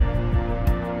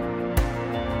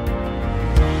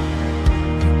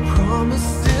promise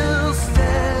still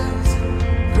stands.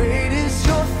 Great is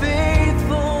your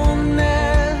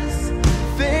faithfulness,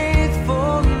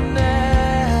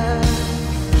 faithfulness.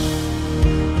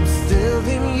 I'm still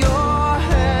in your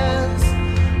hands.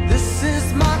 This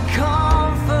is my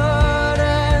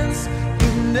confidence.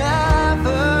 You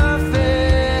never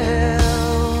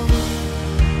fail.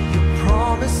 Your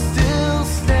promise still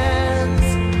stands.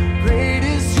 Great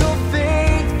is your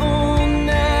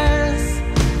faithfulness,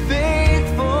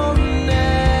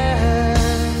 faithfulness.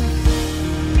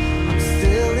 I'm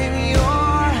still in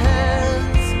your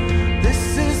hands.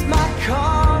 This is my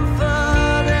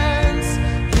confidence.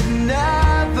 You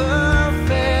never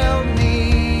failed me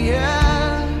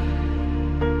yet.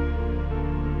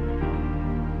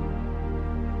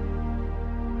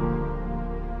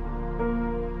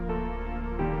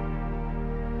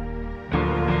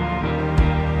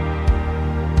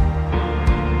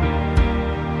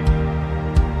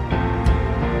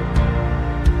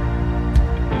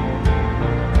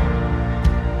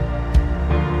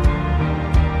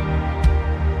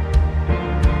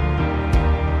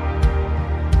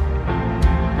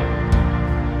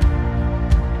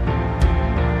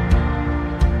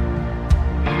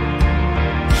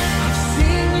 I've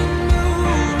seen you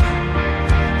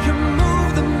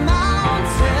move the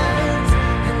mountains,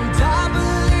 and I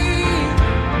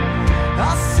believe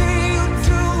I'll see you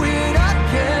do it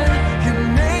again. You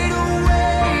made a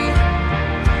way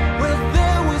where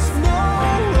there was no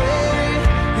way,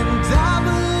 and I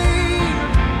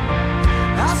believe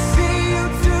I'll see you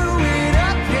do it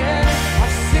again.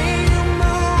 I've seen you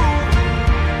move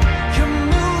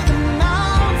the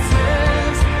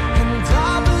mountains, and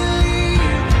I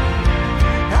believe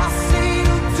I'll see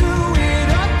you do it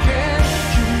again.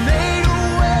 You made a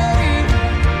way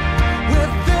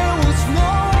where there was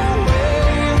no way,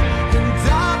 and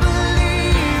I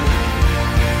believe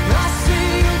I'll see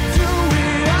you do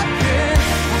it again.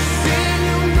 I've seen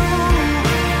you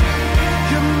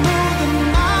move the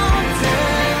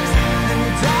mountains,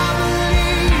 and I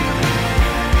believe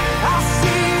I'll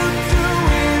see you do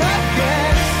it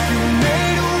again. You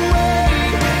made a way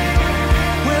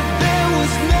where there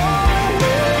was no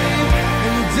way,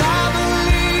 and I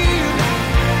believe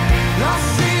I'll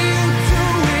see you do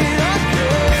it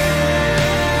again.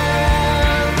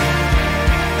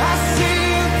 I'll see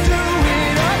you do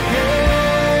it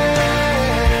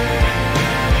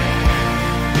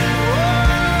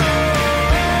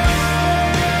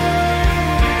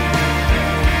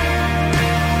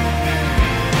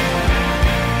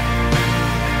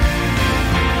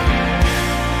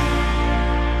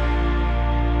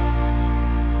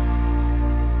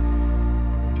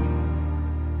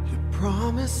Your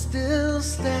promise still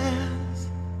stands.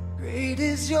 Great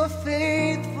is your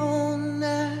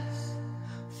faithfulness,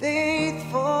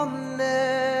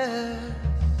 faithfulness.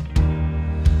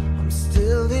 I'm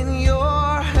still in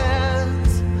your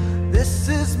hands. This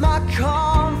is my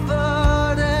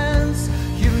confidence.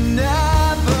 You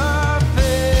never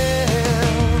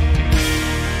fail.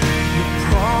 Your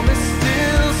promise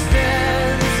still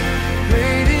stands.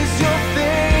 Great is your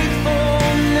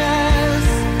faithfulness,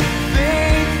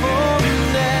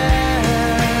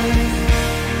 faithfulness.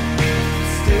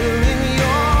 Still in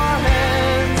your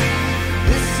hands.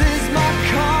 This is my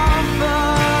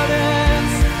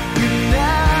confidence. You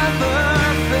never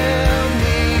fail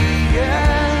me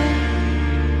yet.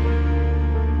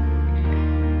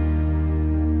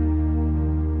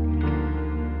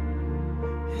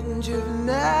 And you've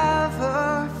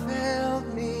never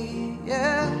failed me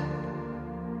yet.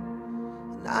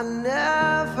 And I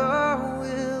never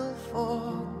will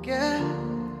forget.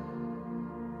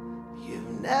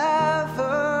 You've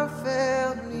never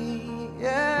failed me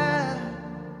yet.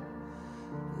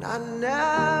 And I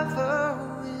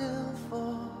never will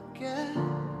forget.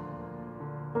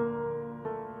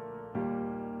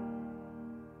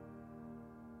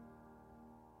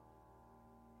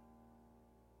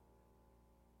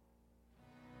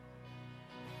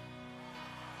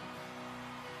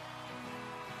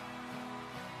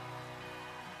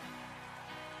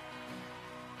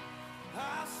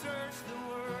 I searched the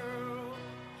world,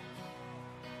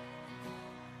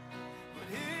 but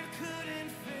it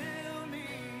couldn't fill me.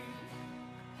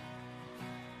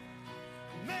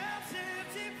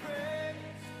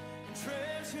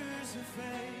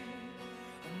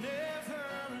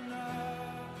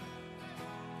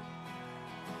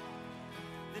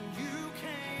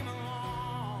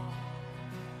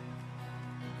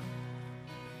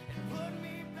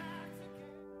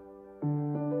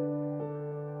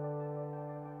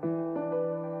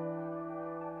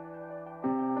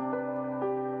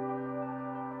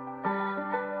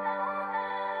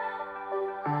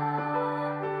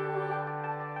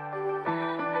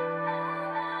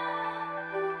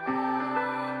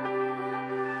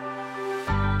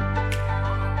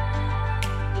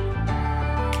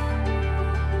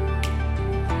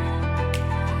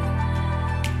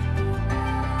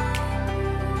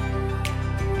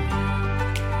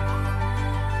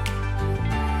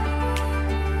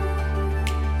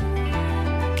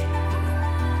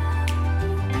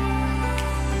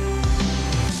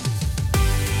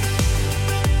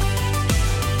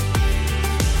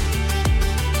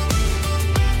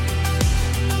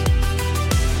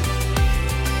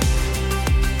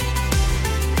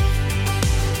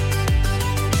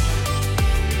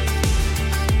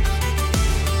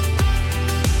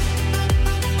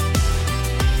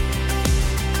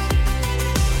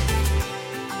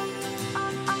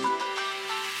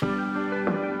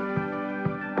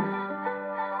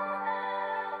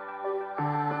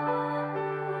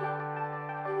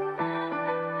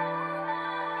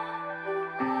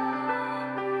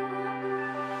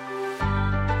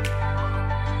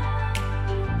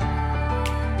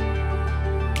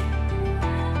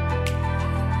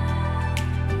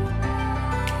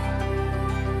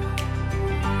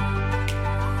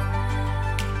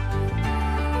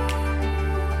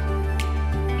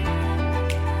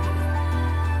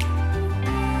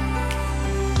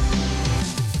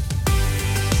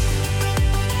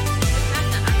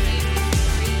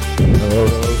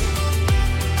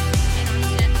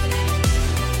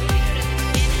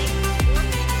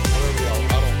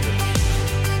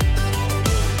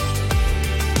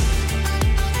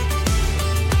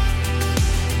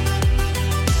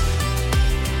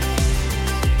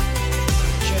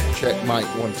 Check mic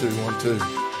 1 2 1 2.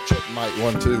 Check mic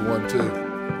 1 2 1 2.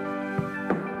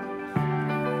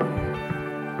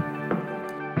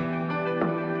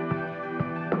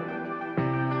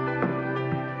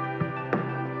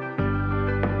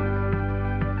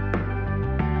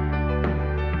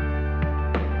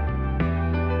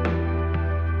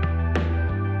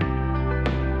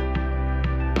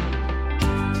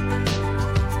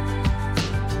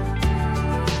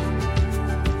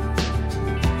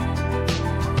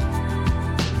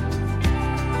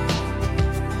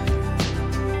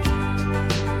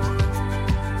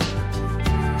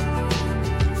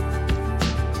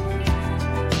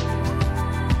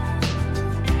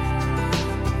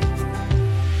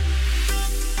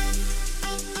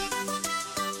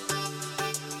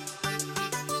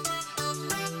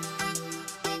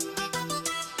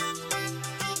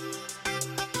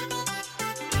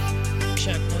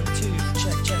 Check 1 2.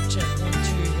 Check 1 2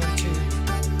 1 2.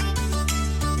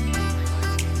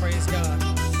 Praise God.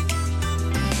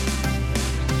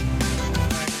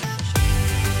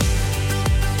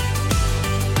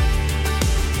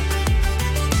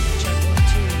 Check 1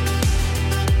 2.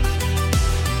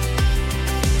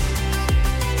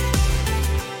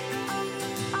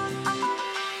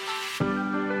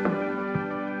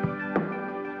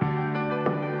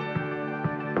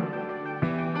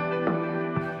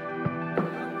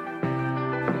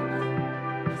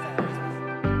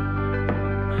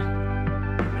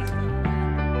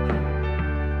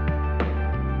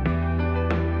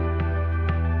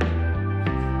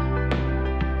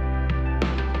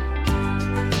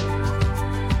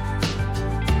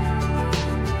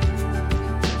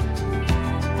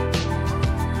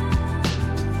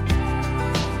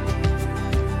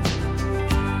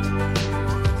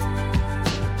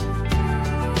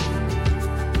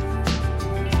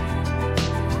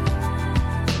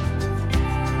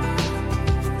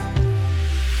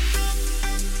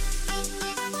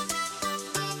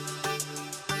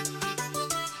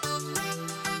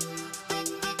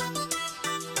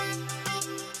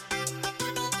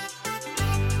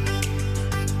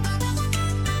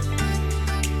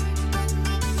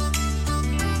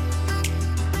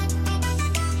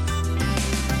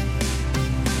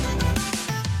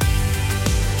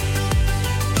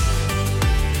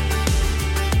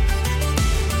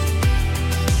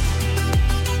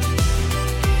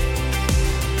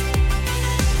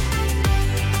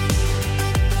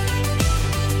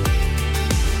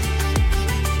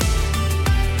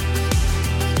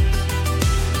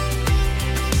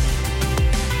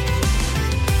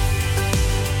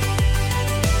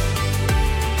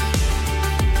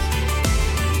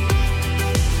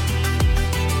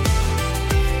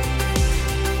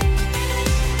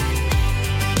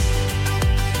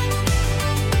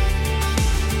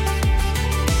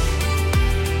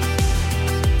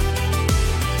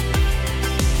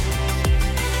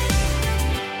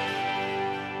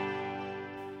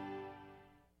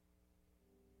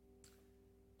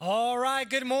 All right,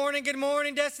 good morning,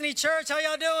 Destiny Church. How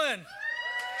y'all doing?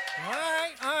 All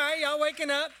right, y'all waking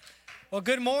up. Well,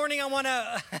 good morning. I want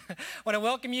to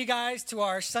welcome you guys to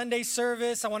our Sunday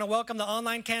service. I want to welcome the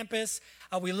online campus.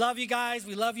 We love you guys.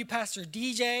 We love you, Pastor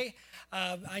DJ.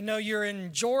 I know you're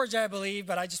in Georgia, I believe,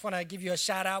 but I just want to give you a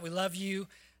shout out. We love you,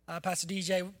 Pastor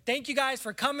DJ. Thank you guys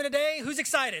for coming today. Who's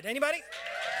excited? Anybody?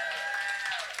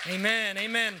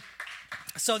 Amen.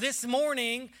 So this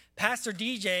morning, Pastor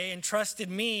DJ entrusted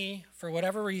me, for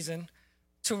whatever reason,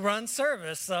 to run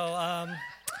service. So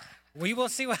we will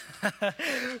see what,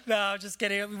 no, just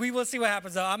kidding. We will see what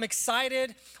happens though. I'm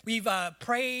excited. We've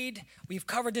prayed. We've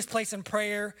covered this place in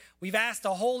prayer. We've asked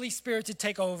the Holy Spirit to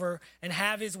take over and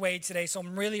have his way today. So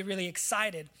I'm really, really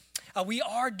excited. We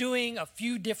are doing a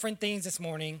few different things this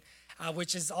morning,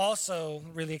 which is also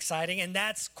really exciting. And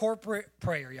that's corporate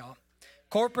prayer, y'all.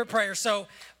 Corporate prayer. So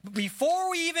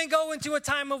before we even go into a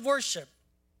time of worship,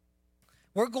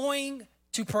 we're going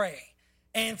to pray.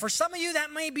 And for some of you,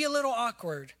 that may be a little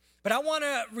awkward, but I want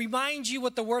to remind you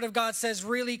what the Word of God says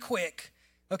really quick,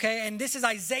 okay? And this is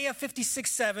Isaiah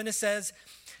 56:7. It says,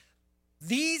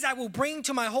 "These I will bring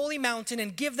to my holy mountain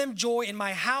and give them joy in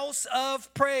my house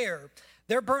of prayer.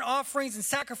 Their burnt offerings and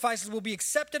sacrifices will be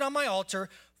accepted on my altar,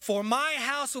 for my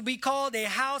house will be called a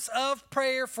house of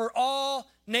prayer for all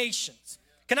nations."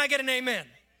 Can I get an amen?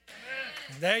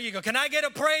 Amen. There you go. Can I get a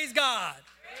praise God?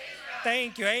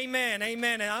 Thank you. Amen.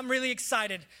 And I'm really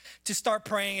excited to start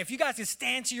praying. If you guys can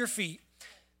stand to your feet.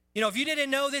 You know, if you didn't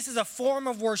know, this is a form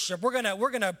of worship. We're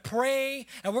gonna pray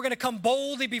and we're gonna come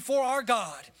boldly before our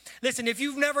God. Listen, if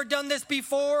you've never done this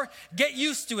before, get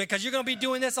used to it because you're gonna be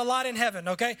doing this a lot in heaven,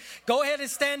 okay? Go ahead and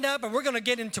stand up and we're gonna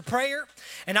get into prayer.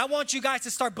 And I want you guys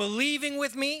to start believing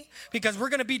with me because we're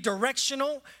gonna be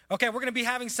directional, okay? We're gonna be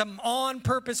having some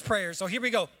on-purpose prayers. So here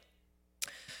we go.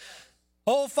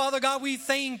 Oh, Father God, we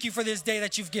thank you for this day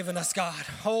that you've given us, God.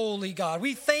 Holy God,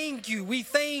 we thank you,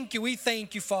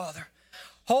 Father.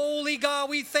 Holy God,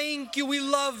 we thank you. We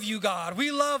love you, God.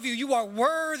 We love you. You are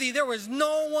worthy. There is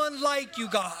no one like you,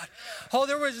 God. Oh,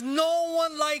 there is no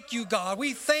one like you, God.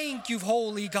 We thank you,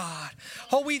 holy God.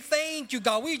 Oh, we thank you,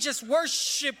 God. We just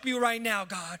worship you right now,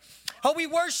 God. Oh, we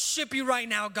worship you right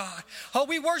now, God. Oh,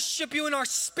 we worship you in our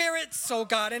spirits, oh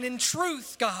God, and in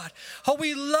truth, God. Oh,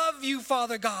 we love you,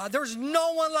 Father God. There's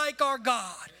no one like our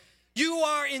God. You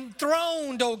are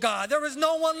enthroned, oh God. There is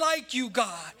no one like you,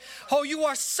 God. Oh, you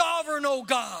are sovereign, oh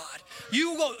God.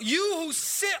 You who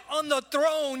sit on the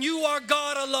throne, you are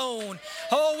God alone.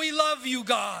 Oh, we love you,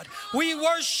 God. We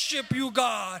worship you,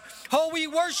 God. Oh, we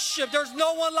worship. There's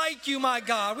no one like you, my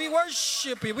God. We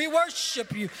worship you. We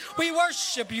worship you. We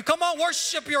worship you. Come on,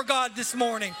 worship your God this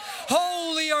morning.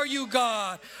 Holy are you,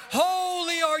 God.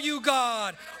 Holy are you,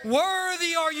 God.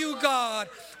 Worthy are you, God.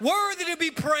 Worthy to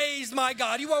be praised, my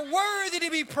God. You are worthy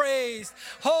to be praised.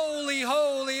 Holy,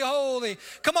 holy, holy.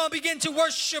 Come on, begin to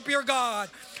worship your God.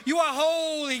 You are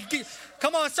holy.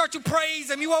 Come on, start to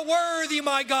praise him. You are worthy,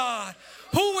 my God.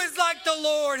 Who is like the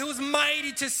Lord, who is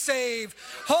mighty to save?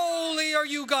 Holy are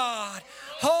you, God.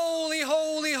 Holy,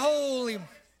 holy, holy.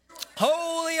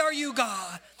 Holy are you,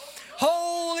 God.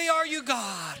 Holy are you,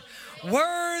 God.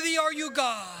 Worthy are you,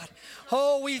 God.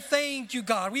 Oh, we thank you,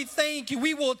 God. We thank you.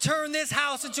 We will turn this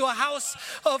house into a house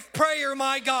of prayer,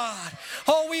 my God.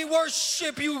 Oh, we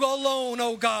worship you alone,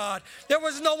 oh God. There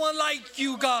was no one like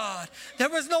you, God. There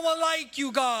was no one like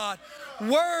you, God.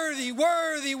 Worthy,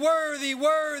 worthy, worthy,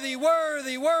 worthy,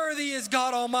 worthy, worthy is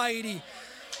God Almighty.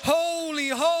 Holy,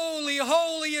 holy,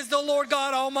 holy is the Lord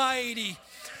God Almighty.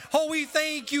 Oh, we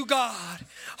thank you, God.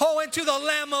 Oh, and to the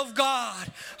Lamb of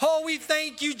God. Oh, we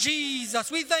thank you,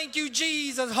 Jesus. We thank you,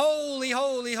 Jesus. Holy,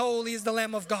 holy, holy is the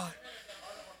Lamb of God.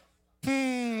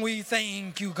 We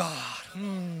thank you, God.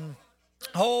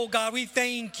 Oh, God, we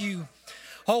thank you.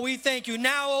 Oh, we thank you.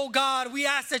 Now, oh, God, we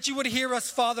ask that you would hear us,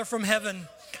 Father, from heaven.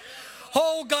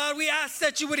 Oh, God, we ask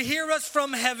that you would hear us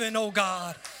from heaven, oh,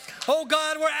 God. Oh,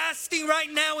 God, we're asking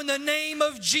right now in the name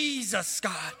of Jesus,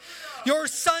 God. Your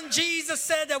son Jesus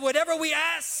said that whatever we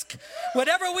ask,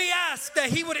 that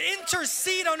he would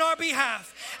intercede on our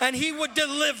behalf and he would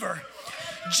deliver.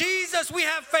 Jesus, we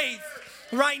have faith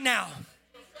right now.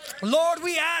 Lord,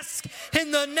 we ask in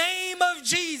the name of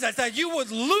Jesus that you would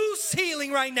loose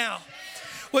healing right now.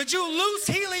 Would you loose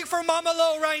healing for Mama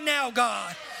Lo right now,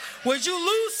 God? Would you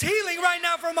loose healing right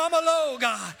now for Mama Lo,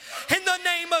 God? In the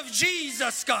name of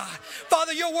Jesus, God.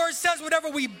 Father, your word says whatever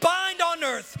we bind on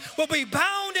earth will be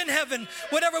bound in heaven.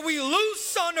 Whatever we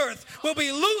loose on earth will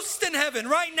be loosed in heaven.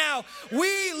 Right now,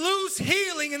 we loose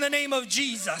healing in the name of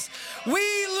Jesus.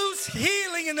 We loose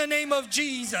healing in the name of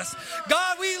Jesus.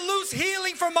 God, we loose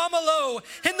healing for Mama Lo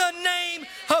in the name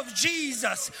of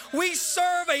Jesus. We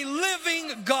serve a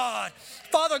living God.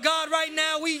 Father God, right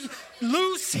now we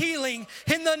loose healing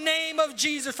in the name of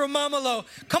Jesus for Mama Lo.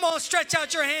 Come on, stretch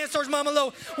out your hands towards Mama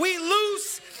Lo. We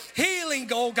loose healing,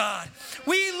 oh God.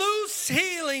 We loose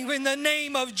healing in the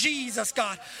name of Jesus,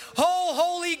 God. Oh,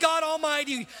 holy God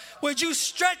Almighty, would you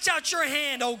stretch out your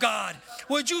hand, oh God.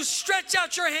 Would you stretch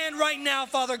out your hand right now,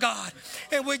 Father God.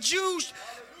 And would you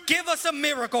give us a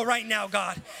miracle right now,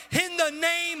 God. In the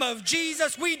name of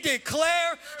Jesus, we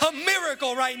declare a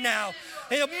miracle right now.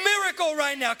 A miracle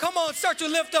right now. Come on, start to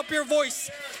lift up your voice.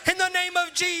 In the name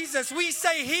of Jesus, we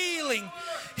say healing.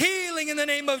 Healing in the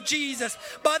name of Jesus.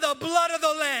 By the blood of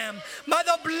the Lamb. By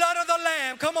the blood of the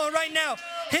Lamb. Come on, right now.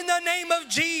 In the name of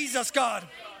Jesus, God.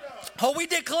 Oh, we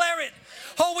declare it.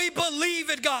 Oh, we believe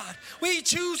it, God. We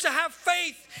choose to have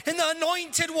faith in the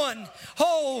anointed one.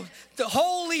 Oh, the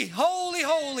holy, holy,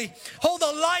 holy. Oh, the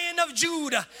Lion of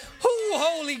Judah. Oh,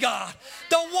 holy God.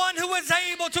 The one who is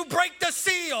able to break the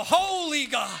seal. Holy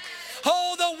God.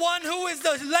 Oh, the one who is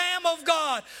the Lamb of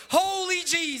God. Holy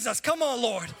Jesus. Come on,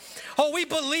 Lord. Oh, we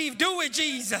believe. Do it,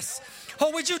 Jesus.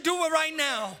 Oh, would you do it right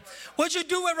now? Would you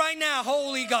do it right now,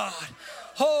 holy God?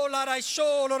 Oh,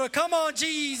 Lord, come on,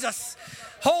 Jesus.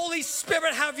 Holy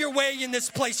Spirit, have your way in this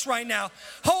place right now.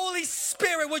 Holy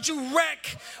Spirit, would you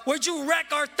wreck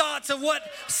our thoughts of what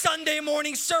Sunday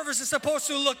morning service is supposed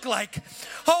to look like?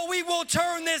 Oh, we will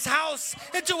turn this house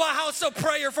into a house of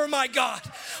prayer for my God.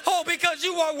 Oh, because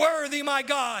you are worthy, my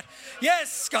God.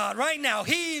 Yes, God, right now,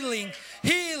 healing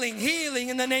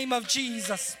in the name of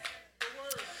Jesus.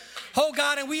 Oh,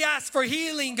 God, and we ask for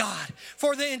healing, God,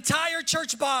 for the entire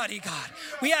church body, God.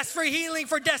 We ask for healing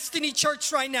for Destiny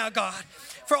Church right now, God.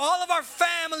 For all of our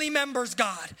family members,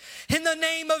 God, in the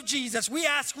name of Jesus, we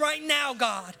ask right now,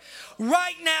 God,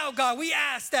 we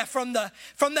ask that from the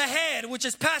head, which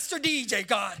is Pastor DJ,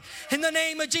 God, in the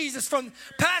name of Jesus, from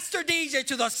Pastor DJ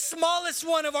to the smallest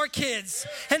one of our kids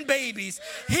and babies,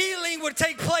 healing would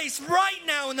take place right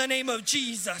now in the name of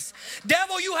Jesus.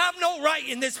 Devil, you have no right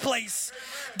in this place.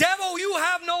 Devil, you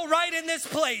have no right in this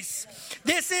place.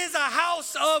 This is a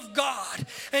house of God.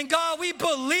 And God, we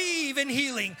believe in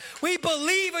healing. We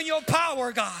believe in your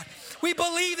power, God. We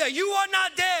believe that you are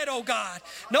not dead, oh God.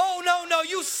 No.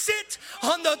 You sit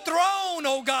on the throne,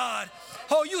 oh God.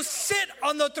 Oh, you sit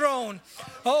on the throne.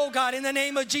 Oh God, in the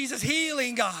name of Jesus,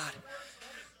 healing, God.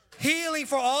 Healing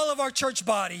for all of our church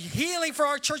body. Healing for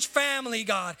our church family,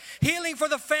 God. Healing for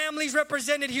the families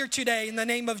represented here today in the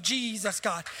name of Jesus,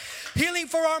 God. Healing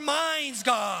for our minds,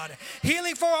 God.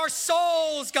 Healing for our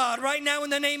souls, God, right now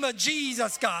in the name of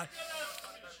Jesus, God.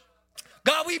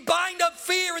 God, we bind up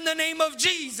fear in the name of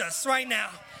Jesus right now.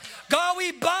 God,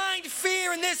 we bind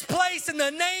fear in this place in the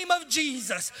name of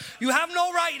Jesus. You have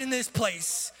no right in this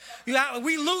place.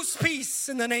 We lose peace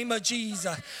in the name of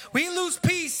Jesus. We lose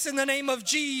peace in the name of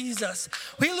Jesus.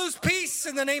 We lose peace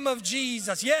in the name of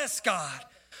Jesus. Yes, God.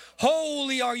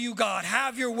 Holy are you, God.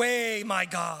 Have your way, my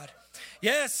God.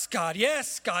 Yes, God.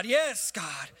 Yes, God. Yes,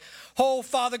 God. Oh,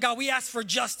 Father God, we ask for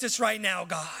justice right now,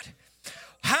 God.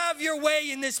 Have your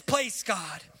way in this place,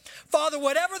 God. Father,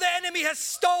 whatever the enemy has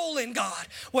stolen, God,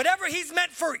 whatever he's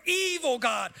meant for evil,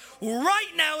 God,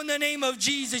 right now in the name of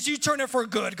Jesus, you turn it for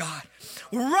good, God.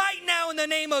 Right now in the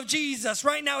name of Jesus,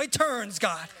 right now it turns,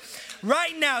 God.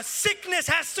 Right now, sickness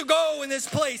has to go in this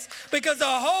place because the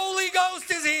Holy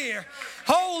Ghost is here.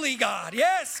 Holy God,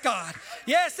 yes, God.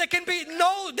 Yes, there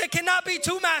cannot be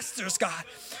two masters, God.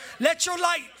 Let your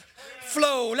light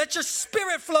flow. Let your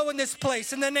spirit flow in this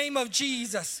place in the name of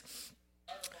Jesus.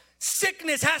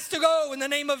 Sickness has to go in the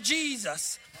name of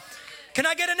Jesus. Can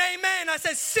I get an amen? I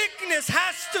said sickness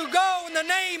has to go in the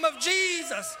name of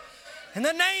Jesus. In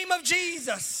the name of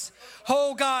Jesus.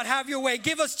 Oh God, have your way.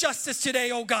 Give us justice today,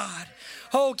 oh God.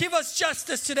 Oh, give us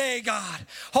justice today, God.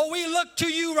 Oh, we look to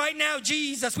you right now,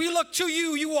 Jesus. We look to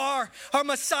you. You are our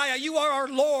Messiah. You are our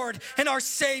Lord and our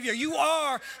Savior. You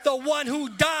are the one who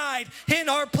died in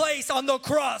our place on the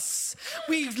cross.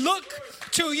 We look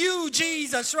to you,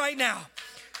 Jesus, right now.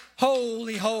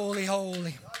 Holy, holy,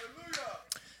 holy.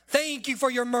 Thank you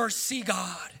for your mercy,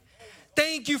 God.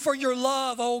 Thank you for your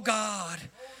love, oh God.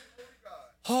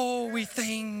 Oh, we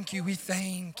thank you, we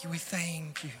thank you, we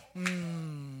thank you.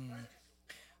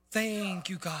 Thank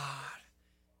you, God.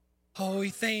 Oh, we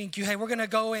thank you. Hey, we're gonna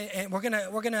go and we're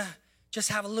gonna just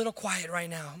have a little quiet right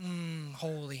now.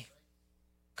 Holy.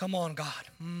 Come on, God.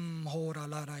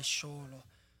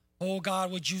 Oh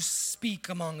God, would you speak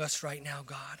among us right now,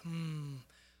 God?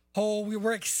 Oh, we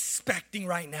were expecting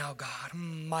right now, God.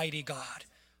 Mighty God.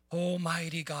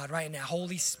 Almighty God, right now.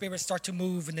 Holy Spirit, start to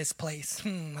move in this place.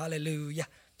 Hallelujah.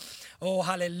 Oh,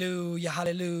 hallelujah,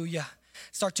 hallelujah.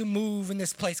 Start to move in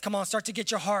this place. Come on, start to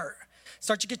get your heart.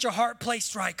 Start to get your heart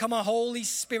placed right. Come on, Holy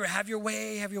Spirit, have your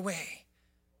way, have your way.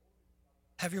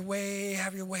 Have your way,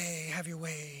 have your way, have your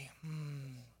way.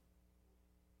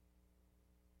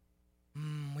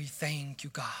 We thank you,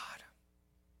 God.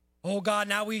 Oh, God,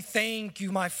 now we thank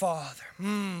you, my Father.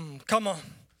 Come on.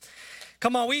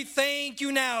 Come on, we thank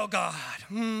you now, God.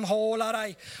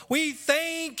 We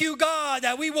thank you, God,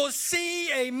 that we will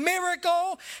see a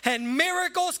miracle and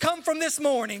miracles come from this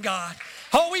morning, God.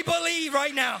 Oh, we believe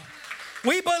right now.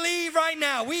 We believe right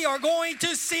now we are going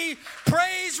to see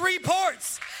praise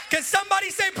reports. Can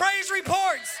somebody say praise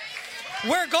reports?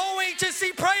 We're going to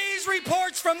see praise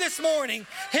reports from this morning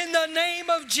in the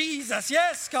name of Jesus.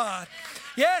 Yes, God.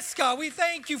 Yes, God. We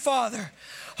thank you, Father.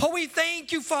 Oh, we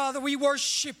thank you, Father. We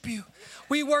worship you.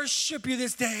 We worship you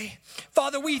this day.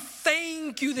 Father, we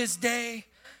thank you this day.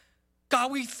 God,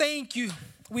 we thank you.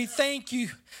 We thank you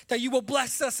that you will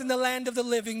bless us in the land of the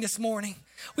living this morning.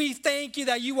 We thank you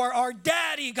that you are our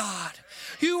daddy, God.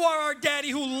 You are our daddy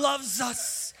who loves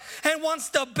us and wants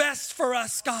the best for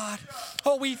us, God.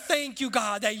 Oh, we thank you,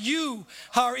 God, that you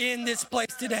are in this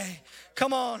place today.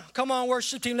 Come on,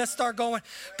 worship team. Let's start going.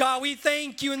 God, we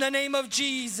thank you in the name of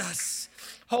Jesus.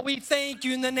 Oh, we thank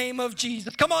you in the name of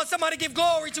Jesus. Come on, somebody give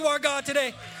glory to our God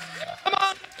today. Come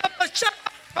on, shout.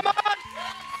 Come on.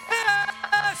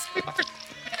 Yes, we worship.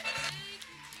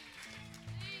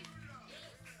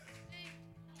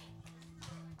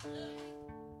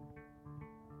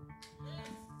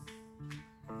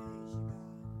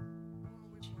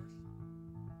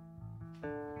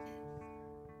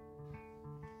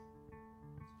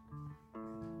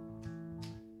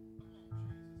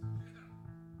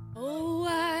 Oh,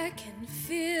 I can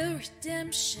feel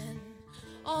redemption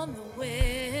on the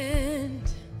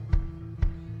wind.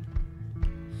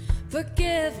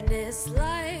 Forgiveness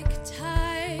like a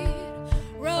tide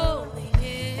rolling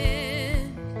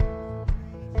in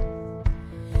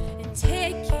and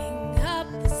taking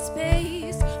up the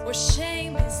space where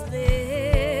shame is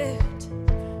lived.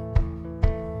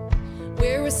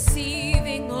 We're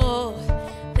receiving all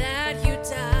that you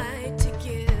died to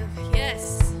give.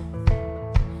 Yes.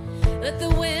 Let the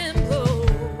wind blow,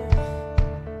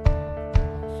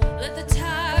 let the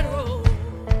tide roll,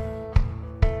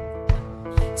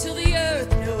 till the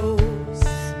earth knows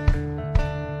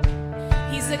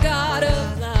He's the God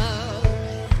of love.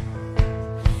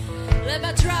 Let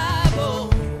my dry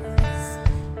bones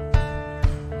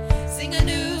sing a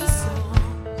new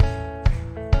song.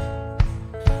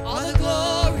 All the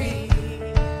glory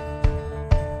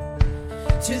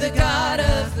to the God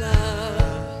of love.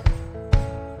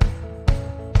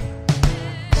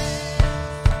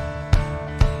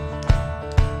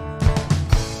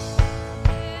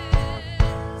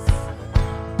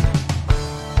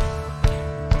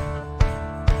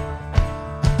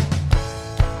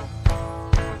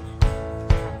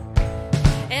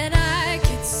 And I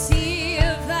can see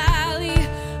a valley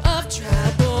of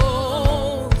dry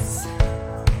bones.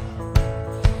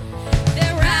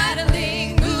 They're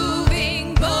rattling,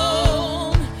 moving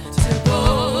bone to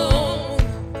bone.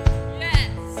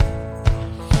 Yes.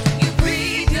 You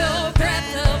breathe your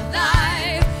breath of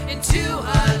life into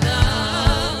our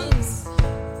lungs.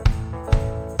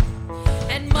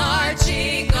 And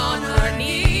marching on our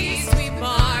knees, we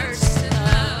march to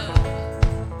love.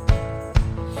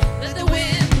 Let the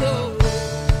wind blow,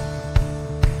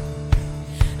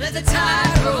 let the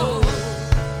tide roll,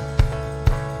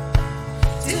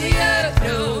 till the earth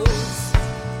knows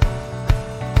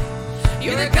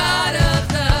you're the God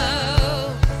of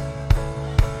love.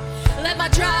 Let my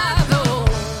dry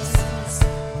bones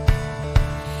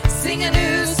sing a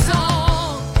new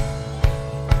song,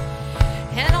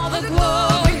 and all the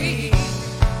glory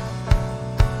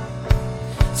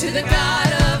to the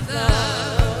God of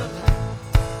love.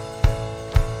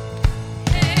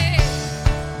 Hey.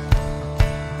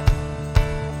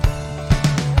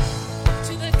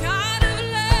 To the God of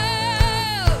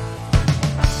love.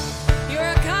 You're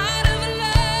a God of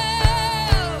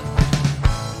love.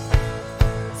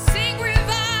 Sing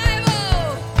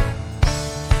revival.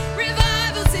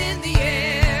 Revival's in the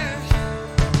air.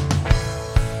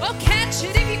 Oh, catch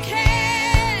it if you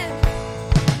can.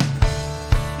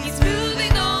 He's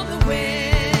moving on the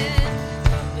wind.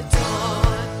 The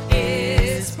dawn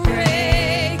is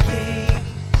breaking.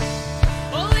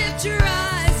 Oh, lift your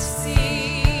eyes to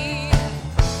see.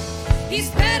 He's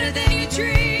better than you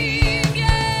dream,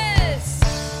 yes.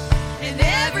 And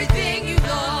everything you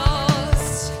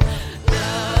lost,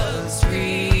 love's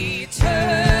returning.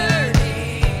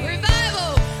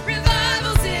 Revival,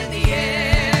 revival's in the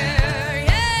air,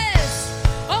 yes.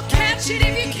 Oh, catch it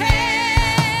if you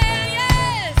can,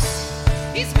 yes.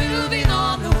 He's moving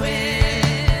on the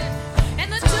wind,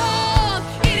 and the dawn,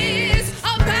 it is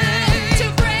about to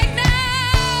break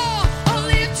now. Oh,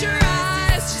 lift your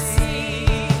eyes to see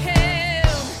Him.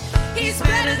 He's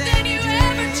better than you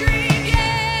ever dreamed,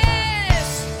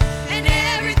 yes. And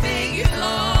everything you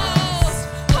lost,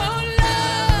 oh,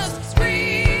 love's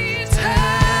returning,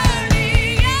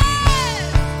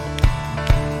 yes.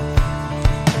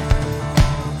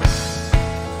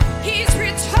 He's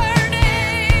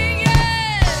returning,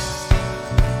 yes.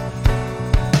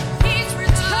 He's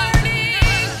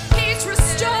returning, He's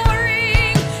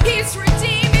restoring, He's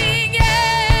redeeming,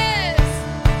 yes.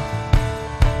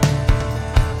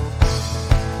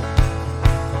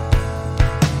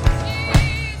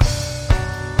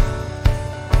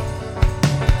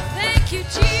 Thank you,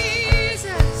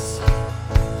 Jesus.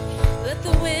 Let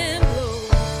the wind blow,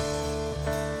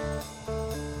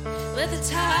 let the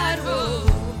tide roll,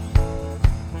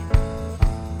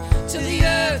 till the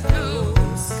earth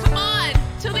knows. Come on,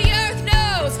 till the earth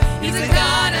knows He's a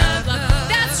God of love.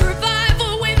 That's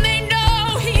revival when they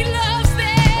know He loves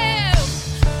them.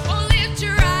 Oh, lift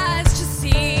your eyes to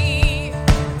see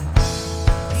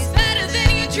He's better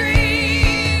than you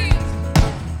dreamed,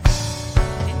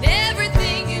 and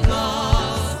everything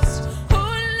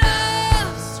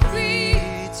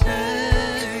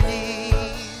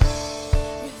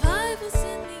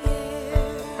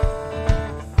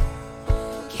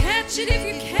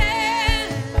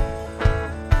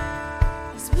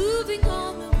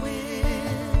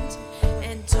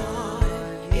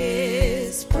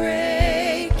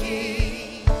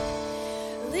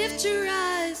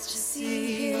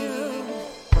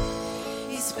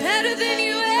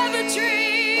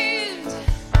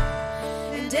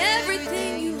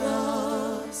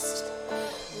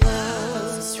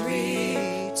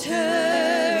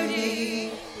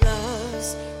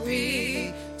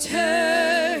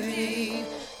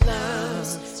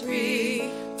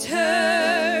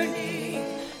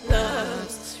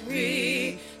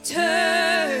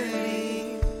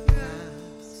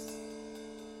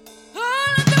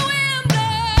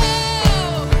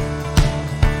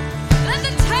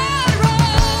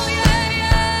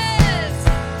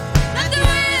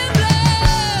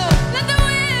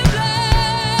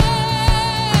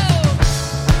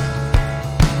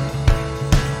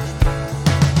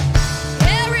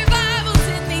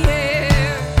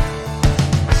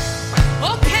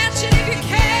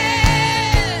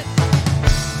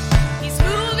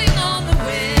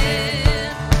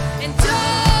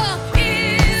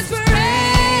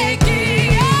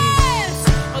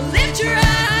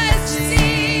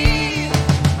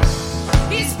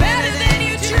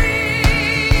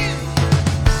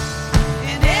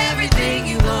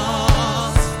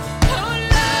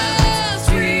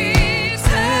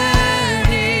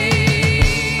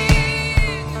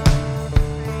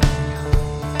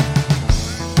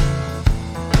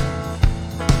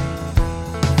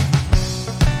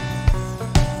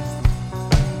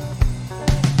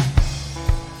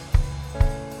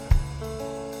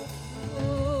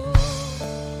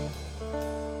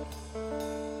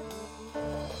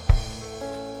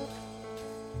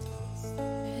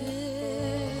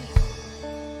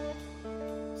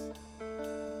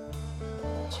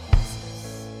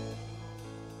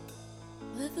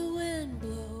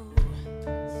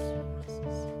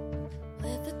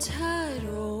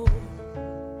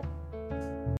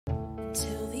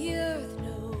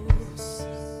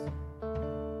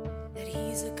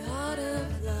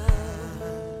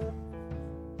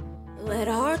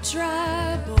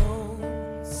dry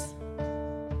bones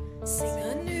sing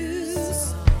a new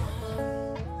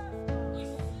song,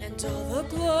 and all the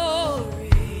glory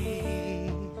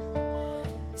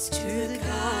is to the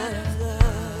God of love.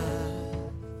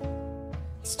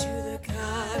 It's to the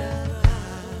God of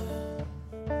love.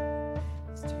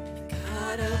 It's to the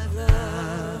God of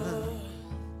love.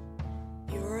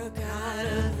 You're a God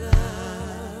of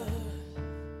love.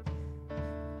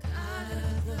 God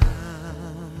of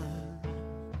love.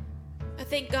 I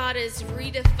think God is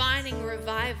redefining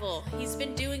revival. He's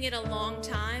been doing it a long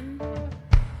time.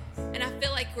 And I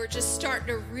feel like we're just starting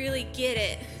to really get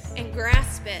it and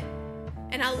grasp it.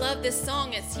 And I love this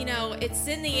song. It's, you know, it's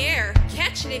in the air.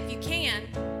 Catch it if you can.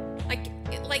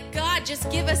 Like God, just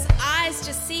give us eyes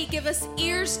to see, give us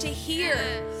ears to hear,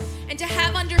 and to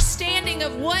have understanding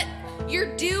of what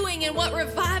you're doing and what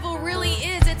revival really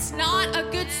is. It's not a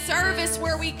good service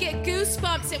where we get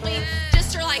goosebumps and we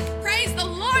just are like, praise the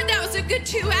Lord, that was a good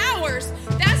 2 hours.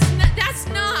 That's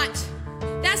not.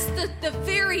 That's the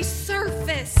very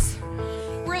surface.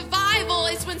 Revival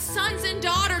is when sons and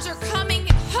daughters are coming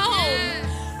home.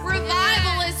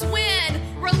 Revival is when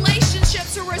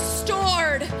relationships are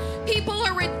restored. People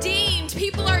are redeemed.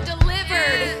 People are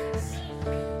delivered.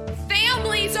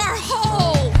 Families are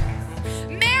whole.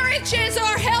 Marriages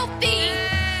are healthy.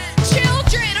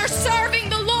 Children are serving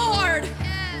the Lord.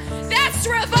 That's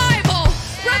revival.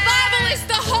 Revival is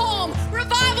the home.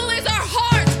 Revival is our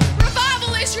hearts.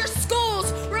 Revival is your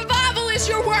schools. Revival is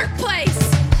your workplace.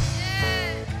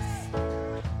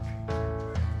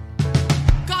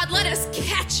 God, let us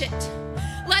catch it.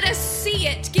 Let us see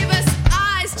it. Give us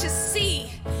eyes to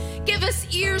see. Give us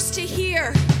ears to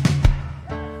hear.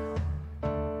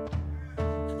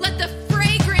 Let the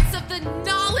fragrance of the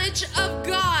knowledge of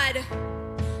God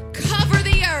cover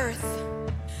the earth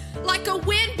like a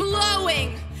wind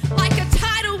blowing, like a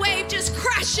tidal wave just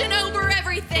crashing over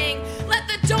everything. Let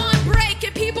the dawn break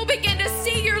and people begin to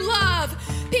see your love.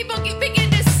 People begin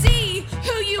to see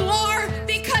who you are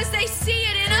because they see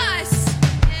it in us.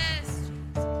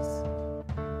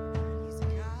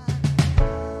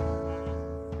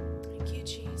 Thank you,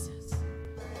 Jesus.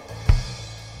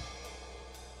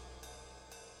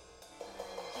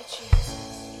 Thank you, Jesus.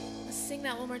 Let's sing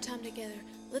that one more time together.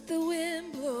 Let the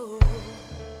wind blow.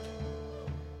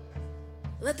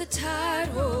 Let the tide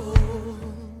roll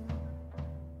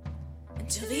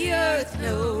until the earth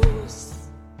knows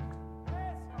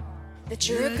that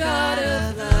you're a God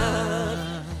of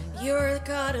love. You're a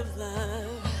God of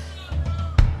love.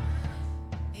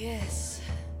 Yes,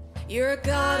 you're a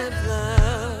God of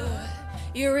love.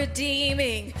 You're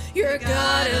redeeming. You're a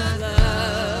God of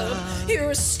love. You're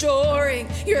restoring.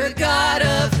 You're a God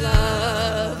of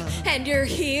love. And you're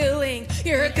healing.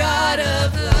 You're a God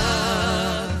of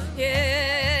love.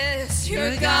 Yes, you're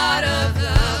a God of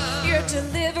love. You're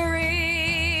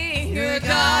delivering. You're a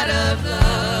God of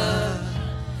love.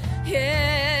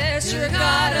 Yes, you're a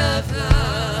God of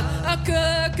love. A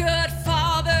good, good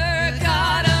Father,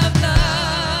 God of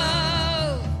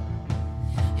love.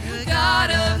 You're a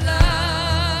God of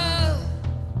love.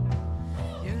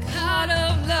 You're a God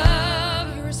of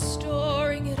love. You're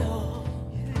restoring it all.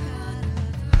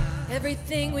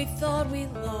 Everything we thought we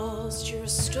lost, you're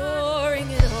restoring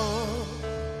it all.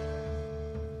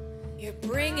 You're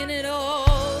bringing it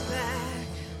all back.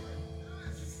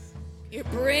 You're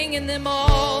bringing them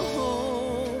all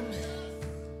home.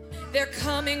 They're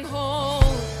coming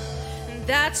home. And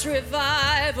that's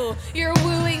revival. You're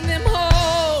wooing them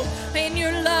home in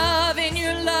your love, in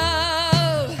your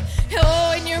love.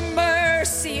 Oh, in your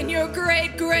mercy, in your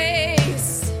great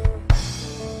grace.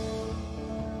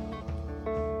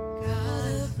 God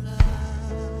of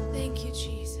love. Thank you,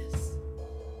 Jesus.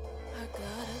 Our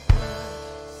God of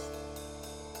love.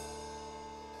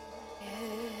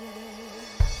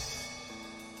 Yes.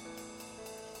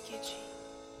 Thank you, Jesus.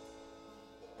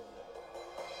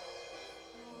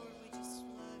 Lord, we just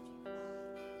love you,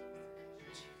 Father.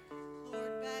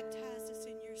 Lord, baptize us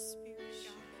in your spirit,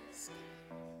 God.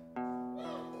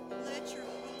 Let your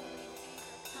Holy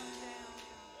Spirit come down,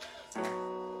 God.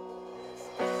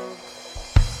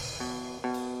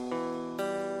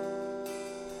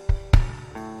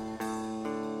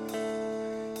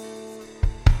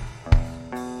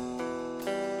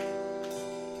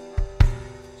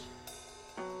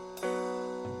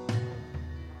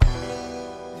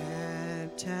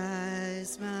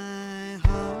 Baptize my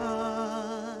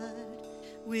heart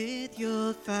with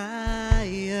your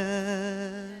fire.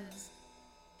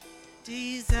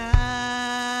 Desire,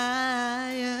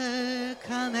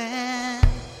 come and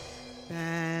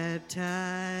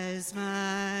baptize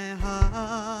my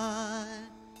heart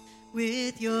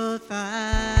with your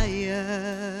fire.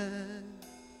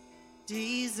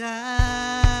 Desire,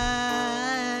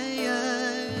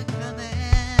 come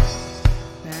and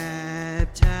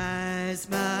baptize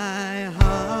my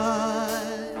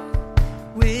heart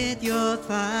with your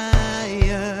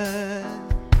fire.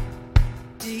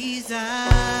 Desire,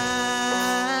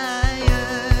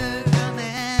 come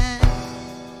and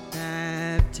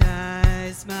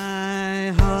baptize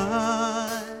my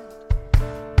heart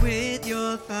with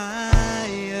your fire.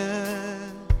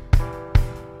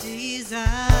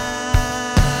 Desire.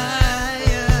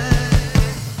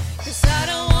 'Cause I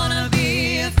don't wanna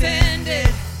be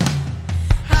offended.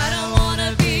 I don't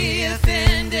wanna be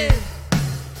offended.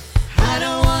 I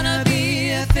don't wanna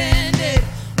be offended.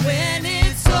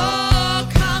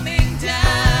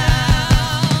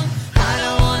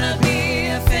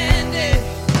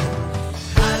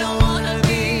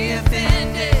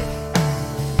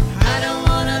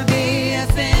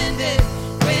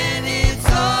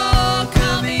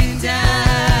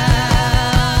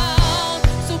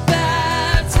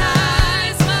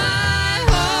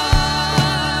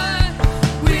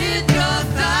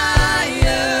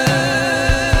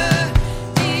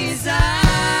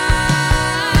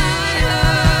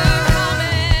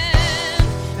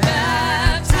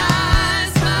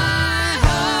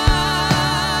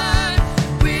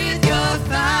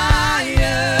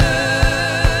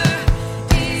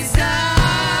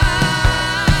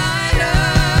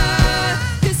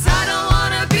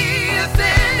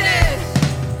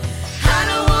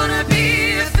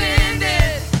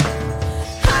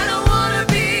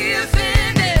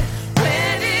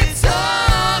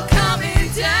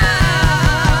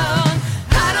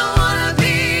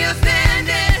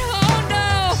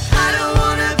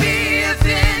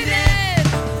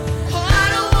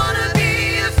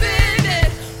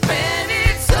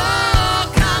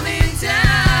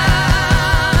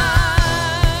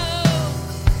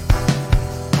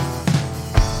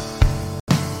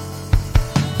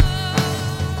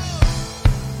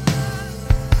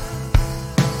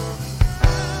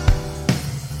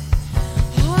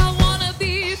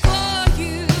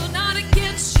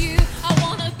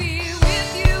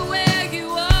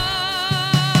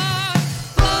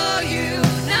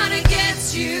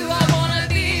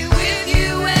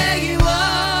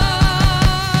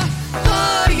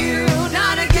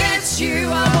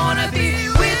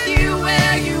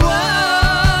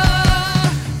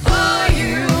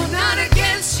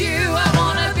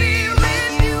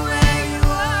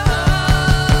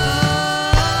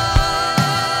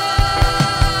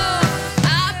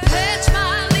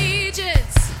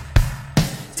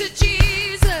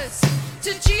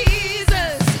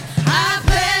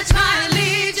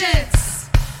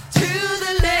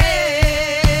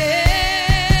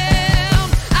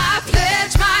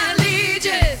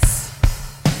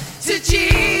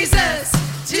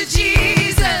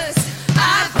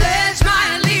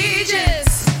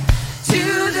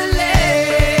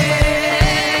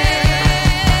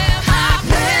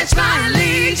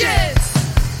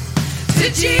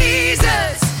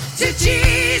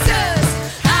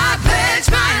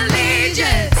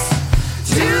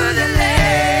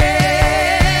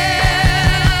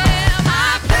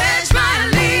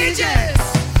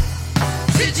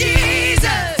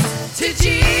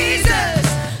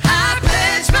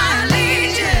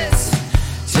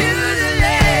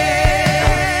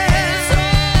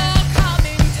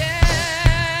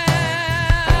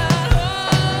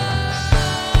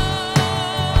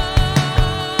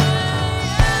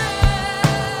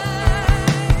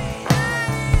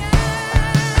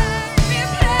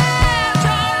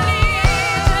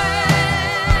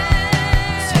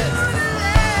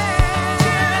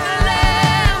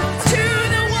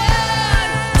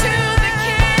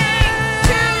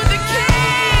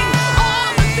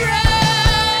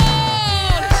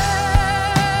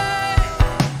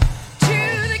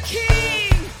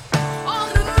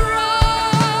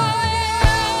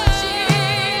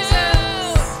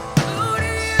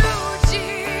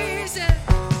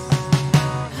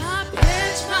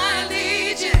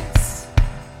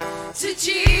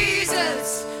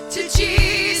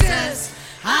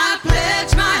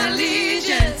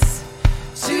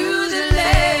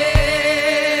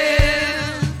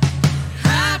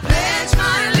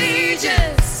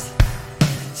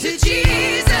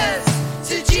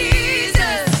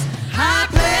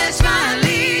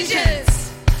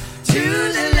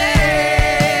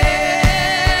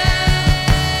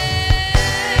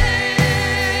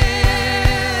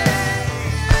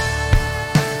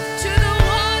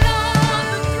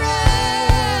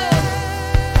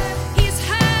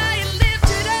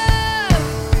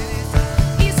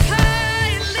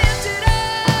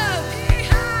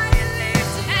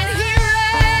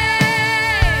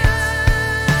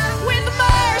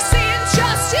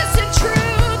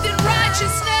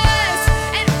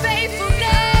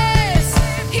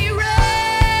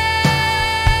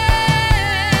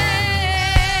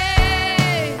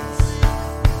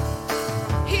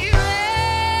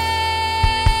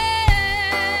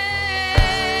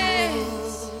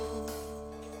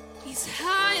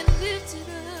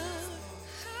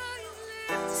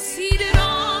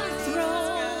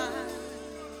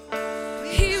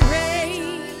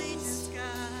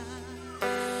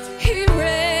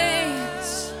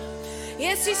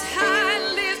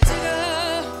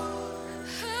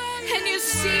 and you're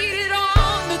seated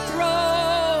on the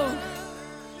throne,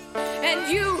 and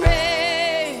you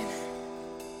reign.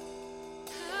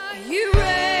 You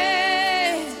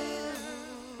reign.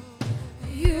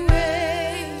 You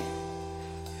reign.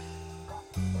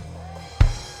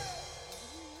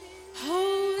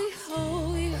 Holy,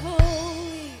 holy,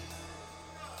 holy.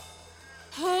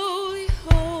 Holy,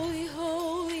 holy,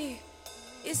 holy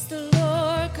is the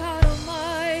Lord God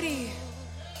Almighty,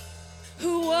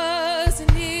 who was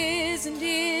and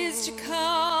is to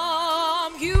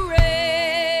come. You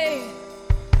reign.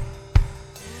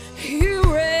 You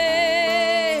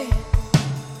reign.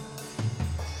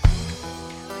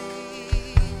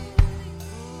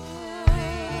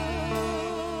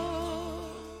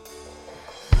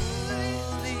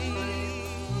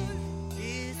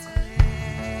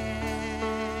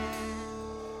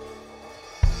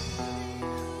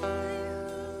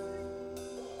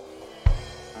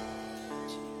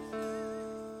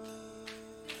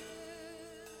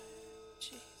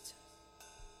 Jesus.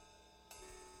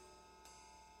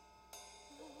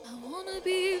 I want to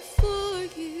be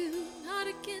for you, not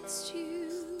against you.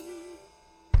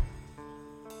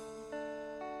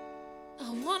 I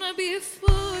want to be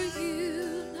for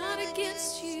you, not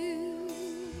against you.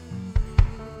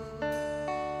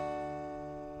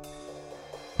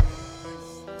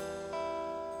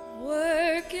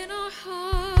 Work in our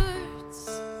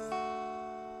hearts.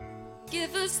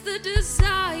 Give us the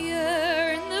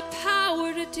desire and the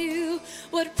power to do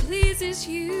what pleases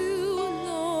you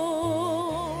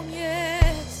alone.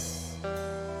 Yes,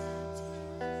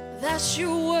 that's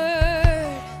your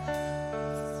word.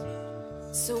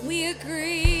 So we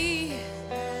agree.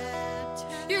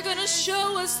 You're gonna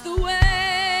show us the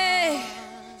way.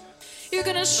 You're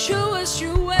gonna show us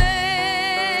your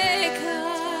way, God.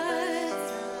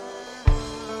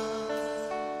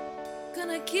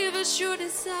 Gonna give us your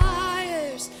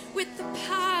desires with the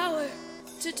power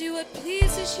to do what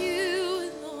pleases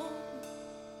you alone.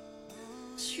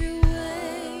 It's your way.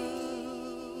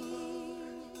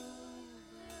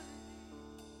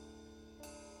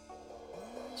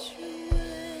 It's your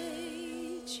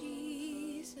way,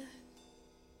 Jesus.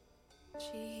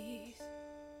 Jesus.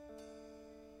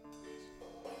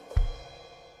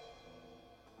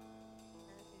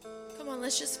 Come on,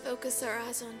 let's just focus our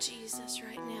eyes on Jesus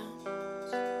right now.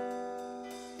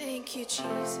 Thank you,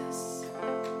 Jesus.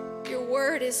 Your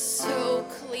word is so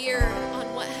clear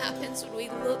on what happens when we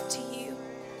look to you.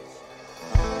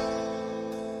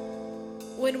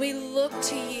 When we look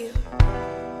to you,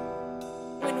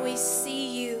 when we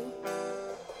see you,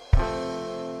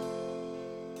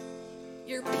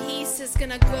 your peace is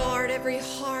going to guard every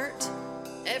heart,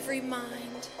 every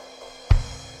mind.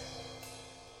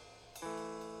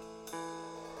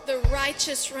 The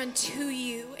righteous run to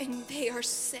you and they are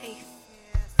safe.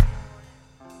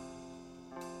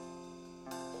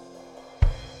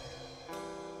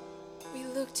 We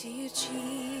look to you,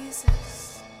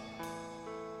 Jesus.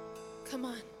 Come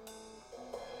on.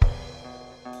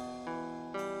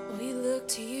 We look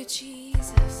to you,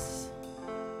 Jesus.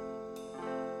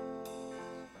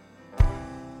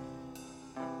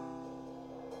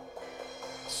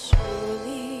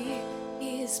 Surely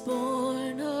he is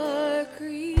born our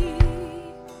grief.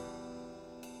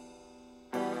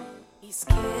 He's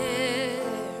carried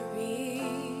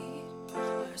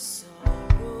our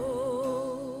sorrows.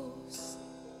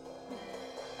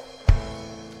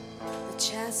 The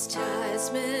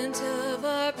chastisement of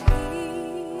our peace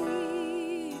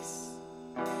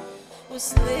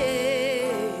was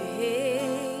laid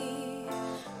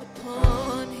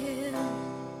upon him,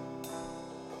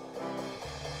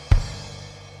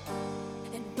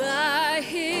 and by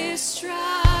his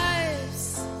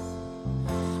stripes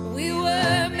we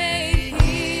were made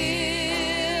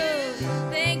healed.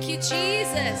 Thank you,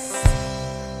 Jesus.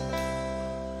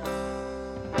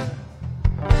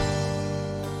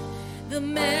 The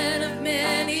man of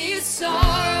many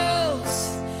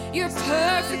sorrows, your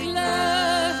perfect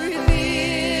love revealed.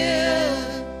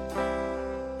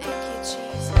 Thank you,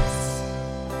 Jesus.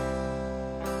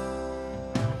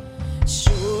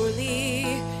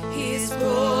 Surely he's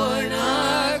borne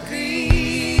our grief.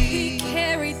 He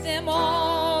carried them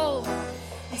all.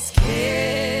 He's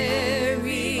carried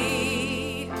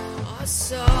our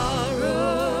sorrows.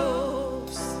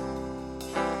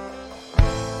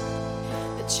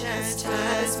 The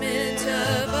chastisement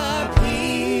of our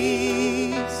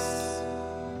peace,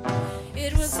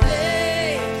 it was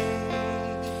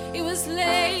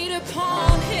laid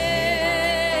upon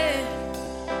him,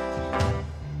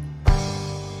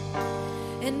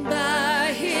 and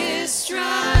by his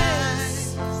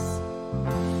stripes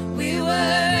we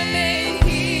were made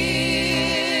healed.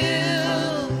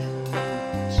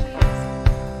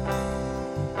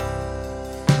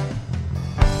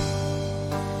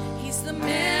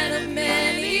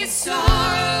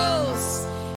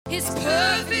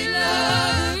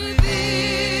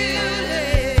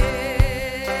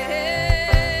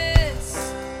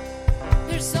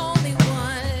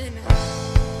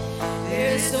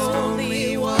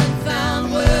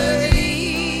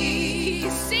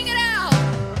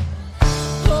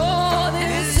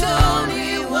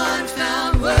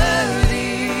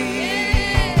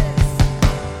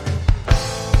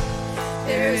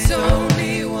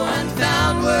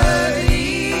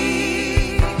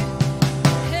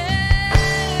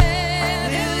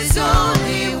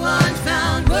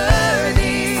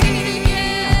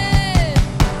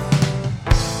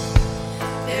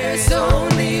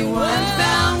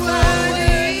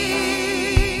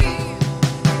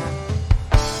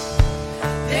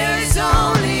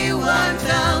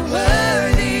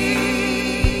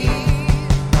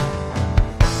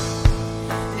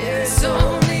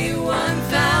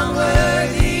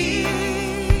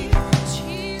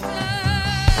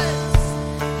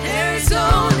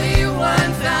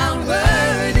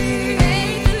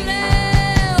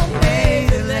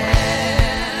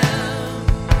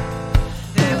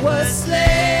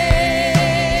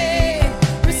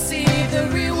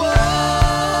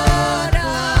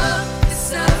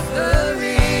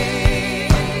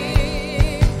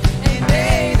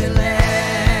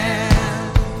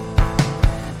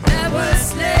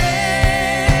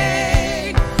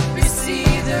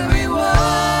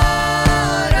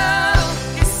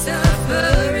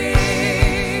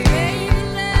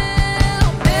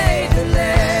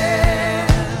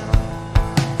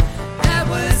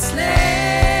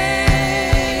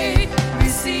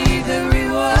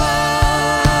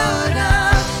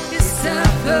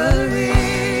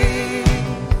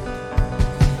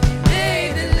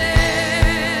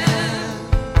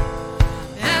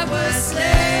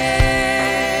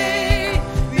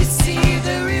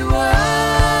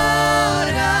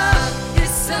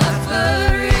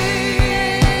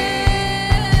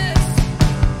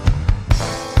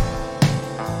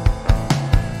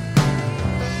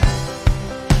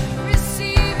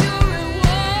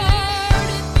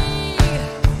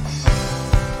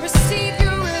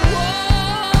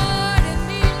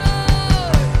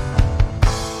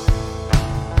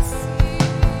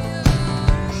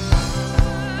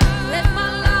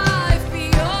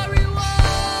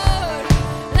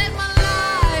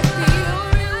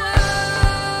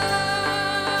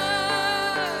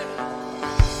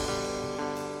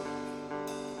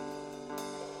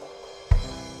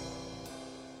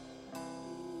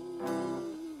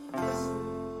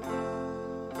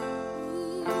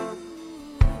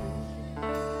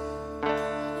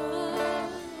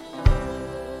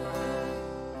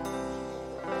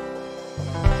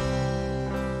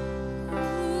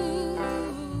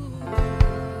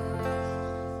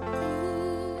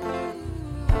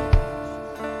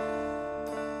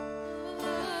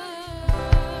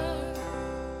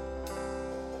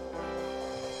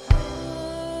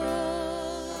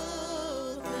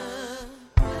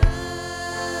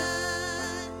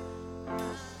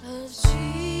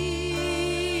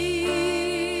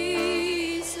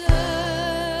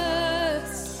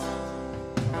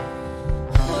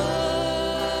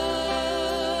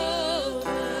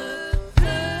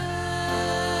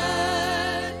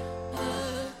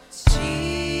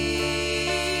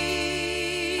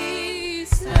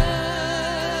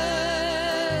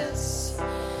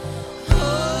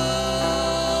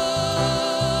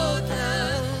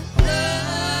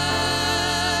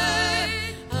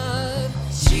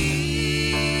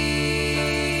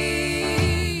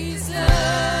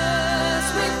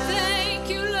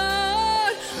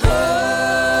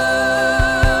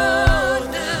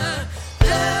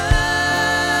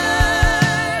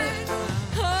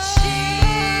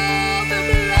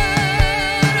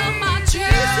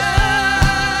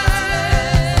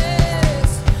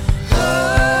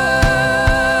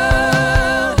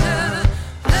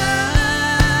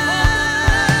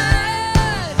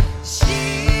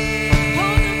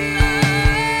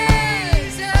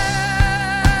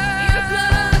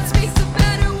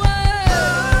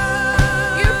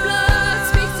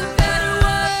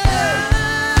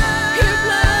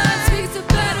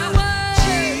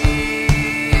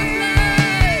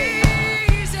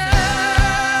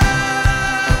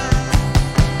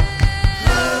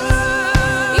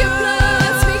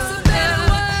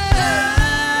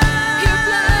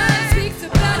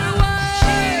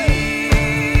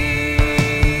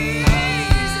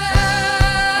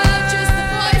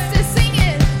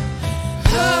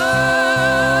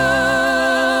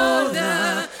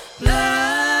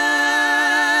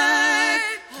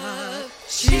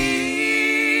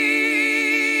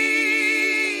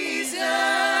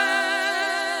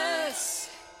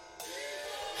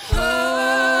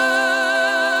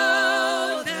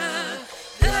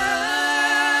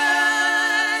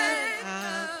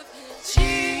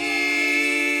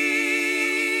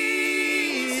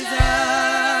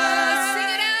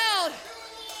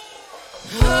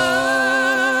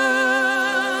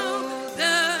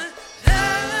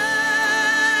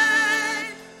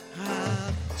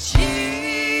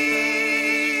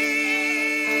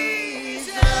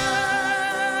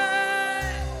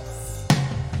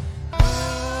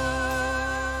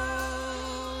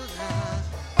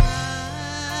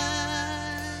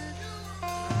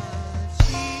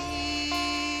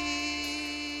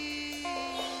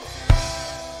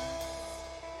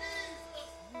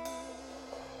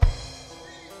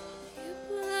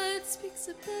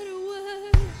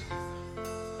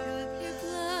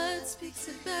 speaks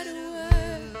a better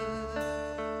word.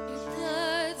 Your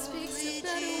blood speaks a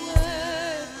better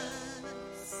word.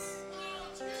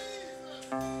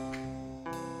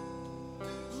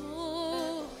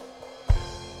 Oh,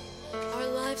 our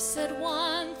life said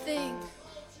one thing,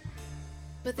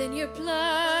 but then your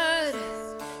blood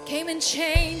came and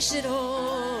changed it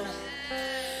all.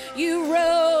 You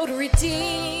rode,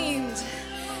 redeemed,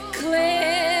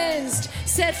 cleansed,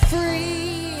 set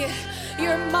free.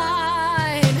 You're mine.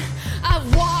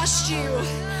 I've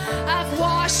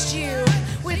washed you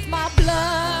with my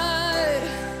blood.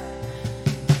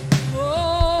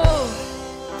 Oh,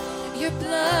 your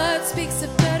blood speaks a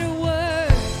better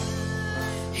word.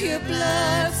 Your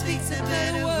blood speaks a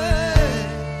better word.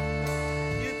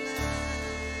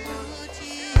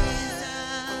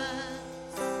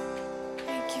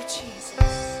 Thank you,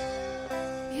 Jesus.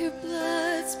 Your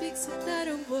blood speaks a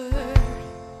better word.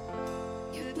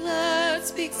 Your blood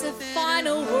speaks a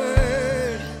final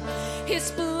word.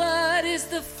 His blood is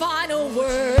the final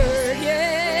word.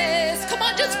 Yes. Come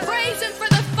on, just praise him for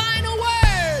the final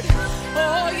word.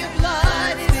 Oh, your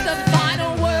blood is the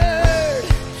final word.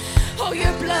 Oh,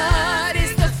 your blood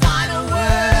is the final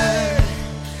word.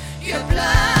 Your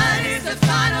blood is the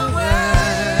final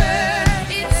word.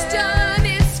 It's done,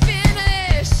 it's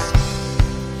finished.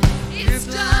 It's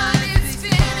done, it's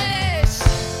finished.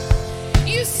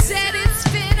 You said it's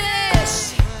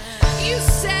finished. You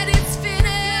said it's finished.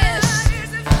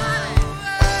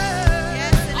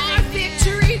 Our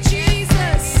victory,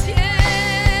 Jesus.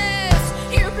 Yes.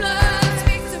 Your blood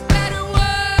speaks a better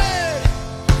word.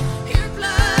 Your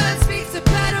blood speaks a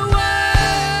better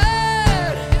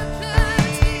word. Your blood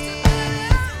speaks a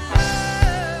better word.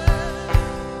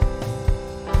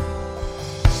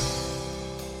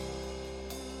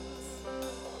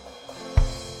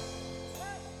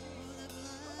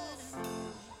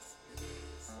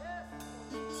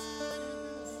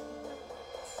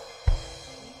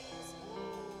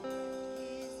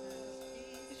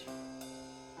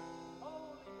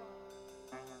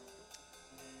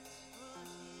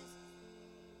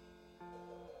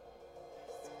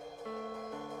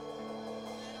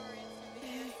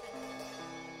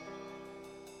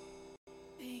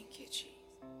 Thank you, Jesus.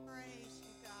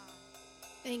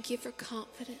 Thank you for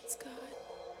confidence, God.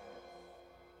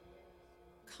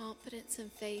 Confidence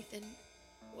and faith in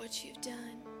what you've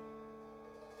done.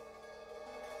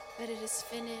 That it is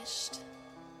finished.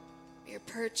 We are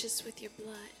purchased with your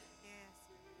blood.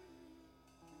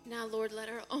 Now, Lord, let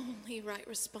our only right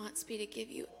response be to give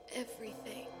you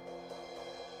everything.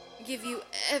 Give you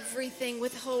everything,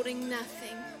 withholding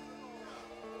nothing.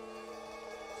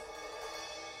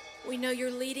 We know you're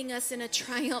leading us in a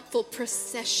triumphal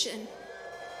procession.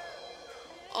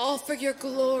 All for your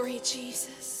glory,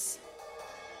 Jesus.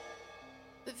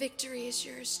 The victory is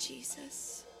yours,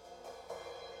 Jesus.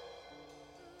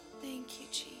 Thank you,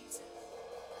 Jesus.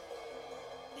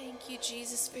 Thank you,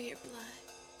 Jesus, for your blood.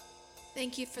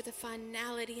 Thank you for the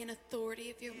finality and authority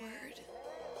of your word.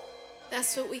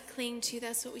 That's what we cling to.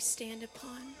 That's what we stand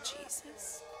upon,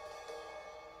 Jesus.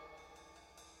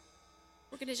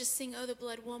 We're going to just sing Oh the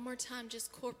Blood one more time,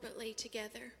 just corporately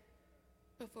together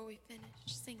before we finish.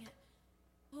 Sing it.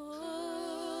 Oh,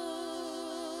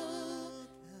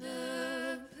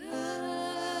 the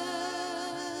blood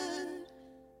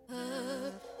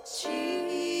of Jesus.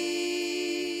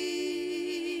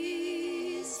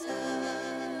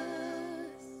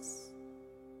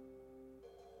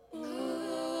 Oh,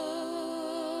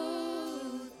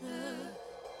 the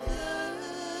blood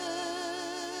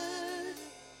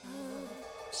of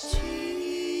Jesus.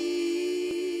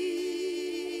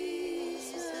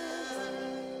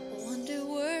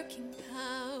 Wonder-working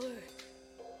power.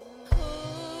 Oh,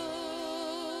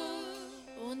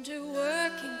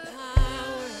 wonder-working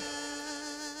power.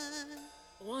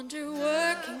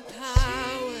 Wonder-working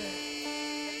power.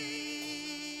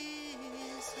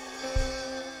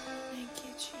 Thank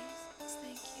you, Jesus.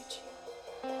 Thank you, Jesus.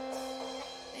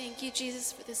 Thank you,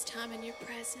 Jesus, for this time in your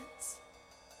presence.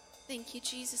 Thank you,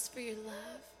 Jesus, for your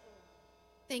love.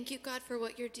 Thank you, God, for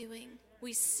what you're doing.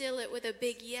 We seal it with a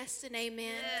big yes and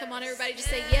amen. Come on, everybody, just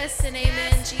say yes and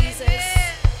amen, Jesus.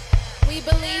 We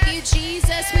believe you,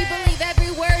 Jesus. We believe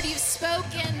every word you've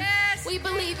spoken. We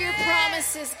believe your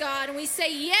promises, God. And we say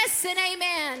yes and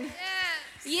amen.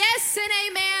 Yes and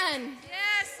amen.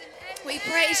 We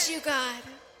praise you, God.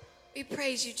 We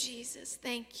praise you, Jesus.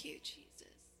 Thank you,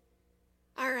 Jesus.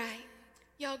 All right.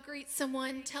 Y'all greet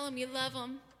someone. Tell them you love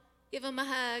them. Give them a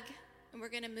hug. And we're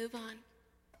going to move on.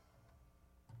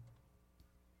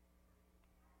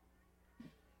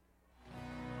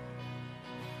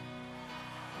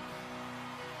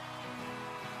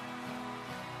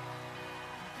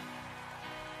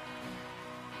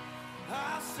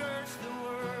 I searched the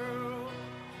world,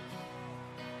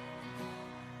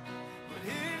 but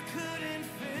it couldn't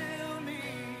fill me.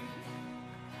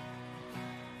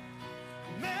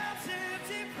 Melts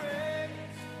empty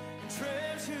praise and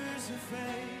treasures of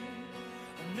fame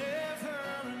are never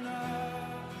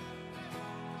enough.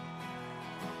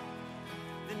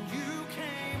 Then you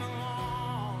came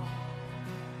along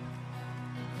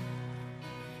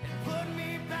and put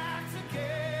me back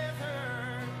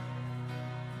together,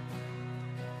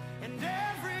 and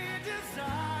every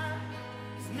desire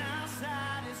is now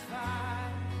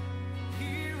satisfied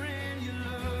here in your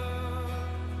love.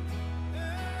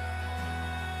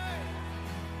 Hey.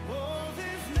 Oh,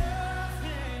 there's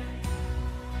nothing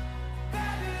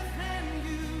better than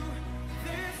you.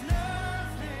 There's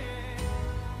nothing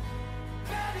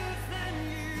better than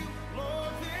you.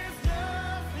 Lord, there's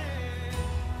nothing.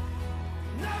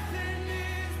 Nothing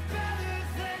is better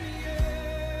than you.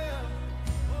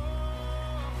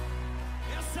 Oh,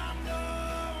 yes, I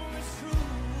know it's true.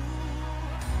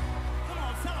 Come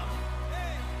on, tell 'em.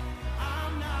 Hey,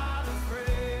 I'm not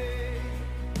afraid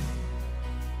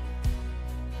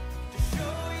to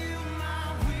show you my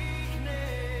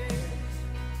weakness,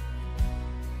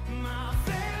 my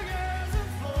failures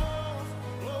and flaws.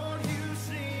 Lord, you've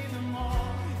seen them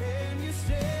all, and you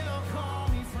still call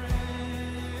me friend.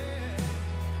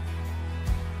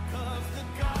 'Cause the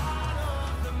God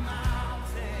of the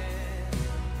mountain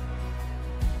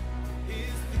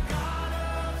is the God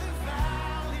of the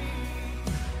valley.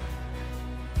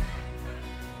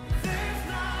 There's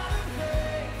not a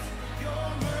place your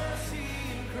mercy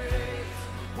and grace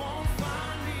won't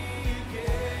find me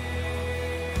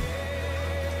again.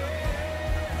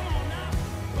 Come on now.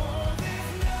 Oh,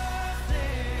 there's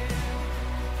nothing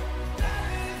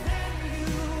better than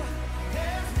you.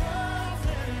 There's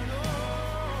nothing,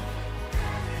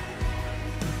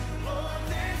 Lord,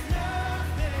 there's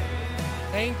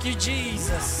nothing Thank you,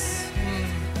 Jesus.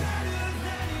 better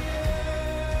than you.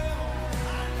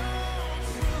 I know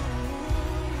it's true.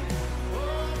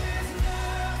 Oh, there's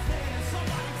nothing.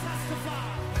 Somebody testify.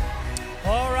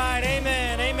 All right,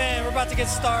 amen, amen. We're about to get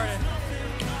started.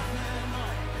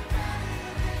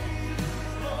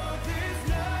 Lord, there's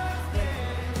nothing.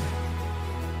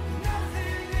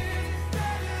 Nothing is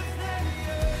better than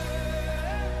you.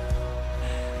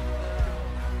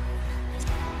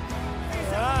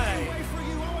 All right. Wait for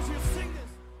you. I want you to sing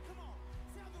this. Come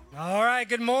on. All right,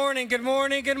 good morning, good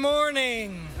morning, good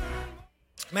morning.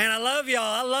 Man, I love y'all.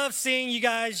 I love seeing you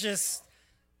guys just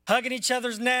hugging each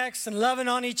other's necks and loving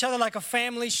on each other like a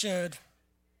family should.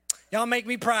 Y'all make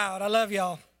me proud. I love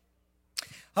y'all.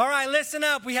 All right, listen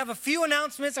up. We have a few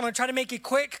announcements. I'm going to try to make it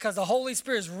quick because the Holy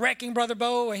Spirit is wrecking Brother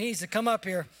Bo and he needs to come up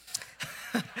here.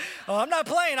 Oh, I'm not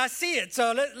playing. I see it.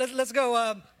 So let's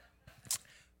go.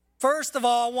 First of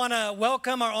all, I want to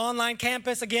welcome our online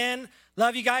campus again.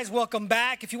 Love you guys. Welcome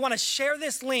back. If you want to share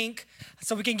this link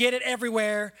so we can get it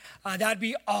everywhere, that'd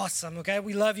be awesome, okay?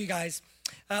 We love you guys.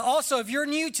 Also, if you're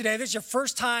new today, this is your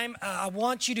first time, I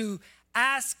want you to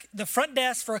ask the front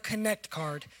desk for a Connect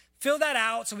card. Fill that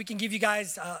out so we can give you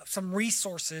guys some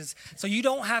resources so you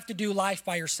don't have to do life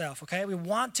by yourself, okay? We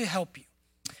want to help you.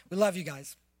 We love you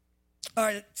guys. All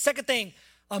right, second thing,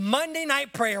 a Monday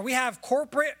night prayer. We have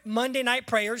corporate Monday night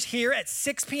prayers here at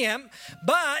 6 p.m.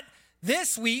 But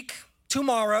this week,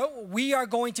 tomorrow, we are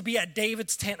going to be at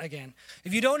David's Tent again.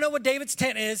 If you don't know what David's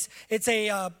Tent is, it's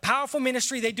a powerful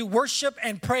ministry. They do worship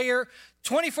and prayer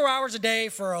 24 hours a day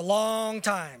for a long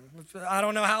time. I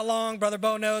don't know how long, Brother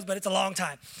Bo knows, but it's a long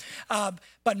time.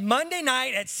 But Monday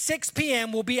night at 6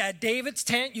 p.m., we'll be at David's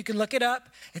Tent. You can look it up.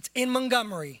 It's in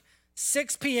Montgomery.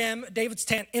 6 p.m., David's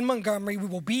Tent in Montgomery. We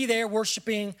will be there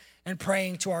worshiping and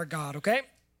praying to our God, okay?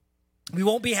 We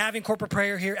won't be having corporate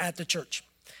prayer here at the church.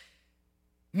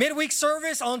 Midweek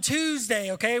service on Tuesday,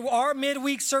 okay? Our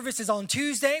midweek service is on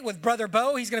Tuesday with Brother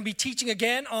Bo. He's going to be teaching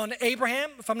again on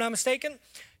Abraham, if I'm not mistaken.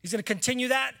 He's going to continue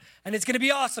that, and it's going to be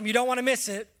awesome. You don't want to miss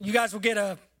it. You guys will get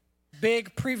a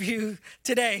big preview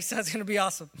today, so it's going to be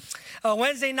awesome.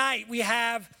 Wednesday night, we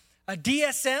have a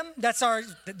DSM. That's our,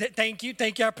 thank you,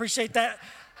 I appreciate that.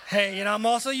 Hey, I'm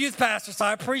also a youth pastor, so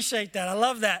I appreciate that. I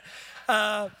love that.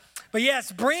 But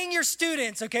yes, bring your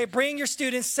students, okay? Bring your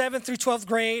students 7th through 12th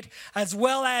grade, as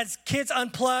well as Kids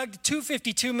Unplugged,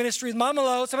 252 Ministries, Mama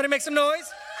Lo. Somebody make some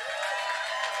noise.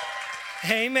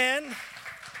 Amen.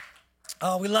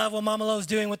 We love what Mama Lo's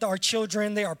doing with our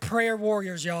children. They are prayer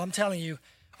warriors, y'all. I'm telling you.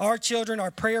 Our children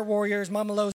are prayer warriors.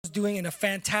 Mama Lo's doing a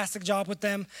fantastic job with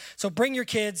them. So bring your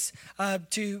kids to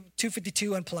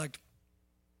 252 Unplugged.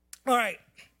 All right.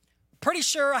 Pretty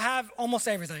sure I have almost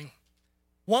everything.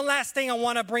 One last thing I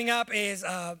want to bring up is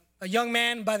a young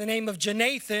man by the name of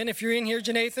Janathan. If you're in here,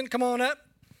 Janathan, come on up.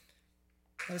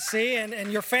 Let's see.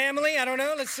 And your family, I don't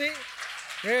know. Let's see.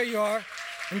 There you are.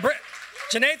 And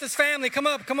Janathan's family, come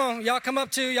up. Come on. Y'all come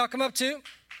up too. Y'all come up too.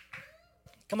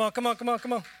 Come on, come on, come on,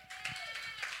 come on.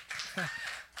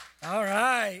 All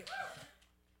right.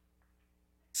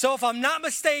 So if I'm not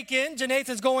mistaken,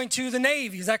 Janathan's going to the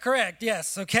Navy. Is that correct?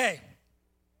 Yes. Okay.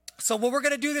 So what we're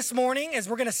going to do this morning is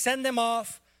we're going to send them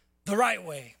off the right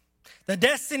way. The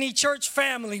Destiny Church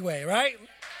family way, right?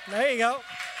 There you go.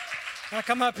 Now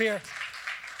come up here.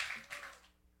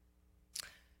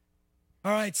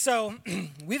 All right, so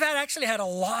we've actually had a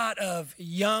lot of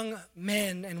young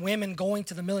men and women going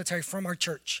to the military from our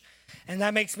church. And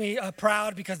that makes me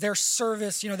proud because their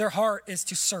service, their heart is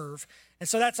to serve. And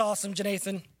so that's awesome,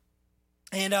 Janathan.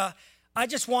 And I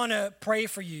just want to pray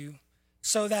for you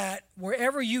so that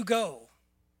wherever you go,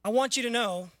 I want you to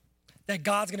know that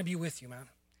God's going to be with you, man.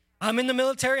 I'm in the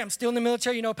military. I'm still in the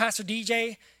military. Pastor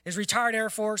DJ is retired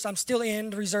Air Force. I'm still in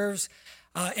the reserves.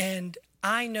 And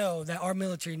I know that our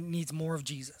military needs more of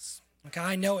Jesus. Okay,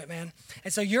 I know it, man.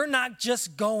 And so you're not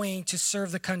just going to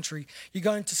serve the country. You're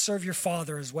going to serve your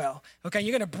Father as well. Okay,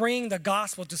 you're going to bring the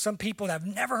gospel to some people that have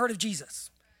never heard of Jesus.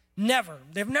 Never.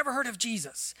 They've never heard of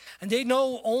Jesus. And they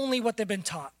know only what they've been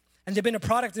taught. And they've been a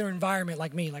product of their environment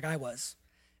like me, like I was.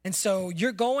 And so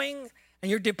you're going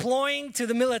and you're deploying to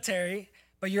the military,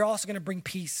 but you're also going to bring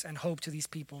peace and hope to these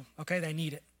people, okay? They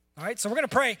need it. All right, so we're going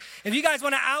to pray. If you guys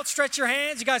want to outstretch your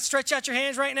hands, you guys stretch out your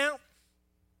hands right now.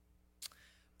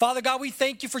 Father God, we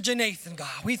thank you for Janathan,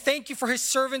 God. We thank you for his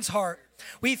servant's heart.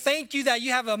 We thank you that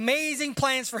you have amazing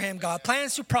plans for him, God,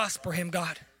 plans to prosper him,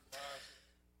 God.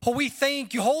 Oh, we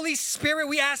thank you. Holy Spirit,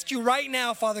 we ask you right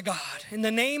now, Father God, in the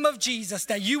name of Jesus,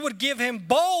 that you would give him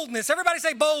boldness. Everybody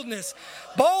say boldness.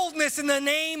 Boldness in the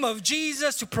name of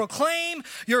Jesus to proclaim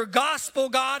your gospel,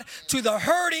 God, to the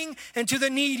hurting and to the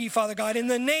needy, Father God. In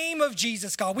the name of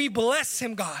Jesus, God, we bless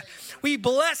him, God. We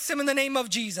bless him in the name of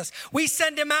Jesus. We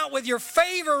send him out with your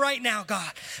favor right now,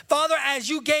 God. Father, as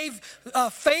you gave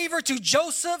favor to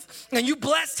Joseph and you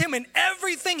blessed him in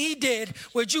everything he did,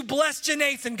 would you bless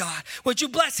Janathan, God? Would you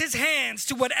bless his hands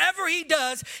to whatever he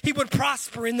does, he would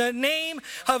prosper in the name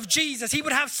of Jesus. He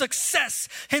would have success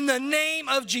in the name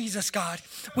of Jesus, God.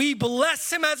 We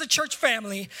bless him as a church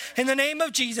family in the name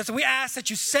of Jesus. And we ask that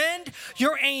you send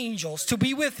your angels to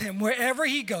be with him wherever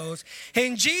he goes.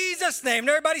 In Jesus' name. And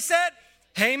everybody said,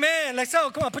 amen. Let's go.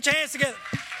 Come on, put your hands together.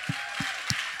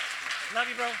 Love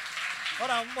you, bro.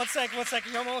 Hold on, one second.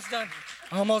 You're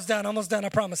almost done, I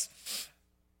promise.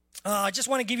 I just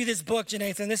want to give you this book,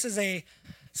 Janathan. This is a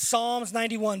Psalms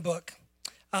 91 book.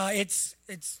 It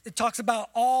talks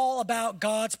all about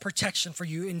God's protection for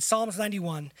you in Psalms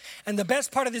 91. And the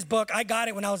best part of this book, I got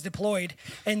it when I was deployed.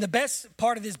 And the best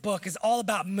part of this book is all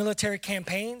about military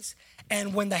campaigns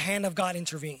and when the hand of God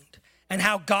intervened. And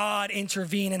how God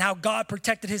intervened and how God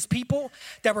protected his people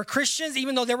that were Christians,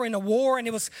 even though they were in a war and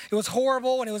it was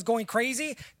horrible and it was going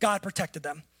crazy, God protected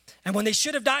them. And when they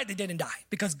should have died, they didn't die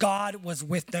because God was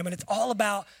with them. And it's all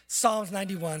about Psalms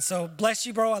 91. So bless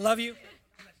you, bro. I love you.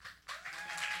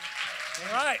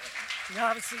 All right. You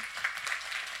have a seat.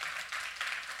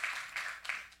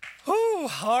 Whew.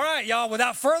 All right, y'all.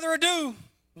 Without further ado,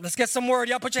 let's get some word.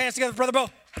 Y'all put your hands together, Brother Bo.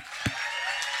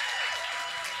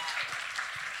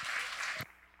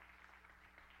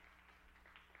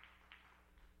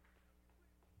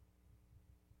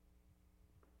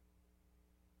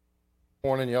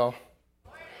 Morning, y'all.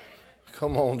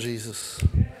 Come on, Jesus.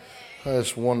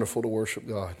 It's wonderful to worship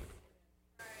God.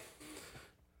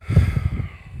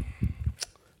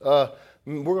 We're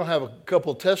going to have a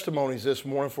couple of testimonies this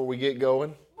morning before we get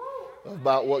going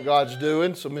about what God's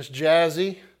doing. So Miss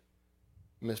Jazzy,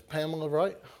 Miss Pamela,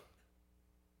 right?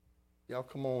 Y'all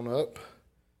come on up.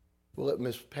 We'll let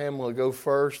Miss Pamela go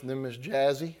first and then Miss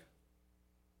Jazzy.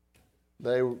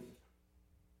 They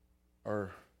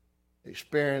are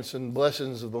experiencing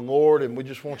blessings of the Lord, and we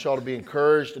just want y'all to be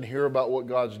encouraged and hear about what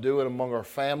God's doing among our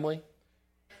family.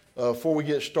 Before we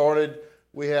get started,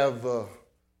 we have a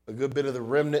good bit of the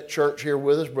Remnant Church here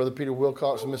with us, Brother Peter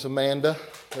Wilcox and Miss Amanda.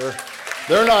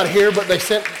 They're not here, but they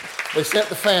sent the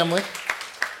family,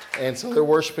 and so they're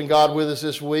worshiping God with us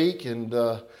this week, and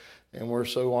we're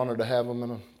so honored to have them.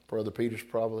 And Brother Peter's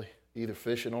probably either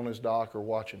fishing on his dock or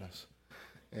watching us.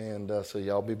 And so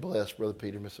y'all be blessed, Brother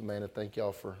Peter, Miss Amanda. Thank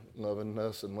y'all for loving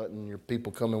us and letting your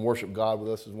people come and worship God with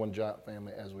us as one giant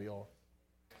family as we are.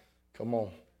 Come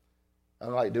on. I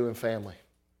like doing family.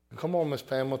 Come on, Miss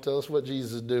Pamela, tell us what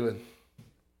Jesus is doing.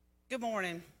 Good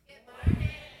morning. Good morning.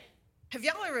 Have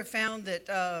y'all ever found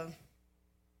that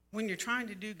when you're trying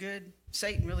to do good,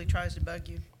 Satan really tries to bug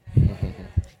you?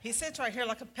 He sits right here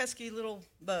like a pesky little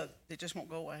bug that just won't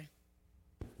go away.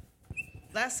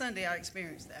 Last Sunday, I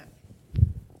experienced that.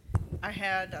 I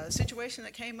had a situation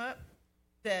that came up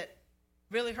that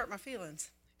really hurt my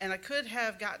feelings. And I could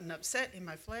have gotten upset in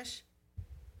my flesh.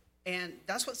 And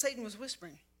that's what Satan was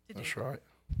whispering to do. That's right.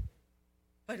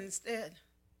 But instead,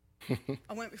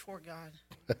 I went before God.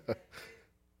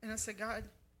 And I said, God,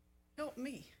 help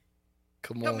me.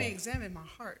 Come Help on. me examine my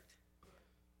heart.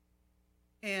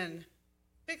 And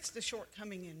fix the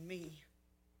shortcoming in me.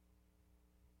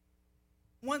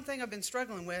 One thing I've been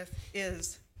struggling with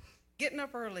is getting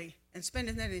up early and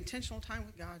spending that intentional time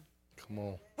with God. Come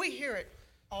on. We hear it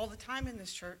all the time in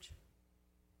this church.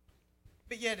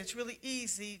 But yet it's really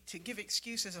easy to give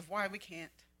excuses of why we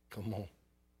can't. Come on.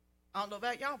 I don't know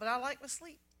about y'all, but I like to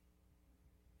sleep.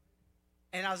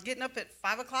 And I was getting up at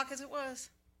 5 o'clock as it was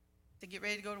to get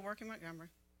ready to go to work in Montgomery.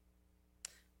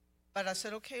 But I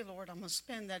said, okay, Lord, I'm going to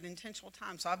spend that intentional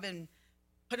time. So I've been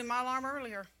putting my alarm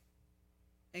earlier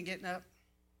and getting up.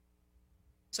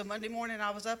 So Monday morning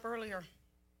I was up earlier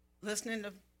listening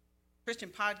to Christian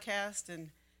podcasts and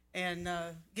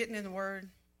getting in the Word,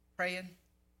 praying.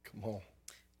 Come on.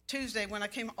 Tuesday when I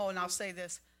came, and I'll say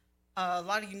this. A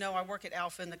lot of you know I work at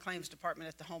Alpha in the claims department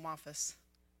at the home office.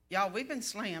 Y'all, we've been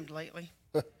slammed lately.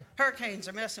 Hurricanes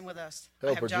are messing with us.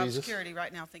 Help I her, have job Jesus. security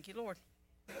right now, thank you, Lord.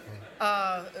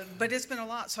 But it's been a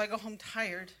lot, so I go home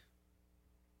tired.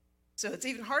 So it's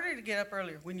even harder to get up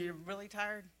earlier when you're really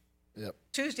tired. Yep.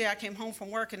 Tuesday I came home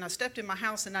from work and I stepped in my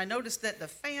house and I noticed that the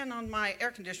fan on my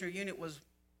air conditioner unit was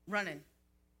running.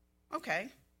 Okay.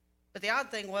 But the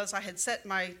odd thing was I had set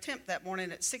my temp that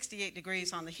morning at 68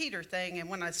 degrees on the heater thing, and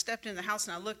when I stepped in the house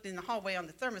and I looked in the hallway on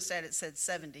the thermostat, it said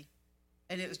 70,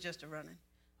 and it was just a running.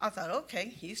 I thought, okay,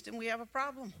 Houston, we have a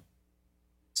problem.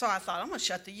 So I thought, I'm going to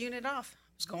shut the unit off. I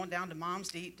was going down to Mom's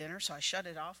to eat dinner, so I shut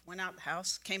it off, went out the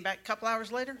house, came back a couple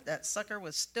hours later, that sucker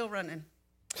was still running.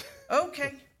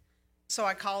 Okay. So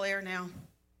I call Air Now.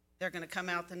 They're going to come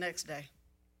out the next day.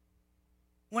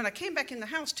 When I came back in the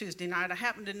house Tuesday night, I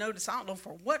happened to notice, I don't know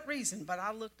for what reason, but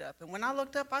I looked up. And when I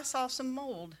looked up, I saw some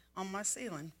mold on my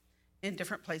ceiling in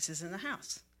different places in the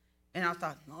house. And I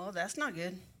thought, oh, that's not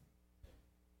good.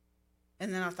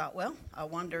 And then I thought, well, I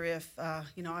wonder if, I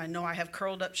know I have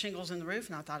curled up shingles in the roof.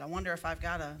 And I thought, I wonder if I've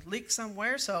got a leak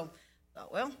somewhere. So I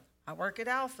thought, well, I work at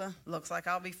Alpha. Looks like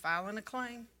I'll be filing a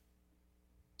claim.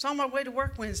 So on my way to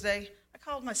work Wednesday, I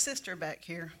called my sister back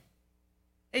here.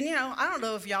 And, I don't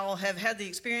know if y'all have had the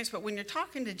experience, but when you're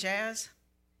talking to Jazz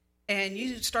and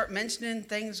you start mentioning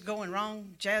things going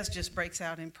wrong, Jazz just breaks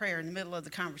out in prayer in the middle of the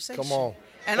conversation. Come on.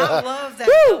 And I love that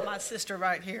about my sister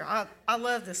right here. I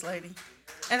love this lady.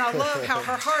 And I love how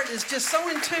her heart is just so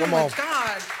in tune Come on. with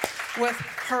God, with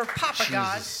her Papa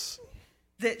Jesus. God,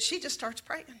 that she just starts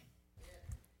praying.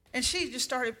 And she just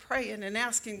started praying and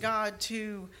asking God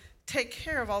to take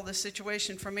care of all this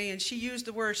situation for me. And she used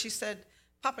the word, she said,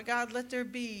 Papa God, let there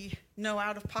be no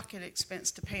out-of-pocket expense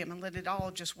to pay him and let it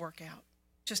all just work out.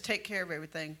 Just take care of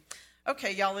everything.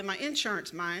 Okay, y'all, in my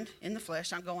insurance mind, in the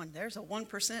flesh, I'm going, there's a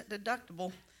 1%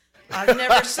 deductible. I've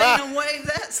never seen them waive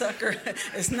that sucker.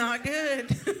 It's not good.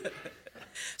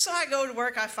 So I go to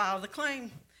work, I file the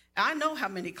claim. I know how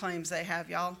many claims they have,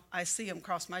 y'all. I see them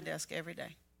cross my desk every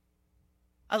day.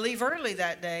 I leave early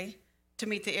that day to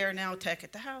meet the Air Now tech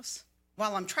at the house.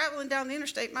 While I'm traveling down the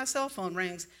interstate, my cell phone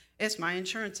rings. It's my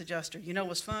insurance adjuster. You know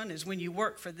what's fun is when you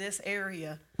work for this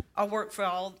area, I work for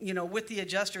all, with the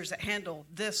adjusters that handle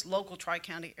this local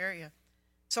Tri-County area.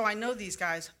 So I know these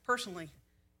guys personally.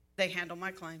 They handle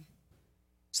my claim.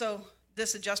 So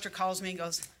this adjuster calls me and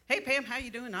goes, hey, Pam, how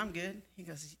you doing? I'm good. He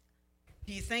goes,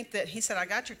 do you think that, he said, I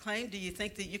got your claim. Do you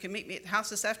think that you can meet me at the house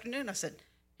this afternoon? I said,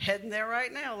 heading there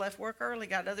right now. Left work early,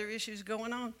 got other issues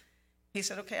going on. He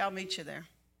said, okay, I'll meet you there.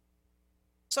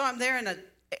 So I'm there and a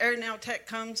Air Now tech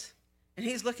comes and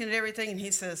he's looking at everything and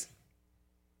he says,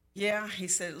 yeah, he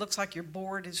said, it looks like your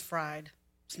board is fried.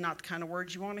 It's not the kind of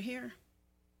words you want to hear.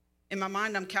 In my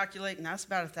mind, I'm calculating that's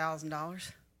about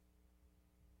 $1,000.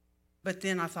 But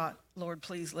then I thought, Lord,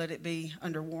 please let it be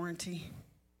under warranty.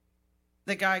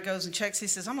 The guy goes and checks. He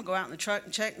says, I'm going to go out in the truck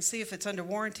and check and see if it's under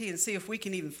warranty and see if we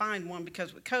can even find one,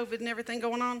 because with COVID and everything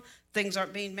going on, things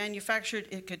aren't being manufactured.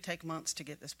 It could take months to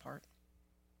get this part.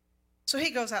 So he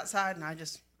goes outside and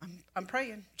I'm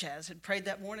praying. Jazz had prayed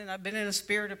that morning. I've been in a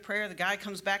spirit of prayer. The guy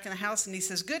comes back in the house and he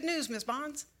says, good news, Ms.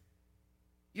 Bonds.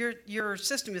 Your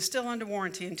system is still under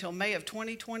warranty until May of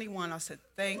 2021. I said,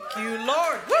 thank you,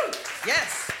 Lord. Woo!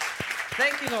 Yes.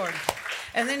 Thank you, Lord.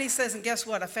 And then he says, and guess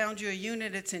what? I found you a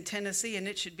unit. It's in Tennessee, and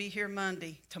it should be here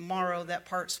Monday. Tomorrow, that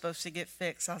part's supposed to get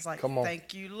fixed. I was like, Come on.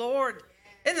 thank you, Lord.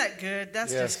 Isn't that good?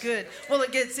 That's Yes. just good. Well,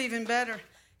 it gets even better.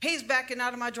 He's backing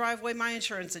out of my driveway. My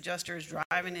insurance adjuster is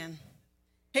driving in.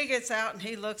 He gets out and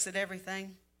he looks at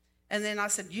everything. And then I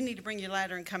said, you need to bring your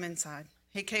ladder and come inside.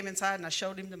 He came inside and I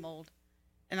showed him the mold.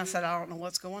 And I said, I don't know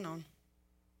what's going on.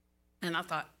 And I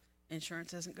thought,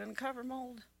 insurance isn't going to cover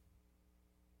mold.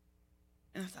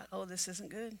 And I thought, oh, this isn't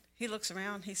good. He looks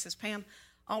around. He says, Pam,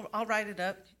 I'll write it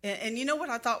up. And you know what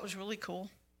I thought was really cool?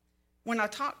 When I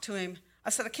talked to him, I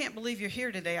said, I can't believe you're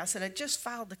here today. I said, I just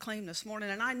filed the claim this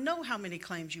morning, and I know how many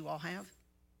claims you all have.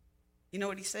 You know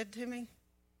what he said to me?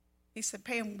 He said,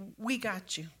 Pam, we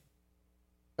got you.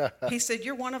 He said,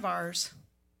 you're one of ours.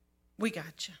 We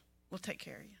got you. We'll take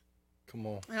care of you. Come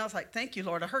on. And I was like, thank you,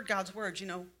 Lord. I heard God's words,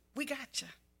 we got you.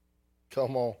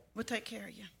 Come on. We'll take care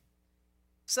of you.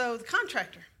 So the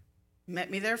contractor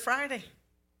met me there Friday.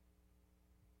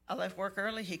 I left work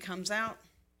early. He comes out.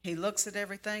 He looks at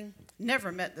everything.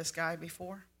 Never met this guy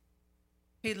before.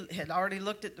 He had already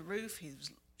looked at the roof. He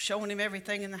was showing him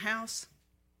everything in the house.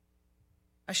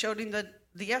 I showed him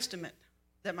the estimate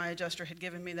that my adjuster had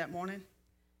given me that morning.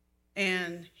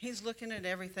 And he's looking at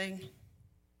everything.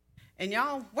 And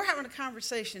y'all, we're having a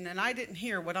conversation, and I didn't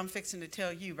hear what I'm fixing to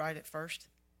tell you right at first.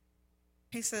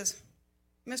 He says,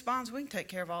 Miss Bonds, we can take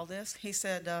care of all this. He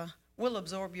said, we'll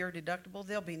absorb your deductible.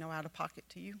 There'll be no out-of-pocket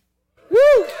to you.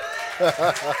 Woo!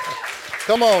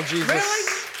 Come on, Jesus.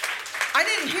 Really? I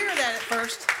didn't hear that at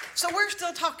first. So we're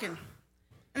still talking.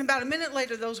 And about a minute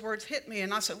later, those words hit me,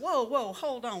 and I said, whoa,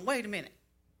 hold on, wait a minute.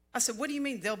 I said, what do you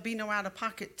mean there'll be no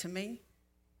out-of-pocket to me?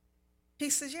 He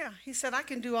says, yeah. He said, I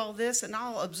can do all this, and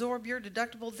I'll absorb your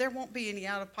deductible. There won't be any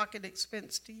out-of-pocket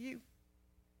expense to you.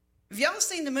 Have y'all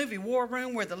seen the movie War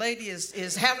Room where the lady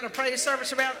is having a praise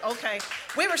service around? Okay.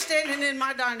 We were standing in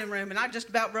my dining room, and I just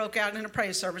about broke out in a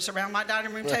praise service around my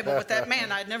dining room table with that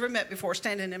man I'd never met before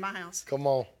standing in my house. Come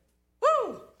on.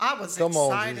 Woo! I was Come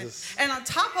on, excited. Jesus. And on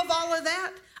top of all of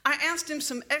that, I asked him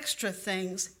some extra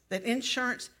things that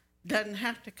insurance doesn't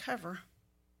have to cover.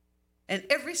 And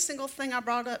every single thing I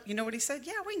brought up, you know what he said?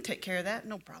 Yeah, we can take care of that,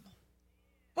 no problem.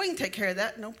 We can take care of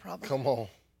that, no problem. Come on.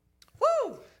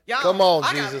 Woo! Y'all, Come on,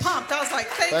 I Jesus. got pumped. I was like,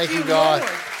 thank you, God.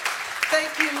 Lord.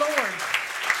 Thank you, Lord.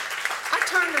 I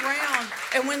turned around,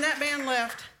 and when that man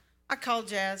left, I called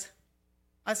Jazz.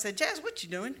 I said, Jazz, what you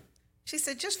doing? She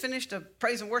said, just finished a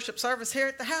praise and worship service here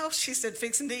at the house. She said,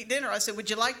 fixing to eat dinner. I said, would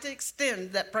you like to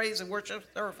extend that praise and worship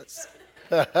service?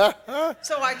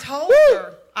 So I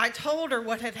told her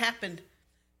what had happened.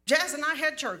 Jazz and I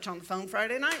had church on the phone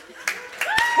Friday night.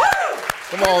 Woo!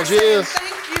 Come on, Saying, Jesus.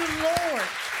 thank you, Lord.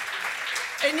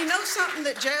 And you know something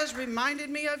that Jazz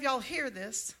reminded me of? Y'all hear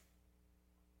this.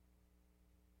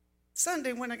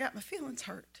 Sunday when I got my feelings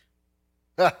hurt.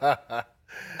 I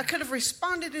could have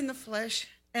responded in the flesh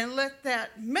and let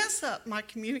that mess up my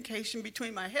communication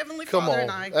between my Heavenly Come Father on.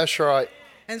 and I. That's right.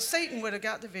 And Satan would have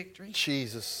got the victory.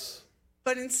 Jesus.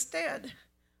 But instead,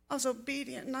 I was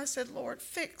obedient and I said, Lord,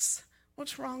 fix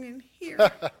what's wrong in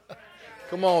here.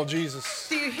 Come on, Jesus.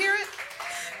 Do you hear it?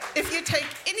 If you take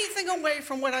anything away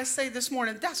from what I say this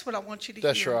morning, that's what I want you to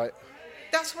That's hear. right.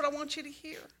 That's what I want you to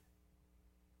hear.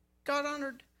 God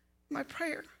honored my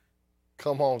prayer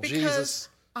Come on, because Jesus.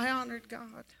 I honored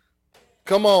God.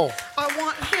 Come on. I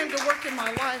want him to work in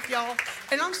my life, y'all.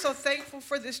 And I'm so thankful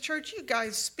for this church. You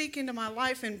guys speak into my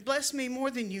life and bless me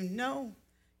more than you know.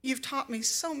 You've taught me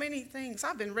so many things.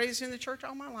 I've been raised in the church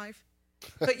all my life.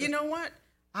 But you know what?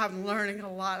 I'm learning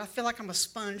a lot. I feel like I'm a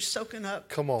sponge soaking up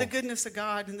Come on. the goodness of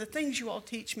God and the things you all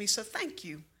teach me. So thank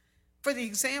you for the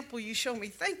example you show me.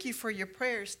 Thank you for your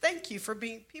prayers. Thank you for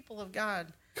being people of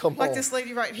God. Come like on. this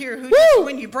lady right here who just,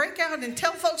 when you break out and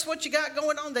tell folks what you got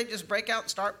going on, they just break out and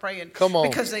start praying. Come on.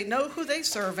 Because they know who they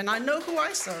serve, and I know who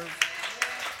I serve.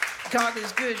 God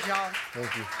is good, y'all.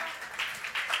 Thank you.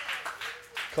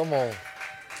 Come on.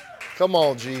 Come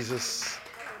on, Jesus.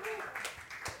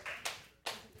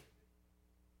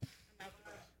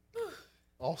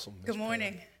 Awesome. Good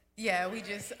morning. Yeah, we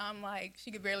just, I'm like, she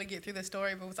could barely get through the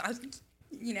story, but I was,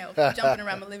 jumping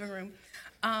around my living room.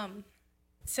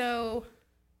 So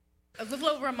a little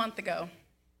over a month ago,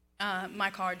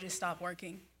 my car just stopped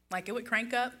working. Like, it would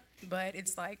crank up, but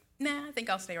it's like, nah, I think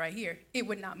I'll stay right here. It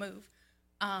would not move.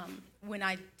 When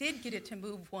I did get it to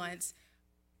move once,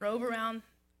 drove around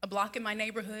a block in my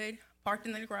neighborhood, parked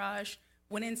in the garage,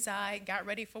 went inside, got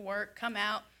ready for work, come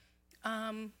out,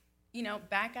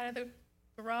 back out of the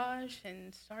garage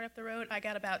and start up the road. I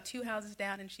got about 2 houses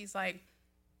down, and she's like,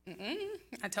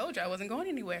 I told you I wasn't going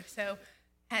anywhere. So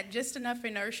had just enough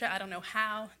inertia, I don't know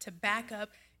how, to back up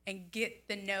and get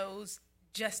the nose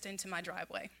just into my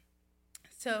driveway.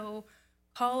 So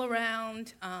call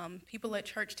around, people at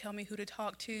church tell me who to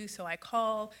talk to, so I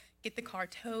call, get the car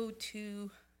towed to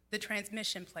the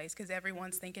transmission place because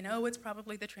everyone's thinking, oh, it's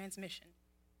probably the transmission.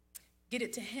 Get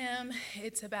it to him.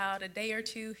 It's about a day or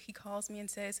two. He calls me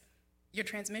and says, your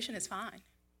transmission is fine.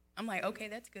 I'm like, okay,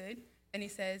 that's good. And he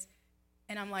says,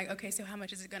 and I'm like, okay, so how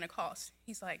much is it going to cost?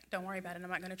 He's like, don't worry about it. I'm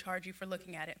not going to charge you for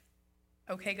looking at it.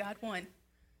 Okay, God won.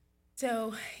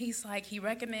 So he's like, he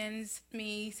recommends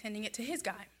me sending it to his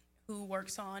guy who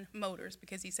works on motors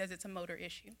because he says it's a motor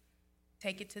issue.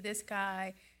 Take it to this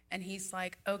guy, and he's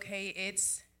like, okay,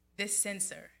 it's this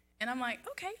sensor. And I'm like,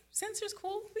 okay, sensor's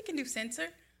cool. We can do sensor.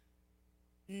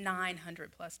 $900+.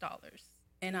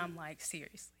 And I'm like,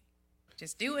 seriously,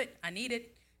 just do it. I need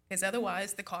it because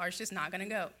otherwise the car's just not going to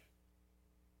go.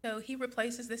 So he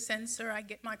replaces the sensor. I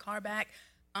get my car back.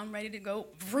 I'm ready to go.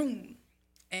 Vroom.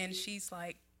 And she's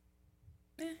like,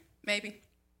 maybe.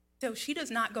 So she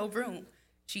does not go vroom.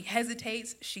 She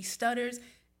hesitates. She stutters.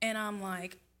 And I'm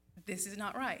like, this is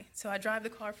not right. So I drive the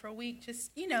car for a week.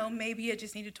 Just, maybe it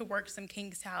just needed to work some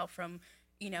kinks out from,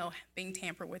 being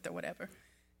tampered with or whatever.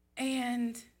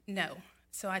 And no.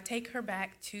 So I take her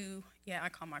back to, I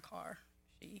call my car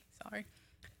sorry.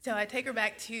 So I take her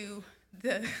back to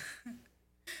the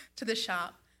to the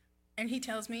shop, and he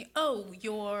tells me, oh,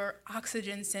 your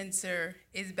oxygen sensor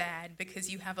is bad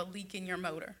because you have a leak in your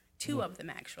motor. 2 of them,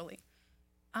 actually.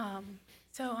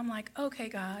 So I'm like, okay,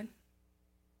 God,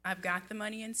 I've got the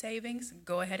money in savings.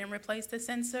 Go ahead and replace the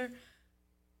sensor.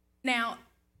 Now,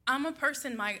 I'm a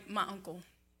person, my uncle,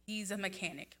 he's a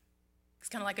mechanic. He's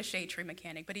kind of like a shade tree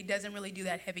mechanic, but he doesn't really do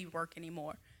that heavy work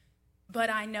anymore. But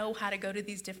I know how to go to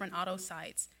these different auto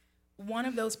sites. One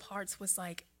of those parts was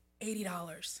like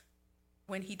 $80.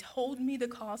 When he told me the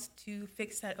cost to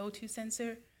fix that O2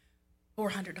 sensor,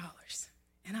 $400.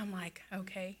 And I'm like,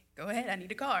 okay, go ahead, I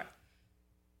need a car.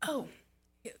 Oh,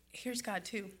 here's God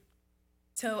too.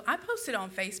 So I posted on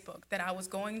Facebook that I was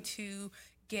going to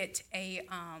get a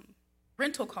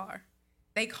rental car.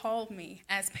 They called me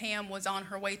as Pam was on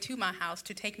her way to my house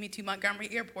to take me to Montgomery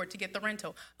Airport to get the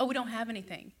rental. Oh, we don't have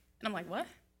anything. And I'm like, what?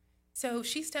 So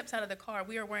she steps out of the car.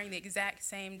 We are wearing the exact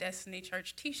same Destiny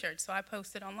Church t-shirt. So I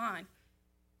posted online.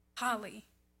 Holly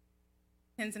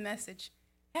sends a message.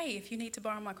 Hey, if you need to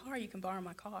borrow my car, you can borrow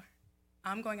my car.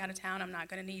 I'm going out of town. I'm not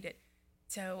going to need it.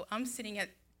 So I'm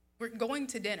we're going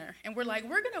to dinner, and we're like,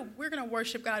 we're gonna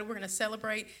worship God. We're gonna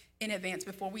celebrate in advance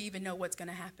before we even know what's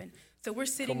gonna happen. So we're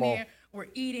sitting there, we're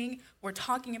eating, we're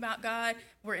talking about God,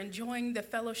 we're enjoying the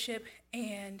fellowship,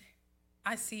 and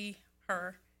I see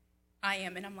her,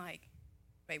 and I'm like,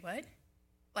 wait, what?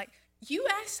 Like, you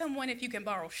ask someone if you can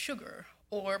borrow sugar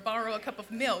or borrow a cup of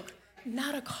milk,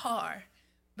 not a car.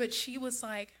 But she was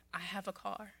like, I have a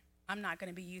car. I'm not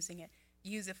gonna be using it.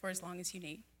 Use it for as long as you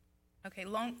need. Okay,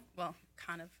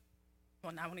 kind of.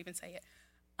 Well, I won't even say it.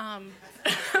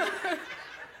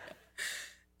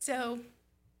 So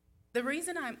the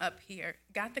reason I'm up here,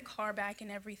 got the car back and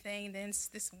everything, then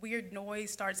this weird noise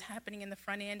starts happening in the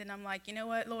front end, and I'm like, you know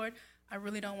what, Lord? I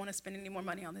really don't want to spend any more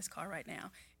money on this car right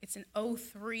now. It's an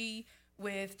 03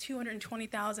 with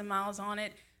 220,000 miles on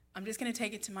it. I'm just going to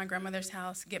take it to my grandmother's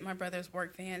house, get my brother's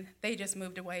work van. They just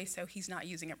moved away, so he's not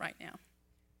using it right now.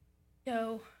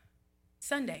 So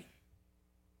Sunday,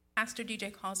 Pastor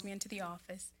DJ calls me into the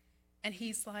office, and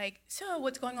he's like, so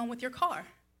what's going on with your car?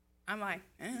 I'm like,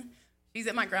 she's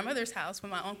at my grandmother's house.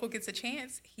 When my uncle gets a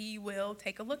chance, he will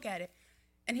take a look at it.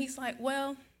 And he's like,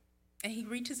 well, and he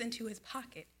reaches into his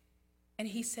pocket, and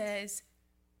he says,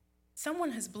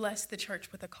 someone has blessed the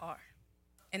church with a car,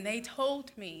 and they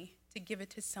told me to give it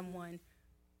to someone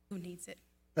who needs it.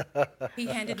 He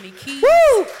handed me keys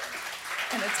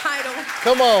and a title.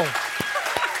 Come on.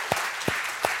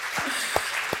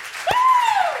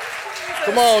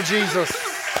 Come on, Jesus.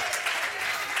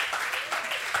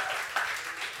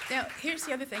 Now, here's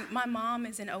the other thing. My mom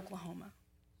is in Oklahoma.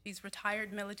 She's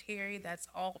retired military. That's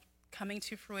all coming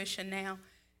to fruition now.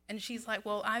 And she's like,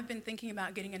 well, I've been thinking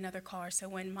about getting another car, so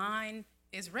when mine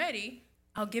is ready,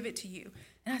 I'll give it to you.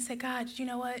 And I said, God, you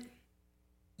know what?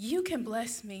 You can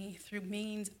bless me through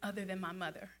means other than my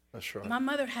mother. That's right. My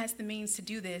mother has the means to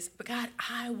do this, but God,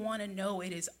 I want to know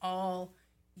it is all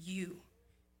you.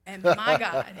 And my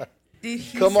God, did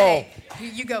he Come say,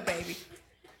 here you go, baby.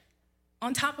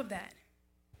 On top of that,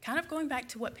 kind of going back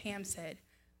to what Pam said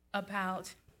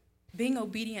about being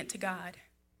obedient to God,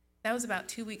 that was about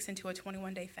 2 weeks into a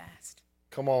 21-day fast.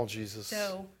 Come on, Jesus.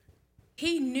 So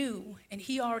he knew, and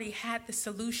he already had the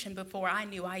solution before I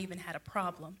knew I even had a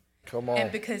problem. Come on.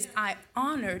 And because I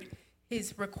honored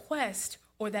his request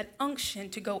or that unction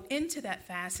to go into that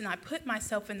fast, and I put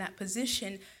myself in that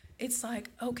position, it's like,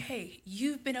 okay,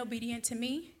 you've been obedient to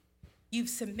me. You've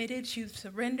submitted, you've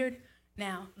surrendered.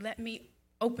 Now let me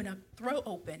throw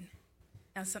open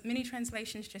Now, many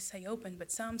translations just say open,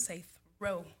 but some say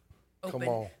throw Come open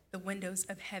on. the windows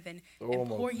of heaven Throw and 'em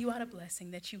pour open. you out a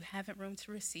blessing that you haven't room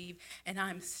to receive. And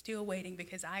I'm still waiting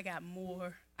because I got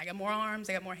more arms,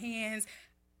 I got more hands.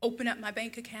 Open up my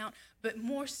bank account, but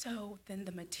more so than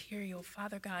the material,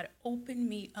 Father God, open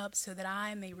me up so that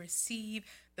I may receive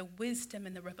the wisdom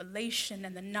and the revelation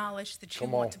and the knowledge that you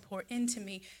Come want on. to pour into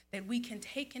me, that we can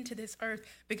take into this earth,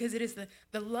 because it is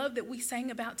the love that we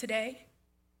sang about today.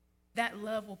 That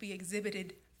love will be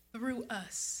exhibited through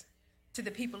us to the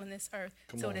people in this earth.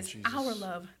 So on, it is Jesus. our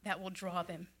love that will draw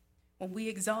them. When we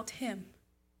exalt him,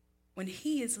 when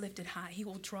he is lifted high, he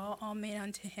will draw all men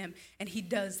unto him, and he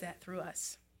does that through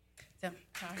us. So,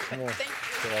 sorry, but Come on. thank you.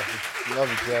 Jazzy. Love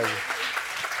you,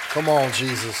 Jazzy. Come on,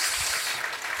 Jesus.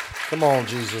 Come on,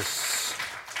 Jesus.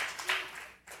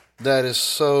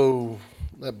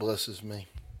 That blesses me.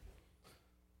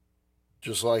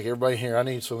 Just like everybody here, I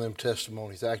need some of them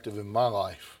testimonies active in my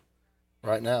life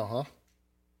right now, huh?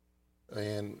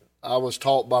 And I was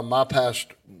taught by my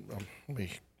pastor. Let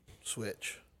me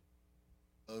switch.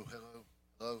 Hello, hello,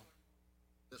 hello.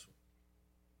 This one.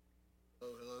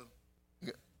 Hello, hello.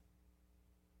 Yeah.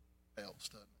 Helps,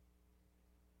 doesn't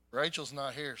it? Rachel's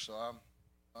not here, so I'm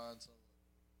fine.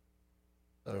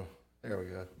 Oh, there we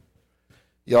go.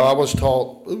 Y'all, I was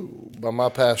taught by my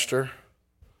pastor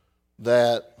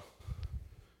that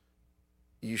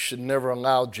you should never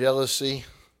allow jealousy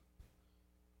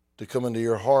to come into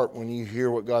your heart when you hear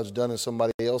what God's done in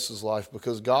somebody else's life,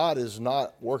 because God is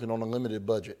not working on a limited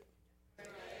budget.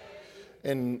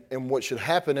 And what should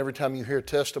happen every time you hear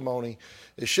testimony,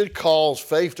 it should cause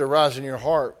faith to rise in your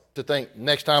heart to think,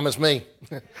 next time it's me.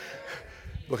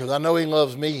 Because I know he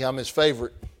loves me, I'm his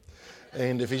favorite.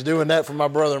 And if he's doing that for my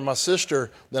brother and my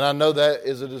sister, then I know that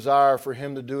is a desire for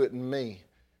him to do it in me.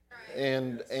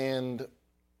 And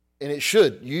it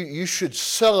should. You should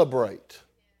celebrate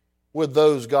with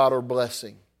those God are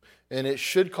blessing. And it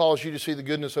should cause you to see the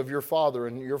goodness of your Father.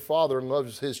 And your Father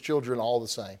loves his children all the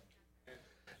same.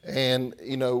 And,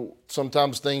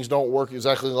 sometimes things don't work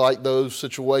exactly like those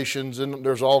situations. And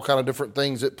there's all kind of different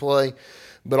things at play.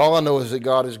 But all I know is that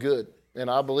God is good. And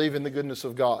I believe in the goodness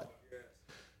of God.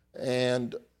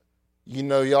 And,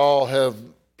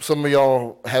 some of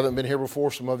y'all haven't been here before.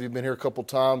 Some of you have been here a couple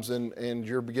times, and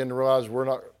you're beginning to realize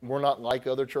we're not like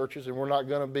other churches, and we're not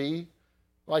going to be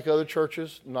like other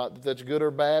churches. Not that that's good or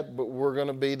bad, but we're going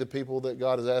to be the people that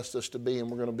God has asked us to be,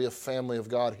 and we're going to be a family of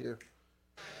God here.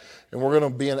 And we're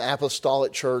going to be an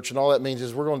apostolic church, and all that means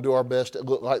is we're going to do our best to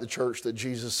look like the church that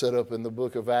Jesus set up in the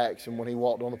book of Acts and when he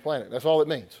walked on the planet. That's all it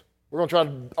means. We're going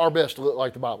to try our best to look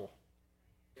like the Bible.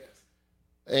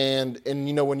 And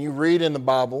when you read in the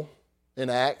Bible, in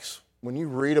Acts, when you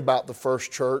read about the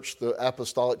first church, the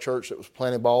apostolic church that was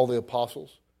planted by all the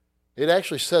apostles, it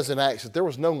actually says in Acts that there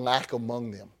was no lack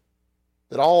among them,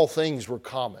 that all things were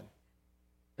common.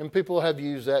 And people have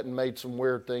used that and made some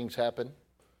weird things happen.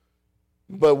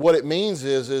 But what it means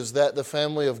is that the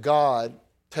family of God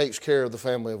takes care of the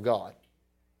family of God.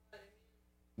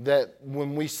 That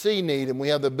when we see need and we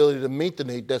have the ability to meet the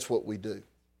need, that's what we do.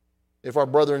 If our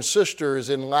brother and sister is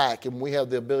in lack and we have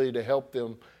the ability to help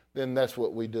them, then that's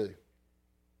what we do.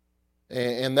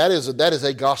 And that is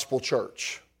a gospel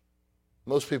church.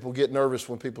 Most people get nervous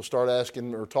when people start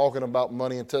asking or talking about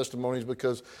money and testimonies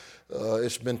because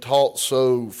it's been taught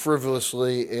so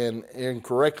frivolously and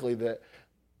incorrectly that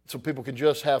so people can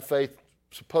just have faith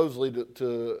supposedly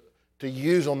to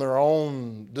use on their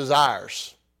own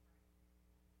desires.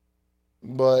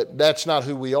 But that's not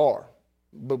who we are.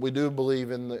 But we do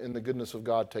believe in the goodness of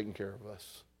God taking care of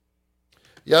us.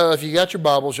 Yeah, if you got your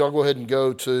Bibles, y'all go ahead and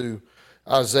go to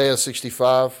Isaiah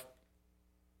 65.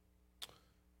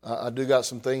 I do got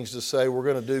some things to say. We're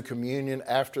going to do communion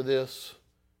after this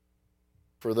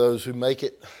for those who make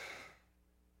it.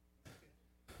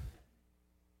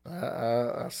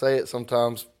 I say it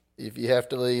sometimes. If you have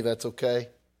to leave, that's okay.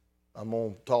 I'm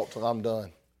going to talk till I'm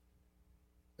done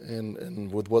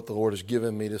and with what the Lord has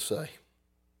given me to say.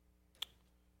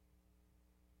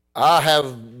 I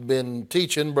have been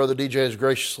teaching. Brother DJ has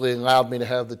graciously allowed me to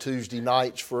have the Tuesday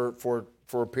nights for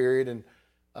a period, and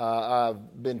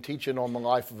I've been teaching on the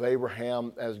life of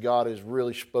Abraham as God has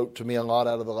really spoke to me a lot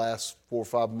out of the last 4 or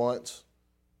 5 months.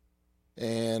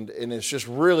 And it's just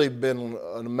really been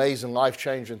an amazing,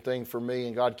 life-changing thing for me,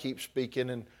 and God keeps speaking,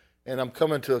 and I'm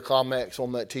coming to a climax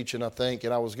on that teaching, I think,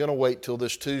 and I was going to wait till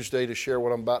this Tuesday to share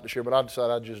what I'm about to share, but I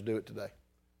decided I'd just do it today.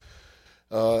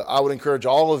 I would encourage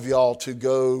all of y'all to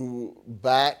go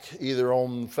back either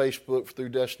on Facebook through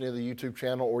Destiny, the YouTube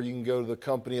channel, or you can go to the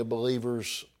Company of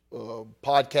Believers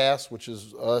podcast, which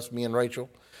is us, me and Rachel,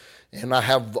 And I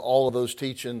have all of those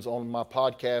teachings on my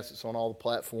podcast. It's on all the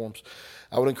platforms.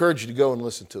 I would encourage you to go and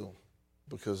listen to them,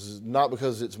 not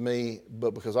because it's me,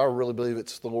 but because I really believe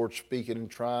it's the Lord speaking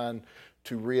and trying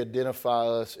to re-identify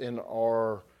us in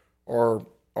our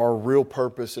real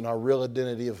purpose and our real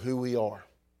identity of who we are.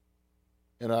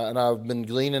 And I've been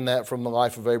gleaning that from the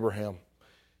life of Abraham.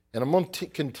 And I'm going to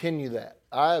continue that.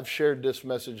 I have shared this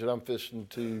message that I'm fishing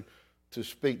to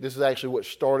speak. This is actually what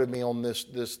started me on this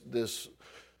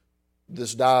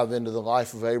dive into the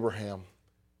life of Abraham.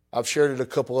 I've shared it a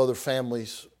couple other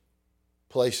families,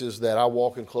 places that I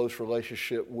walk in close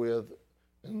relationship with,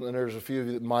 and there's a few of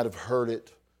you that might have heard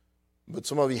it, but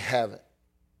some of you haven't.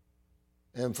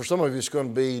 And for some of you, it's going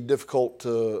to be difficult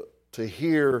to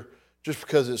hear just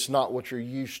because it's not what you're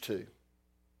used to.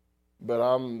 But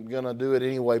I'm going to do it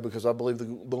anyway because I believe the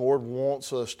Lord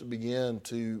wants us to begin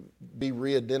to be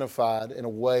re-identified in a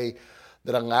way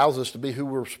that allows us to be who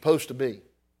we're supposed to be.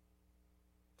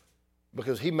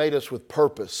 Because He made us with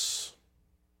purpose.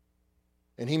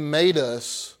 And He made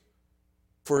us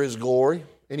for His glory.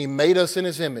 And He made us in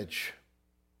His image.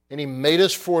 And He made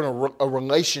us for a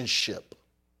relationship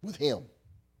with Him.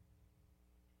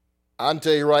 I can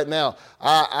tell you right now,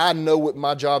 I know what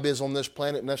my job is on this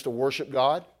planet, and that's to worship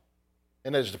God.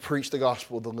 And that is to preach the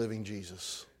gospel of the living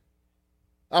Jesus.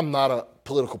 I'm not a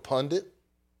political pundit.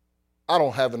 I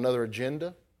don't have another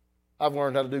agenda. I've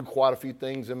learned how to do quite a few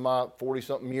things in my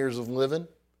 40-something years of living.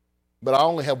 But I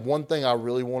only have one thing I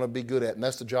really want to be good at, and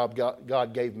that's the job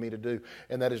God gave me to do,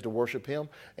 and that is to worship Him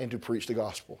and to preach the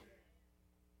gospel.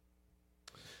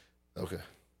 Okay.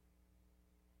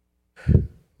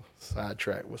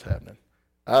 Sidetrack, what's happening?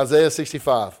 Isaiah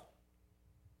 65.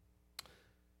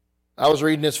 I was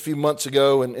reading this a few months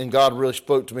ago, and God really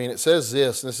spoke to me, and it says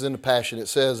this, and this is in the Passion. It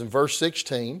says in verse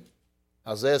 16,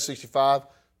 Isaiah 65,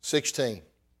 16.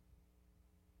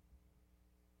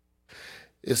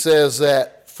 It says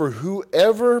that, for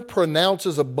whoever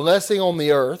pronounces a blessing on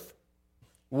the earth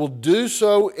will do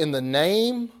so in the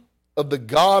name of the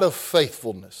God of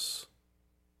faithfulness.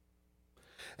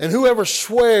 And whoever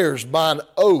swears by an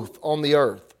oath on the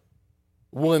earth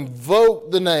will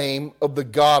invoke the name of the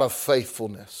God of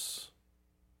faithfulness.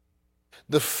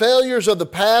 The failures of the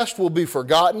past will be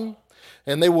forgotten,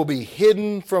 and they will be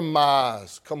hidden from my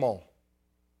eyes. Come on.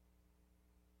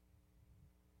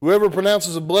 Whoever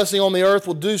pronounces a blessing on the earth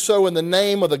will do so in the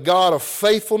name of the God of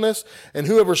faithfulness, and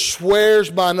whoever swears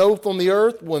by an oath on the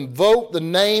earth will invoke the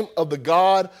name of the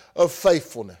God of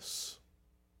faithfulness.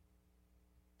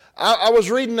 I was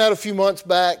reading that a few months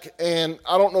back, and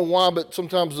I don't know why, but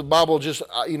sometimes the Bible just,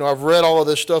 I've read all of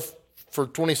this stuff for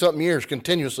 20-something years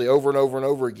continuously, over and over and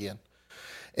over again.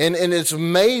 And it's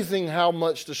amazing how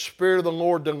much the Spirit of the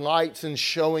Lord delights in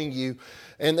showing you.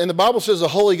 And the Bible says the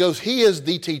Holy Ghost, He is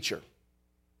the teacher.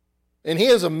 And He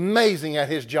is amazing at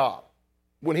His job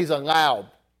when He's allowed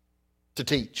to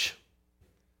teach.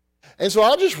 And so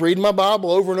I'll just read my Bible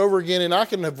over and over again, and I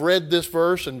can have read this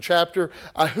verse and chapter,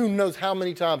 who knows how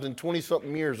many times in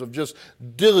 20-something years of just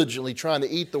diligently trying to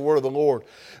eat the word of the Lord.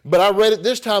 But I read it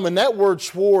this time, and that word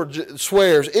swears,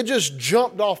 it just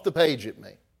jumped off the page at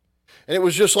me. And it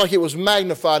was just like it was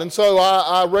magnified. And so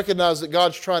I recognized that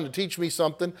God's trying to teach me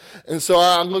something. And so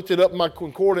I looked it up in my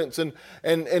concordance, and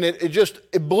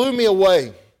it blew me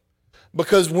away.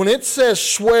 Because when it says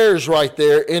swears right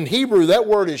there, in Hebrew, that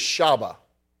word is Shaba.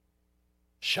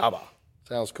 Shaba.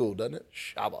 Sounds cool, doesn't it?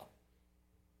 Shaba.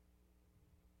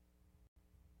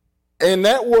 And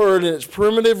that word in its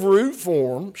primitive root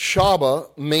form,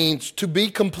 Shaba, means to be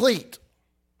complete.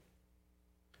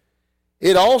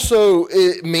 It also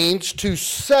means to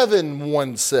seven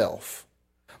oneself.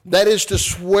 That is to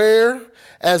swear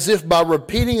as if by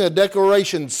repeating a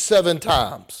declaration 7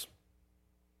 times.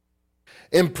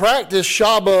 In practice,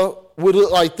 Shaba would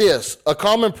look like this. A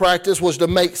common practice was to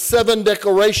make 7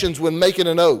 declarations when making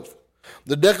an oath.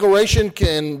 The declaration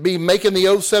can be making the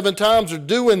oath 7 times or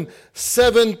doing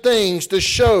 7 things to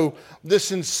show the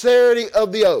sincerity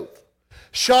of the oath.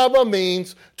 Shaba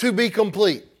means to be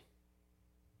complete.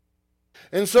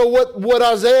 And so what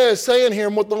Isaiah is saying here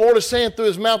and what the Lord is saying through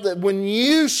His mouth, that when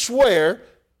you swear,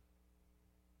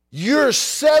 you're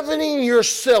sevening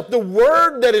yourself. The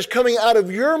word that is coming out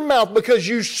of your mouth because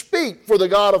you speak for the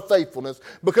God of faithfulness,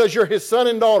 because you're His son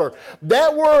and daughter.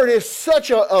 That word is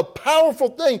such a powerful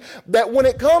thing that when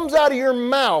it comes out of your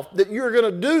mouth that you're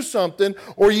going to do something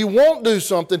or you won't do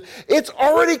something, it's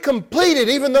already completed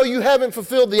even though you haven't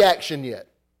fulfilled the action yet.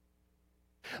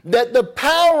 That the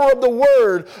power of the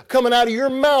word coming out of your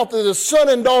mouth as a son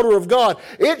and daughter of God,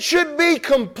 it should be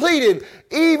completed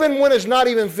even when it's not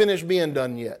even finished being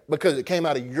done yet because it came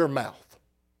out of your mouth.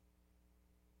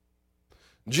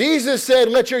 Jesus said,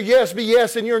 let your yes be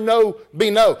yes and your no be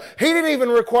no. He didn't even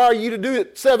require you to do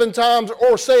it 7 times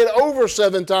or say it over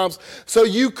 7 times, so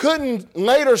you couldn't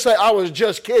later say, I was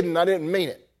just kidding, I didn't mean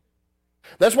it.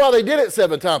 That's why they did it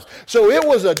 7 times. So it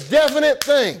was a definite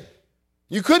thing.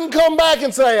 You couldn't come back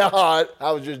and say,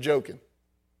 I was just joking.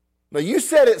 No, you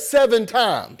said it 7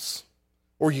 times,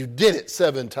 or you did it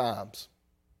 7 times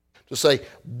to say,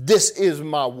 this is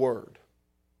my word.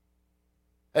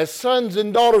 As sons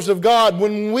and daughters of God,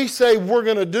 when we say we're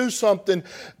going to do something,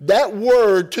 that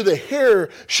word to the hearer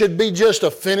should be just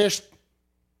a finished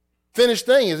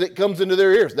thing as it comes into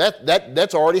their ears.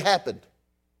 That's already happened.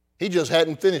 He just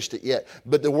hadn't finished it yet.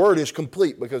 But the word is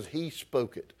complete because he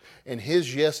spoke it. And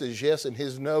his yes is yes and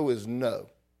his no is no.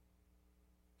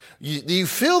 Do you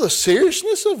feel the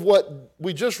seriousness of what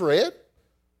we just read?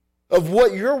 Of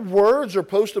what your words are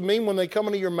supposed to mean when they come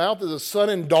into your mouth as a son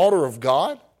and daughter of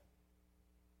God?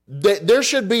 There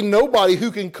should be nobody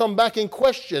who can come back and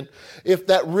question if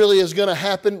that really is going to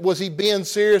happen. Was he being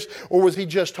serious or was he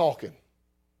just talking?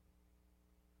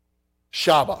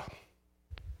 Shabbat.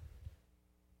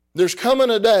 There's coming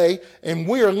a day, and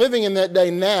we are living in that day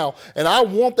now, and I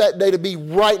want that day to be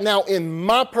right now in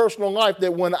my personal life,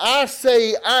 that when I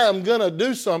say I am going to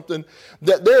do something,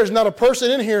 that there is not a person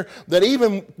in here that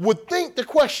even would think to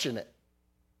question it.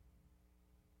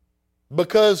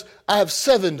 Because I have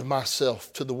sevened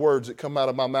myself to the words that come out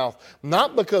of my mouth.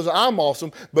 Not because I'm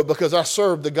awesome, but because I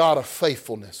serve the God of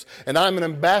faithfulness. And I'm an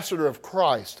ambassador of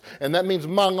Christ. And that means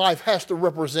my life has to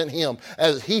represent him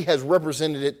as he has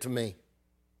represented it to me.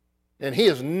 And he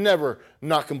has never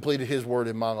not completed his word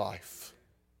in my life.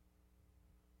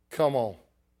 Come on.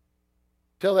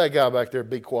 Tell that guy back there,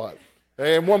 be quiet.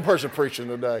 And one person preaching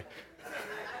today.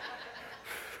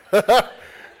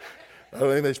 I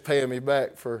think they're paying me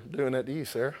back for doing that to you,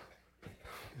 Sarah.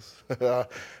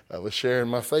 I was sharing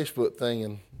my Facebook thing,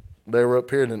 and they were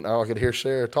up here, and I could hear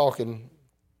Sarah talking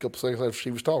a couple seconds after she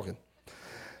was talking.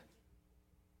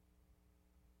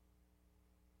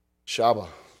 Shabbat.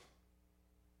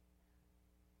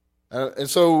 And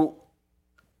so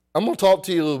I'm going to talk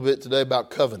to you a little bit today about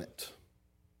covenant,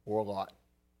 or a lot.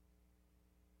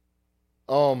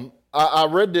 I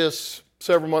read this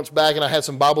several months back, and I had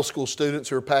some Bible school students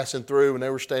who were passing through, and they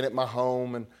were staying at my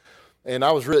home, and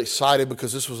I was really excited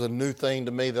because this was a new thing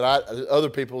to me that other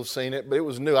people have seen it, but it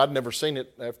was new. I'd never seen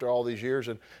it after all these years,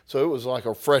 and so it was like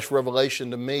a fresh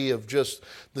revelation to me of just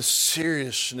the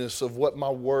seriousness of what my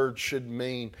words should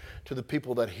mean to the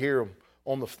people that hear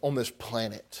them on this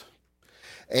planet.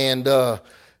 And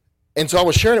so I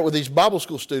was sharing it with these Bible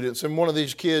school students, and one of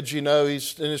these kids, you know,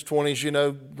 he's in his 20s, you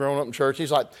know, growing up in church.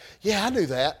 He's like, yeah, I knew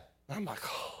that. And I'm like,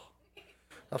 oh,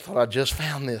 I thought I just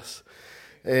found this.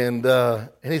 And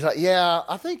he's like, yeah,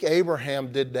 I think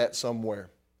Abraham did that somewhere.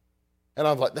 And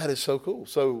I was like, that is so cool.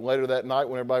 So later that night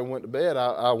when everybody went to bed,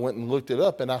 I went and looked it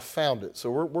up, and I found it. So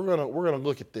we're gonna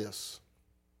look at this.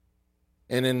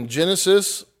 And in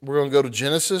Genesis, we're going to go to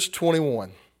Genesis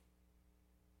 21.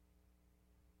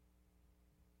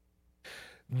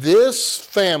 This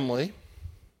family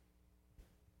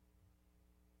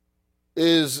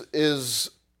is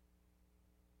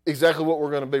exactly what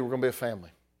we're going to be. We're going to be a family.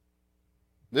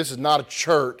 This is not a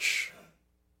church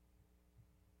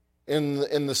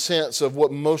in the sense of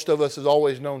what most of us has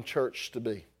always known church to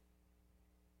be.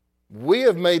 We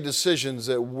have made decisions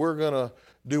that we're going to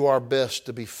do our best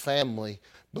to be family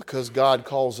because God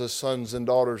calls us sons and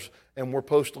daughters, and we're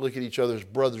supposed to look at each other as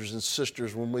brothers and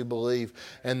sisters when we believe.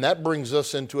 And that brings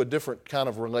us into a different kind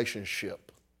of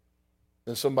relationship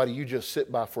than somebody you just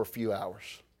sit by for a few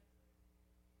hours.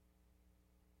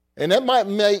 And that might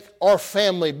make our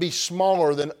family be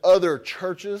smaller than other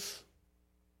churches,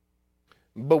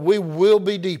 but we will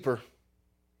be deeper.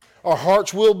 Our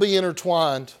hearts will be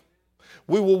intertwined.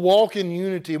 We will walk in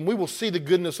unity, and we will see the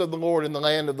goodness of the Lord in the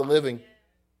land of the living.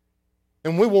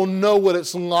 And we will know what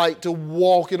it's like to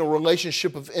walk in a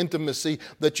relationship of intimacy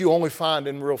that you only find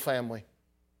in real family.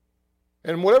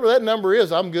 And whatever that number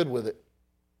is, I'm good with it.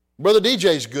 Brother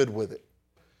DJ's good with it.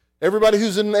 Everybody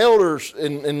who's in elders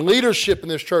and leadership in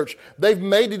this church, they've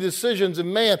made the decisions,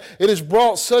 and man, it has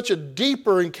brought such a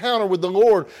deeper encounter with the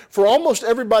Lord for almost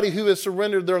everybody who has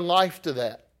surrendered their life to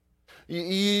that.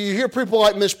 You hear people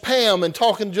like Miss Pam and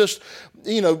talking just,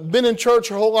 you know, been in church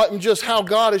her whole life and just how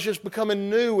God is just becoming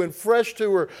new and fresh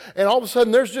to her. And all of a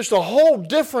sudden there's just a whole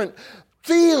different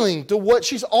feeling to what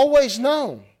she's always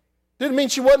known. Didn't mean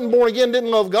she wasn't born again,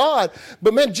 didn't love God.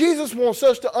 But man, Jesus wants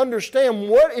us to understand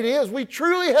what it is we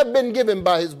truly have been given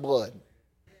by his blood.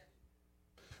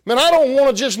 Man, I don't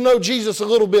want to just know Jesus a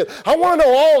little bit. I want to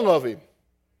know all of him.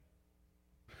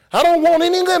 I don't want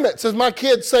any limits, as my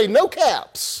kids say, no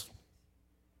caps.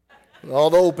 All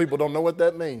the old people don't know what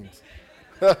that means.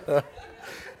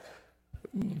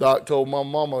 Doc told my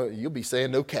mama, you'll be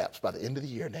saying no caps by the end of the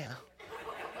year now.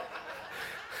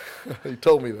 He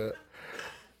told me that.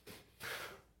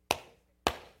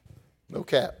 No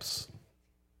caps.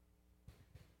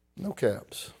 No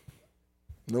caps.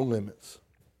 No limits.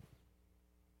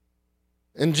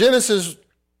 In Genesis,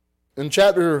 in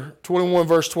chapter 21,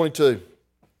 verse 22,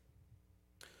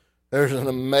 there's an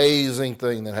amazing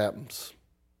thing that happens.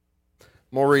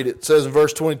 I'm going to read it. It says in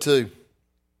verse 22,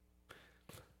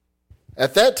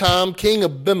 at that time, King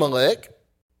Abimelech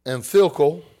and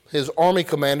Phicol, his army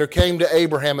commander, came to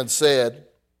Abraham and said,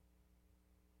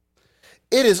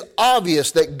 it is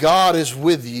obvious that God is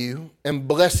with you and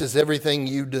blesses everything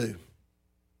you do.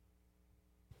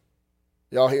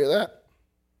 Y'all hear that?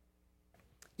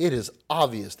 It is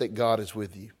obvious that God is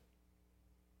with you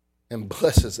and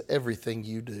blesses everything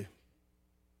you do.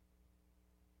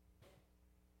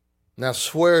 Now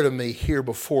swear to me here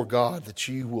before God that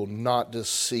you will not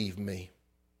deceive me,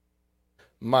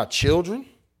 my children,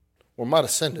 or my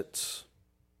descendants.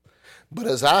 But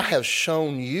as I have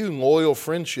shown you loyal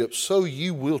friendship, so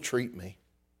you will treat me,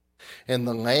 and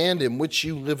the land in which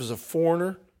you live as a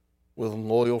foreigner with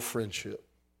loyal friendship.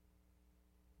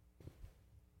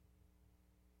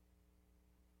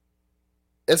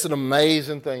 It's an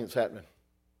amazing thing that's happening.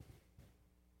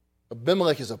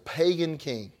 Abimelech is a pagan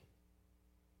king.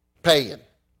 Pagan.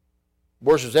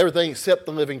 Worships everything except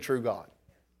the living true God.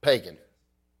 Pagan.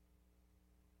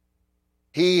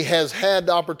 He has had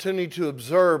the opportunity to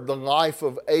observe the life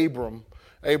of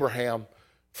Abraham,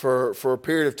 for a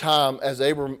period of time as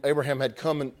Abraham had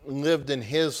come and lived in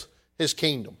his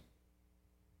kingdom.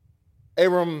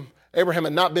 Abraham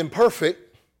had not been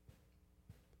perfect,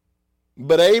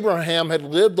 but Abraham had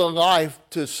lived a life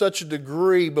to such a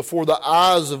degree before the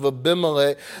eyes of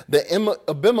Abimelech, that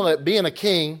Abimelech being a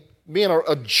king, being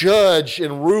a judge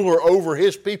and ruler over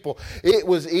his people, it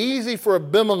was easy for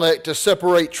Abimelech to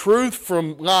separate truth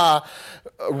from lie,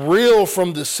 real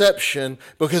from deception,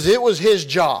 because it was his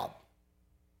job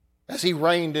as he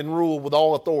reigned and ruled with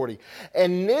all authority.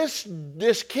 And this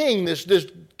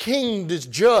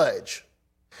judge,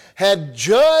 had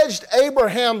judged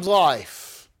Abraham's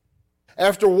life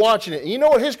after watching it. And you know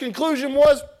what his conclusion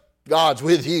was? God's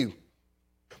with you.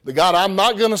 The God I'm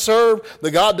not going to serve, the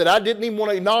God that I didn't even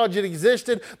want to acknowledge it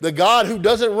existed, the God who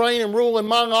doesn't reign and rule in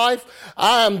my life,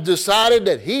 I am decided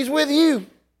that He's with you.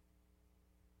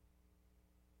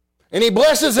 And He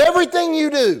blesses everything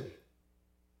you do.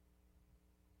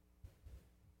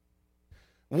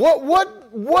 What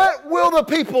will the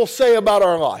people say about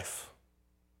our life?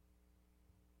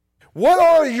 What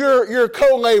are your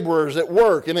co-laborers at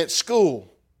work and at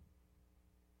school?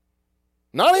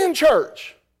 Not in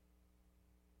church.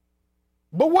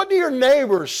 But what do your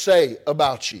neighbors say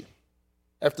about you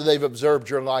after they've observed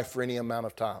your life for any amount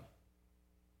of time?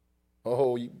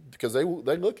 Oh, because they're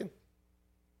looking.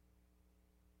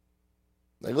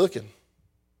 They're looking.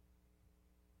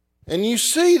 And you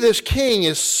see this king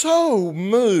is so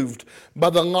moved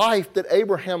by the life that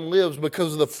Abraham lives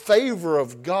because of the favor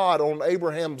of God on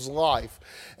Abraham's life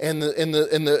and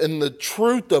the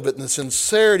truth of it and the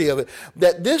sincerity of it,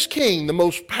 that this king, the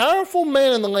most powerful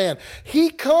man in the land,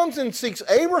 he comes and seeks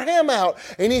Abraham out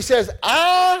and he says,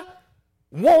 I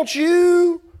want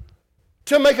you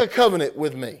to make a covenant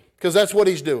with me, because that's what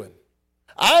he's doing.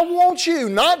 I want you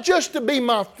not just to be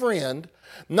my friend,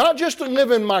 not just to live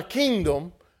in my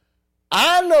kingdom.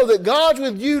 I know that God's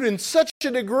with you in such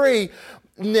a degree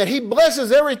that He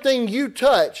blesses everything you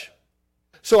touch.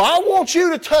 So I want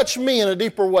you to touch me in a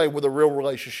deeper way with a real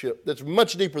relationship that's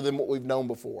much deeper than what we've known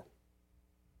before.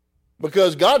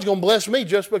 Because God's going to bless me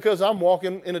just because I'm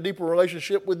walking in a deeper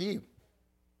relationship with you.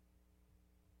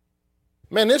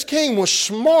 Man, this king was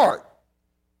smart.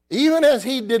 Even as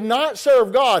he did not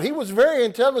serve God, he was very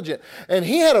intelligent. And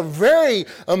he had a very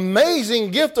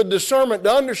amazing gift of discernment to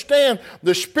understand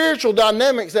the spiritual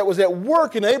dynamics that was at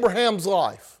work in Abraham's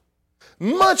life.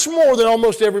 Much more than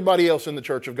almost everybody else in the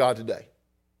church of God today.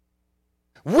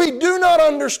 We do not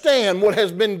understand what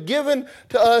has been given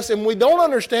to us, and we don't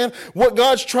understand what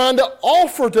God's trying to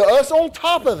offer to us on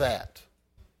top of that.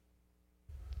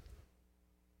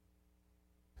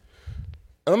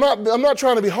 And I'm not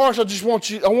trying to be harsh. I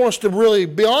want us to really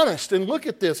be honest and look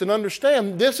at this and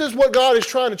understand this is what God is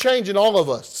trying to change in all of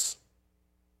us.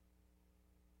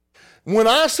 When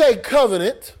I say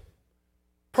covenant,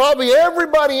 probably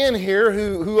everybody in here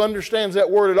who understands that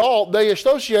word at all, they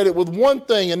associate it with one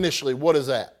thing initially. What is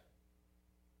that?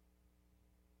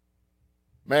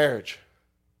 Marriage.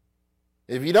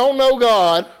 If you don't know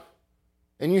God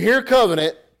and you hear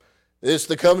covenant, It's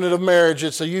the covenant of marriage.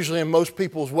 It's usually in most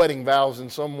people's wedding vows in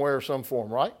some way or some form,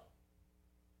 right?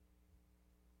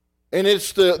 And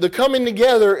it's the coming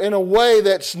together in a way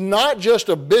that's not just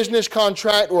a business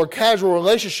contract or a casual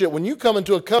relationship. When you come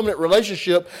into a covenant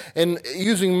relationship and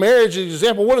using marriage as an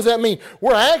example, what does that mean?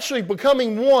 We're actually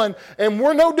becoming one, and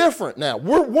we're no different now.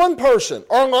 We're one person.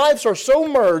 Our lives are so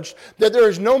merged that there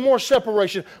is no more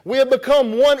separation. We have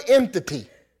become one entity.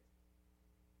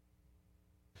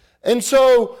 And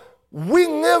so we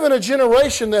live in a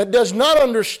generation that does not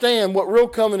understand what real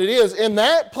covenant is, and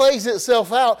that plays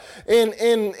itself out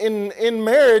in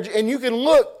marriage. And you can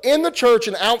look in the church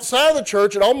and outside of the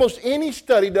church at almost any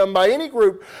study done by any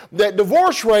group that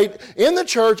divorce rate in the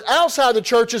church, outside the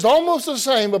church, is almost the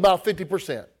same, about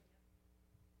 50%.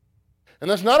 And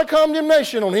that's not a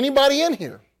condemnation on anybody in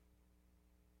here.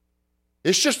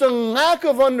 It's just a lack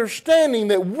of understanding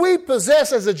that we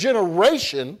possess as a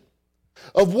generation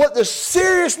of what the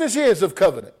seriousness is of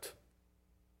covenant.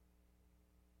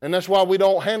 And that's why we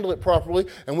don't handle it properly,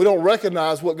 and we don't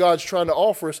recognize what God's trying to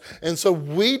offer us, and so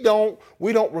we don't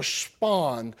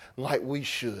respond like we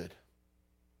should.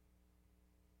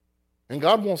 And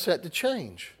God wants that to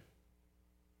change.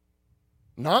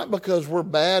 Not because we're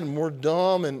bad and we're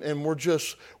dumb and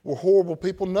we're horrible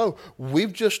people. No,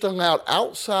 we've just allowed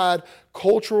outside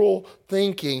cultural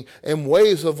thinking and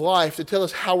ways of life to tell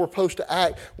us how we're supposed to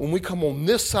act when we come on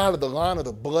this side of the line of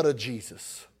the blood of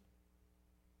Jesus.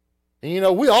 And you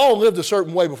know, we all lived a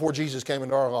certain way before Jesus came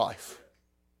into our life.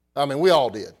 I mean, we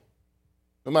all did.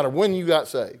 No matter when you got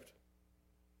saved.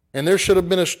 And there should have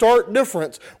been a stark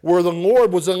difference where the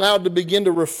Lord was allowed to begin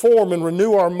to reform and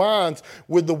renew our minds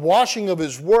with the washing of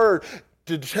His Word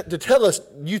to tell us,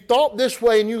 you thought this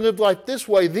way and you lived like this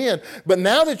way then, but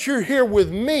now that you're here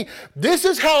with me, this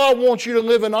is how I want you to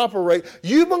live and operate.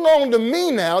 You belong to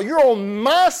me now. You're on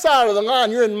my side of the line.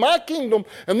 You're in my kingdom,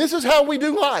 and this is how we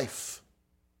do life.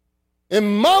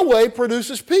 And my way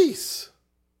produces peace.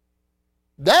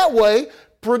 That way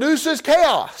produces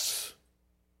chaos.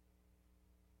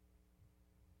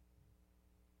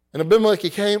 And Abimelech,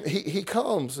 he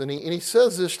comes and he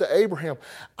says this to Abraham: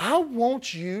 I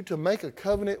want you to make a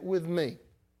covenant with me.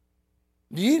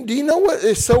 Do you know what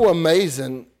is so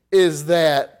amazing is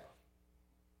that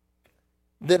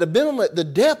Abimelech, the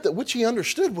depth at which he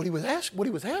understood what he was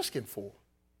asking for.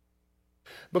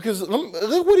 Because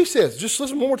look what he says. Just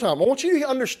listen one more time. I want you to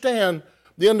understand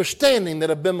the understanding that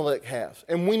Abimelech has.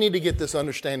 And we need to get this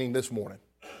understanding this morning.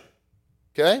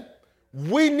 Okay?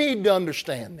 We need to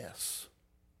understand this.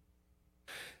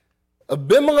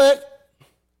 Abimelech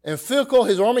and Phicol,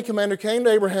 his army commander, came to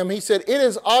Abraham. He said, it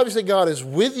is obviously God is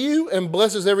with you and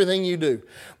blesses everything you do.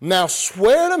 Now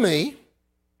swear to me,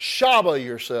 Shabbat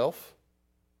yourself,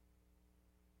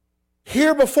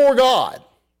 here before God,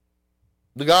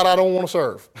 the God I don't want to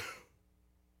serve.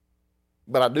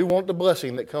 But I do want the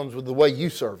blessing that comes with the way you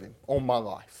serve Him on my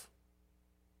life.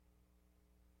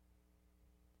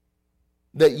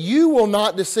 That you will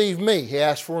not deceive me, he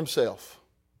asked for himself.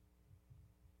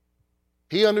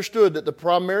 He understood that the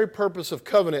primary purpose of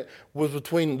covenant was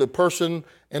between the person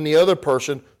and the other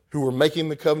person who were making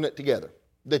the covenant together.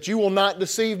 That you will not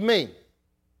deceive me.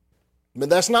 But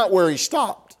that's not where he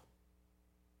stopped.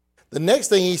 The next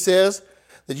thing he says,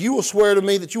 that you will swear to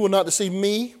me that you will not deceive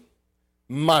me,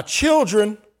 my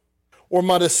children, or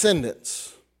my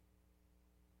descendants.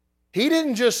 He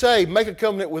didn't just say, make a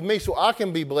covenant with me so I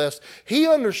can be blessed. He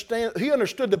understood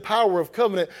the power of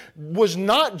covenant was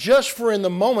not just for in the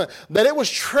moment, that it was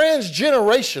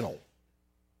transgenerational.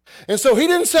 And so he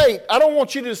didn't say, I don't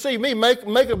want you to deceive me, make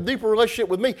a deeper relationship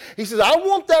with me. He says, I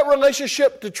want that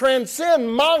relationship to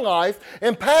transcend my life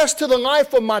and pass to the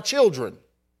life of my children.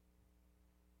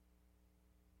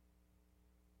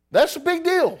 That's a big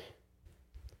deal.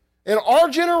 In our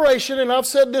generation, and I've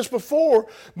said this before,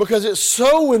 because it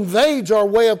so invades our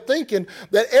way of thinking,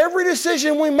 that every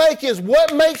decision we make is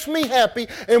what makes me happy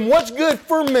and what's good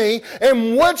for me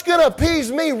and what's going to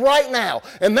appease me right now.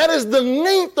 And that is the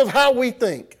length of how we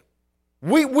think.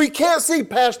 We can't see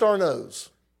past our nose.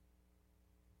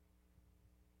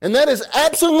 And that is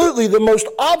absolutely the most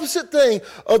opposite thing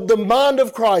of the mind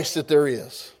of Christ that there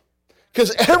is.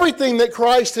 Because everything that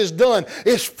Christ has done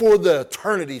is for the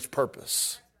eternity's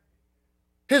purpose.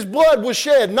 His blood was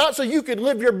shed not so you could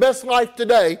live your best life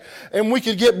today and we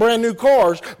could get brand new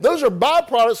cars. Those are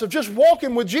byproducts of just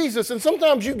walking with Jesus. And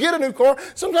sometimes you get a new car.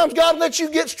 Sometimes God lets you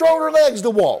get stronger legs to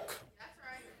walk.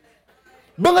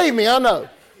 Believe me, I know.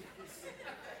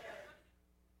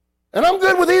 And I'm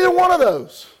good with either one of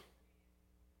those.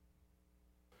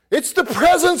 It's the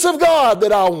presence of God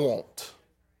that I want.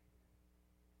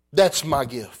 That's my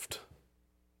gift.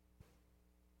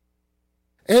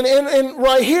 And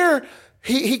right here,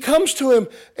 he comes to him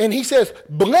and he says,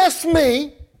 bless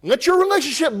me, let your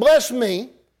relationship bless me,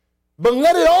 but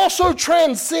let it also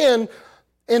transcend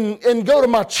and go to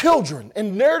my children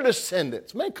and their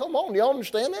descendants. Man, come on, y'all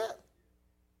understand that?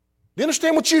 Do you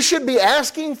understand what you should be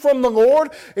asking from the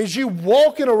Lord as you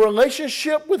walk in a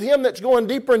relationship with Him that's going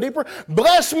deeper and deeper?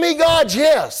 Bless me, God,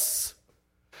 yes.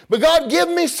 But God, give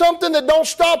me something that don't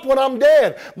stop when I'm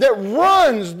dead, that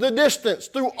runs the distance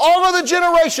through all of the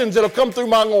generations that have come through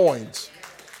my loins.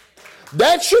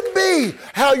 That should be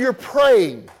how you're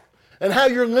praying and how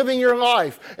you're living your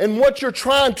life and what you're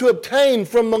trying to obtain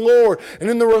from the Lord and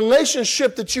in the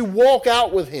relationship that you walk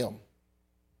out with Him.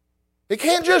 It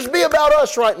can't just be about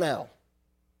us right now.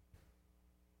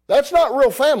 That's not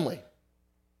real family.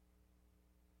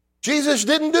 Jesus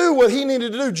didn't do what He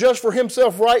needed to do just for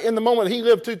Himself right in the moment He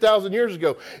lived 2,000 years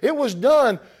ago. It was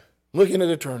done looking at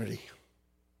eternity.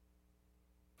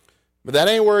 But that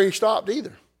ain't where He stopped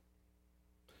either.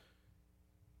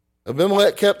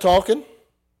 Abimelech kept talking.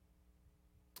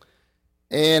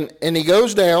 And he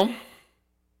goes down.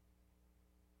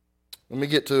 Let me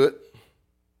get to it.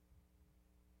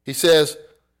 He says,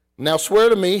 now swear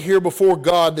to me here before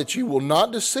God that you will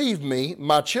not deceive me,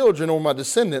 my children, or my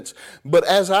descendants, but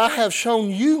as I have shown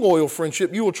you loyal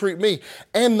friendship, you will treat me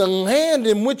and the land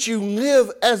in which you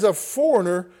live as a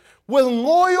foreigner with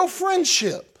loyal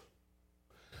friendship.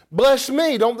 Bless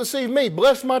me, don't deceive me.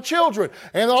 Bless my children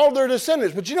and all their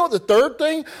descendants. But you know what the third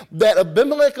thing that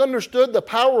Abimelech understood the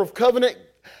power of covenant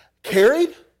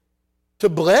carried to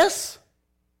bless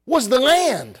was the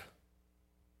land.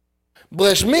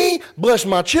 Bless me, bless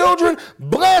my children,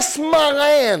 bless my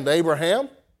land, Abraham.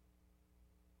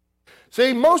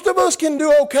 See, most of us can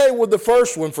do okay with the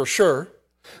first one for sure.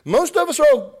 Most of us are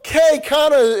okay,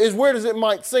 kind of as weird as it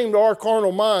might seem to our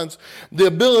carnal minds, the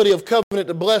ability of covenant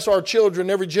to bless our children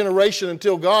every generation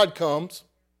until God comes.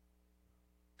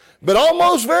 But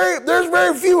there's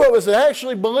very few of us that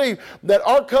actually believe that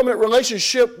our covenant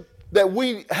relationship that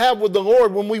we have with the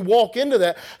Lord when we walk into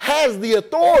that has the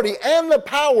authority and the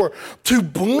power to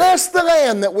bless the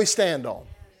land that we stand on.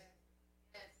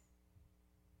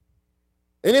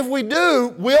 And if we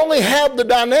do, we only have the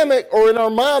dynamic, or in our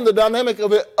mind, the dynamic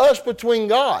of it, us between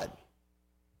God.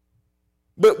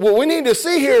 But what we need to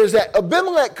see here is that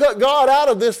Abimelech cut God out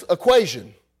of this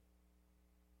equation.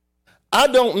 I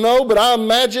don't know, but I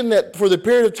imagine that for the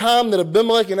period of time that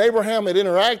Abimelech and Abraham had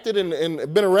interacted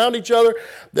and been around each other,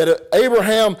 that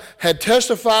Abraham had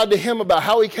testified to him about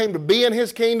how he came to be in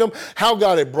his kingdom, how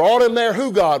God had brought him there,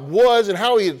 who God was, and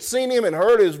how he had seen him and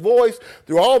heard his voice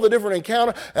through all the different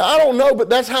encounters. And I don't know, but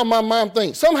that's how my mind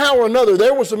thinks. Somehow or another,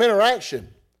 there was some interaction.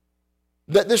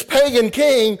 That this pagan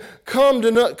king came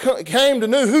to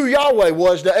know who Yahweh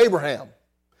was to Abraham.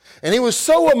 And he was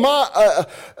so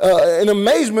in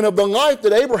amazement of the life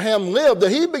that Abraham lived that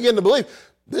he began to believe,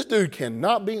 this dude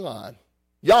cannot be lying.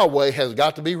 Yahweh has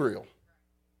got to be real.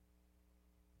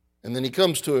 And then he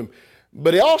comes to him.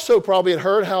 But he also probably had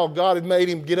heard how God had made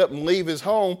him get up and leave his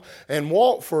home and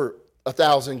walk for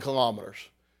 1,000 kilometers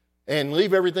and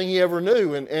leave everything he ever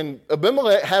knew. And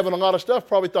Abimelech, having a lot of stuff,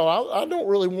 probably thought, I don't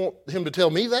really want him to tell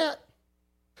me that.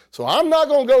 So I'm not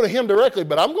going to go to him directly,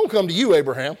 but I'm going to come to you,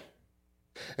 Abraham.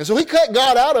 And so he cut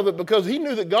God out of it because he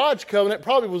knew that God's covenant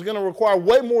probably was going to require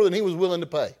way more than he was willing to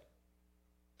pay.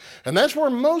 And that's where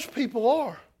most people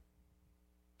are.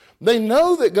 They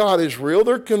know that God is real.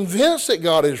 They're convinced that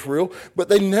God is real, but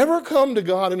they never come to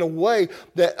God in a way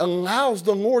that allows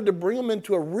the Lord to bring them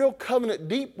into a real covenant,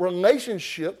 deep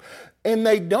relationship. And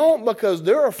they don't because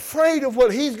they're afraid of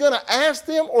what He's going to ask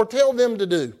them or tell them to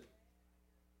do.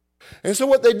 And so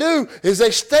what they do is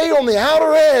they stay on the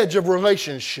outer edge of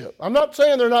relationship. I'm not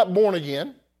saying they're not born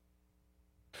again.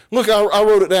 Look, I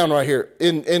wrote it down right here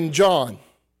in John.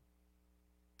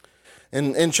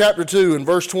 In chapter 2, in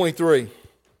verse 23.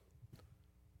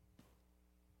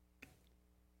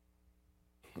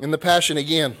 In the Passion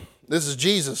again. This is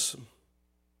Jesus.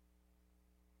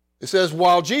 It says,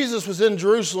 while Jesus was in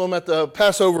Jerusalem at the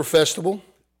Passover festival,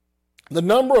 the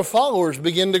number of followers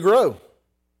began to grow.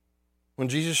 When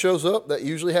Jesus shows up, that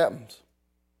usually happens.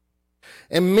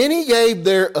 And many gave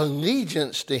their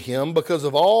allegiance to Him because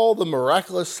of all the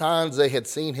miraculous signs they had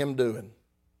seen Him doing.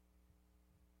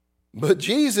 But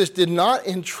Jesus did not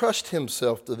entrust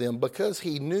Himself to them because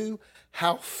He knew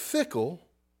how fickle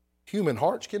human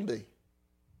hearts can be.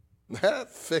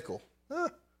 Fickle.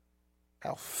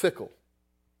 How fickle.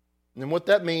 And what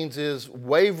that means is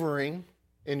wavering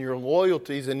in your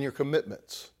loyalties and your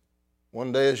commitments.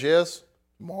 One day is yes,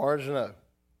 tomorrow is no.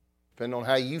 Depending on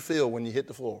how you feel when you hit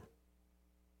the floor.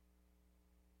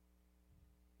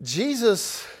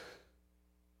 Jesus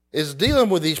is dealing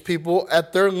with these people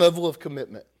at their level of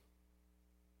commitment.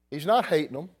 He's not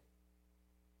hating them.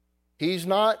 He's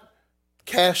not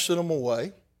casting them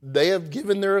away. They have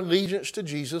given their allegiance to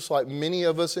Jesus like many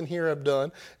of us in here have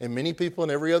done, and many people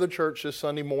in every other church this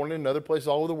Sunday morning and other places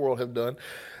all over the world have done.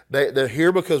 They're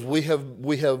here because we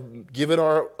have given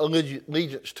our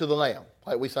allegiance to the Lamb.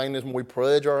 Like we sang this when we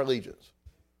pledge our allegiance.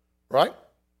 Right?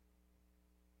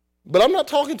 But I'm not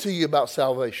talking to you about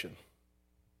salvation.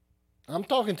 I'm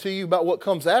talking to you about what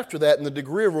comes after that and the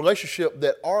degree of relationship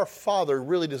that our Father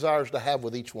really desires to have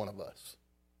with each one of us.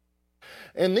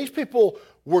 And these people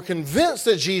were convinced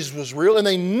that Jesus was real, and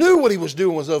they knew what he was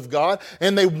doing was of God,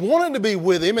 and they wanted to be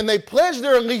with him, and they pledged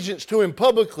their allegiance to him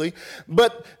publicly.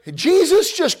 But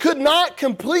Jesus just could not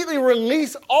completely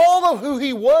release all of who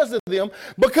he was to them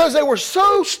because they were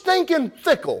so stinking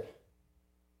fickle.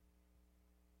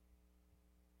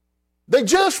 They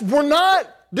just were not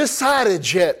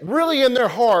decided yet, really in their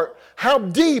heart, how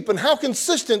deep and how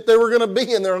consistent they were going to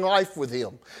be in their life with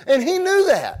him. And he knew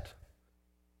that.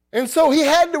 And so he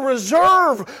had to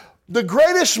reserve the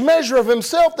greatest measure of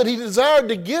himself that he desired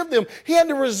to give them. He had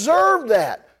to reserve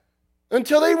that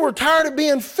until they were tired of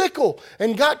being fickle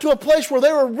and got to a place where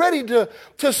they were ready to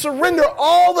surrender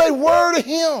all they were to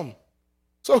him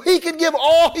so he could give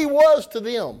all he was to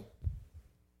them.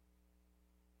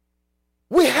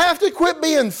 We have to quit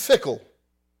being fickle.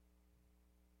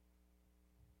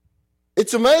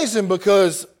 It's amazing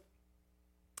because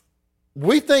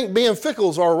we think being fickle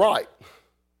is all right.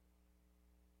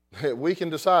 We can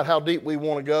decide how deep we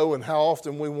want to go and how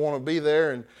often we want to be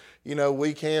there. And, you know,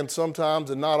 we can sometimes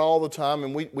and not all the time.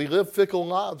 And we live fickle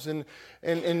lives. And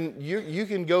you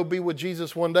can go be with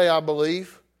Jesus one day, I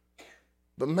believe.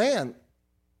 But, man,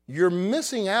 you're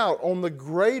missing out on the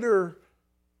greater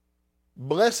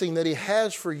blessing that he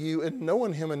has for you in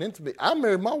knowing him and intimately. I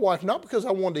married my wife not because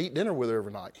I wanted to eat dinner with her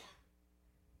every night.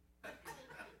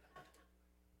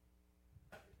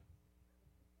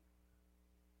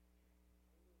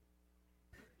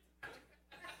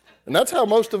 And that's how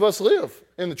most of us live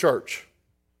in the church.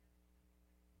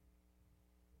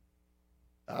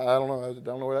 I don't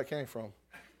know where that came from.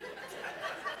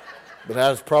 But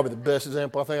that's probably the best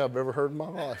example I think I've ever heard in my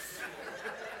life.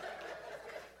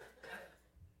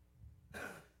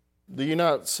 Do you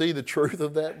not see the truth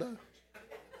of that, though?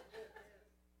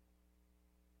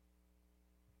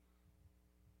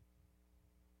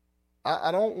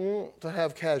 I don't want to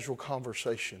have casual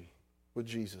conversation with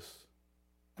Jesus.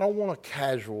 I don't want a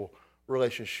casual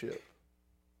relationship.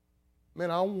 Man,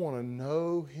 I want to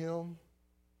know him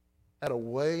at a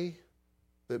way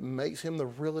that makes him the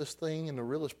realest thing and the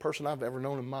realest person I've ever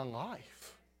known in my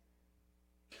life.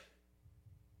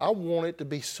 I want it to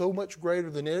be so much greater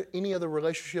than any other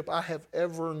relationship I have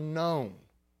ever known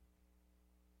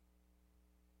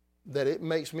that it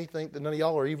makes me think that none of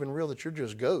y'all are even real, that you're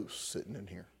just ghosts sitting in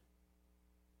here.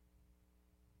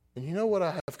 And you know what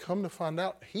I have come to find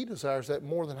out? He desires that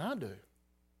more than I do.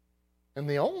 And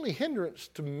the only hindrance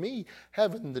to me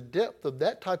having the depth of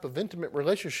that type of intimate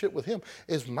relationship with him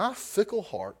is my fickle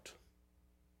heart.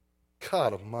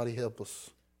 God Almighty, help us.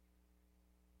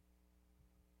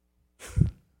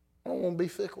 I don't want to be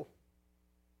fickle.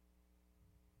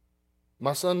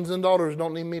 My sons and daughters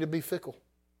don't need me to be fickle.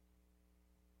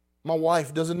 My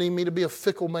wife doesn't need me to be a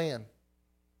fickle man.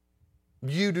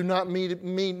 You do not need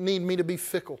me to be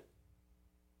fickle.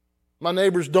 My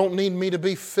neighbors don't need me to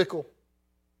be fickle.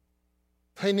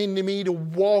 They need me to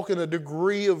walk in a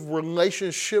degree of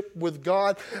relationship with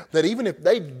God that even if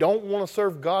they don't want to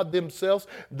serve God themselves,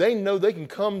 they know they can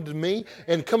come to me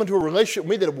and come into a relationship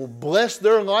with me that will bless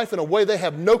their life in a way they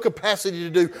have no capacity to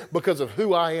do because of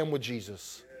who I am with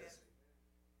Jesus.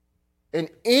 And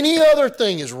any other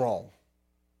thing is wrong.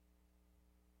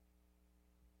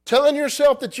 Telling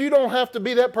yourself that you don't have to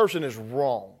be that person is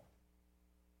wrong.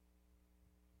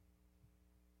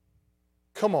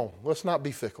 Come on, let's not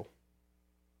be fickle.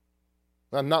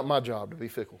 Now, not my job to be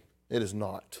fickle. It is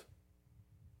not.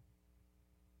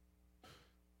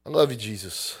 I love you,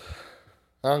 Jesus.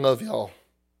 I love y'all.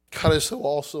 God is so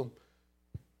awesome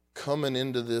coming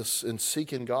into this and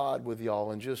seeking God with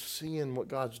y'all and just seeing what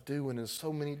God's doing in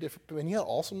so many different... And you know how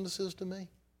awesome this is to me?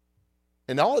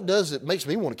 And all it does, it makes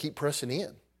me want to keep pressing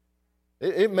in.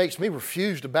 It makes me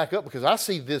refuse to back up because I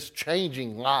see this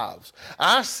changing lives.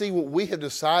 I see what we have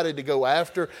decided to go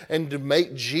after and to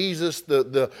make Jesus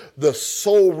the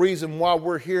sole reason why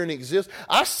we're here and exist.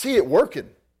 I see it working.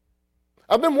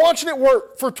 I've been watching it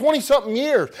work for 20-something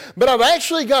years, but I've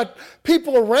actually got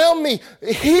people around me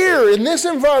here in this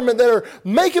environment that are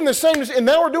making the same, and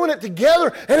now we're doing it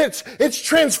together, and it's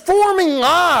transforming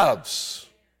lives.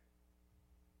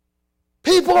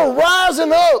 People are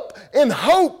rising up in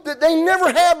hope that they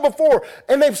never had before,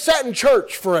 and they've sat in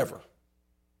church forever.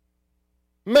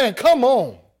 Man, come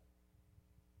on.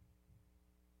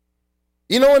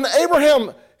 You know, and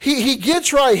Abraham, he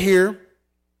gets right here,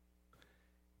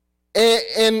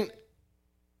 and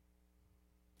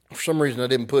for some reason I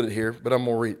didn't put it here, but I'm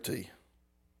going to read it to you.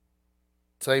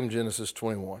 Same Genesis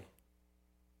 21.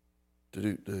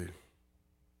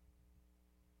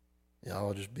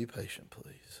 Y'all just be patient,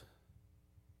 please.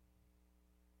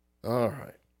 All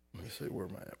right. Let me see where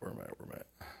I'm at.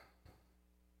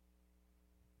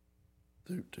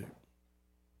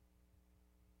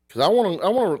 Because I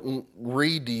want to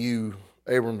read to you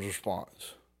Abram's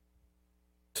response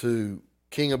to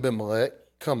King Abimelech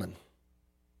coming.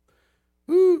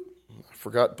 Woo! I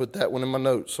forgot to put that one in my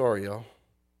notes. Sorry, y'all.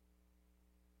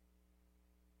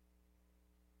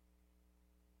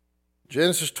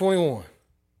 Genesis 21.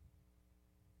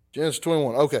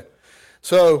 Okay.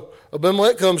 So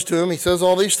Abimelech comes to him. He says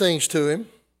all these things to him.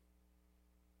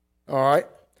 All right.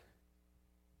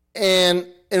 And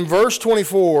in verse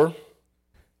 24,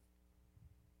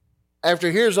 after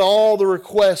he hears all the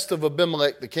requests of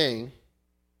Abimelech the king,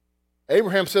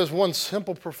 Abraham says one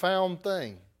simple, profound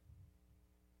thing.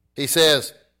 He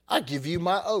says, I give you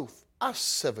my oath. I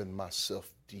sever myself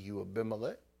to you,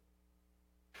 Abimelech.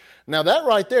 Now that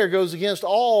right there goes against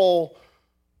all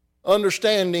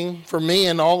understanding for me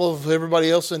and all of everybody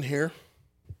else in here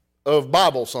of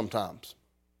Bible sometimes.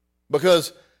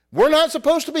 Because we're not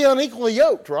supposed to be unequally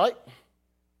yoked, right?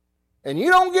 And you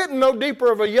don't get no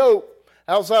deeper of a yoke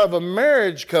outside of a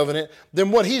marriage covenant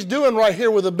than what he's doing right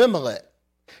here with Abimelech.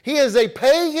 He is a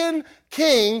pagan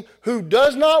king who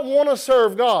does not want to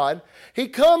serve God. He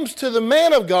comes to the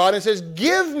man of God and says,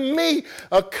 give me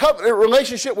a covenant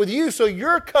relationship with you so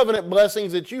your covenant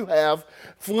blessings that you have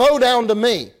flow down to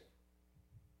me.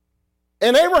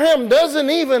 And Abraham doesn't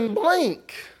even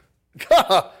blink.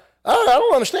 God, I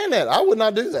don't understand that. I would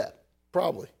not do that,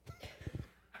 probably.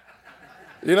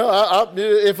 You know,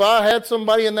 if I had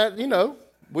somebody in that, you know,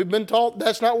 we've been taught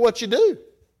that's not what you do.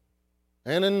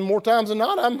 And in more times than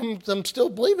not, I'm still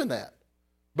believing that.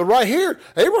 But right here,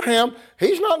 Abraham,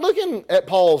 he's not looking at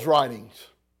Paul's writings.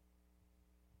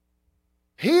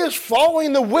 He is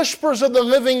following the whispers of the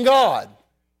living God.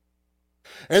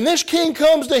 And this king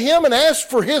comes to him and asks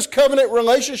for his covenant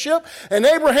relationship. And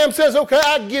Abraham says, okay,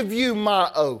 I give you my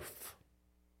oath.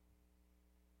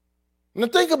 Now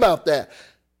think about that.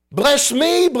 Bless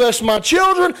me, bless my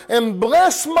children, and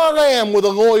bless my lamb with a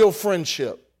loyal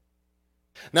friendship.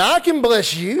 Now I can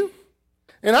bless you,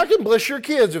 and I can bless your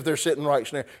kids if they're sitting right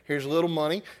there. Here's a little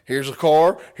money, here's a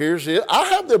car, here's it. I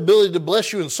have the ability to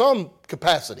bless you in some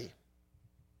capacity.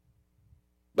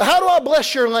 But how do I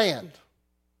bless your land?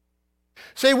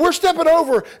 See, we're stepping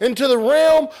over into the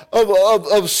realm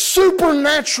of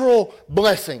supernatural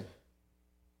blessing.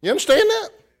 You understand that?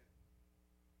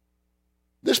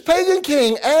 This pagan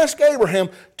king asked Abraham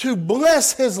to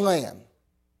bless his land.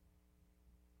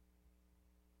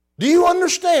 Do you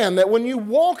understand that when you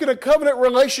walk in a covenant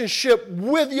relationship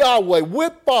with Yahweh,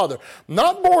 with Father,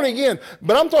 not born again,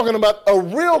 but I'm talking about a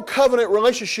real covenant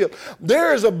relationship,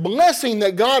 there is a blessing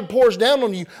that God pours down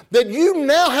on you that you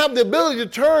now have the ability to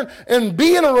turn and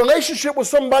be in a relationship with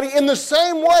somebody in the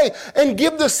same way and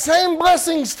give the same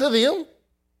blessings to them.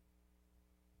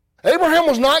 Abraham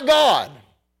was not God.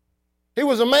 He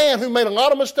was a man who made a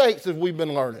lot of mistakes, as we've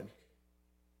been learning.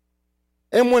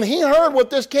 And when he heard what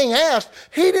this king asked,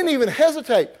 he didn't even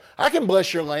hesitate. I can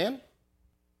bless your land.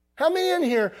 How many in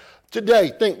here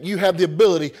today think you have the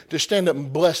ability to stand up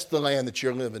and bless the land that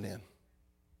you're living in?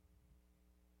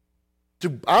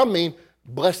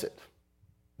 Bless it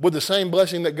with the same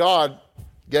blessing that God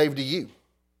gave to you.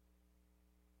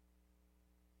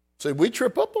 See, we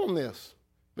trip up on this.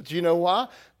 But you know why?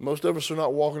 Most of us are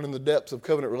not walking in the depths of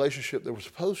covenant relationship that we're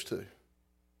supposed to.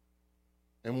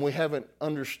 And we haven't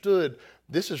understood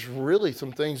this is really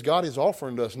some things God is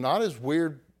offering to us, not as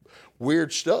weird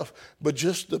stuff, but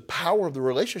just the power of the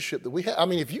relationship that we have. I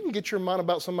mean, if you can get your mind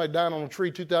about somebody dying on a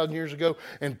tree 2,000 years ago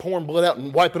and pouring blood out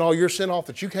and wiping all your sin off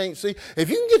that you can't see, if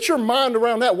you can get your mind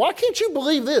around that, why can't you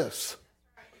believe this?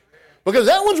 Because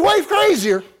that one's way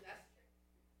crazier.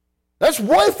 That's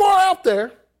way far out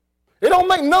there. It don't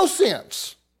make no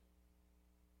sense.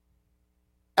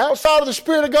 Outside of the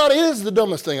Spirit of God, it is the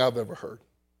dumbest thing I've ever heard.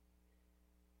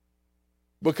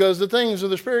 Because the things of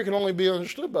the Spirit can only be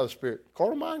understood by the Spirit.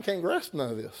 Carnal mind can't grasp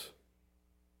none of this.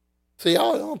 See,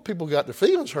 all people got their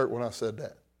feelings hurt when I said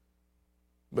that.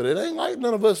 But it ain't like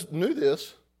none of us knew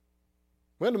this.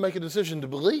 We had to make a decision to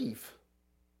believe.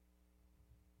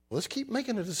 Let's keep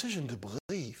making a decision to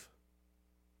believe.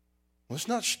 Let's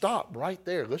not stop right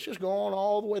there. Let's just go on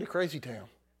all the way to Crazy Town.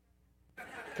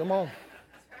 Come on.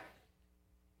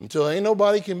 Until ain't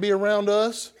nobody can be around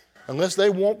us unless they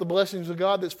want the blessings of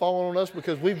God that's falling on us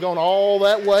because we've gone all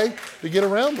that way to get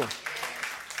around them.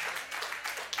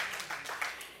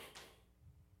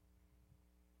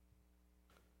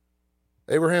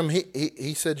 Abraham,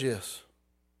 he said yes.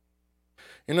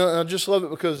 You know, I just love it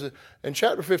because in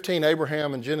chapter 15,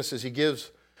 Abraham in Genesis, he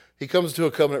comes to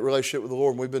a covenant relationship with the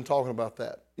Lord, and we've been talking about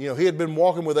that. You know, he had been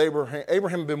walking with Abraham.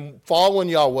 Abraham had been following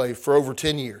Yahweh for over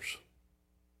 10 years.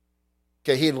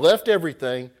 Okay, he had left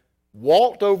everything,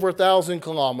 walked over 1,000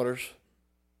 kilometers.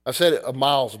 I said it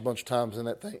miles a bunch of times in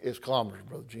that thing. It's kilometers,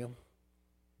 Brother Jim.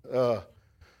 It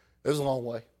was a long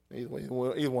way.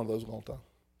 Either one of those is a long time.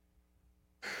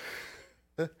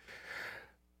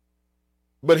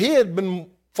 But he had been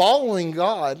following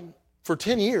God for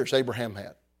 10 years, Abraham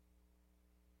had.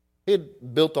 He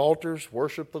had built altars,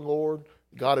 worshiped the Lord.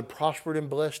 God had prospered and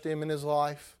blessed him in his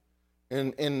life.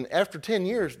 And after 10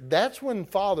 years, that's when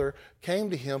Father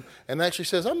came to him and actually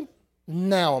says, I'm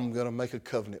going to make a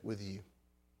covenant with you.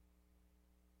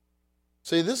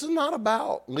 See, this is not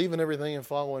about leaving everything and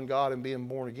following God and being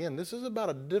born again. This is about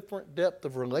a different depth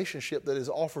of relationship that is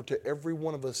offered to every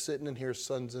one of us sitting in here,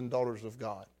 sons and daughters of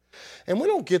God. And we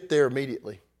don't get there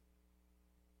immediately.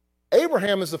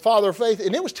 Abraham is the father of faith,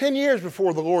 and it was 10 years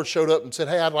before the Lord showed up and said,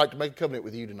 hey, I'd like to make a covenant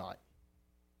with you tonight.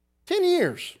 10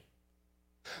 years.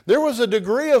 There was a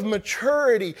degree of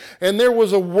maturity, and there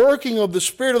was a working of the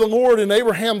Spirit of the Lord in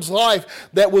Abraham's life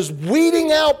that was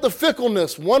weeding out the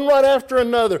fickleness, one right after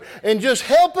another, and just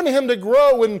helping him to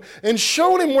grow and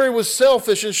showing him where he was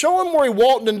selfish and showing him where he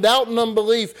walked in doubt and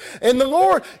unbelief. And the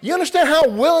Lord, you understand how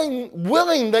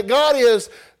willing that God is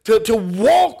to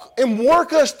walk and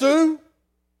work us through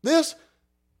this?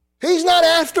 He's not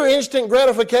after instant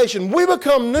gratification. We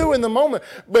become new in the moment.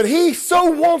 But He so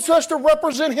wants us to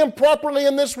represent Him properly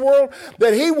in this world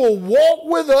that He will walk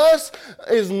with us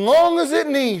as long as it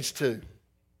needs to.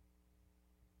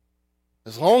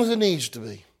 As long as it needs to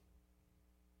be.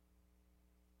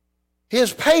 He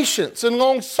has patience and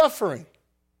long suffering.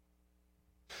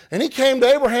 And He came to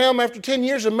Abraham after 10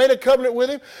 years and made a covenant with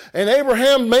him. And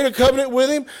Abraham made a covenant with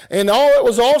him. And all that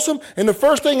was awesome. And the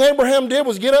first thing Abraham did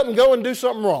was get up and go and do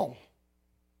something wrong.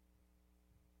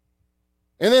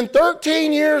 And then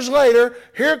 13 years later,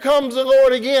 here comes the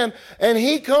Lord again. And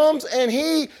He comes and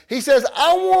He says,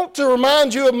 I want to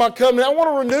remind you of my covenant. I want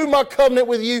to renew my covenant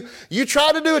with you. You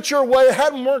tried to do it your way. It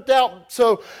hadn't worked out.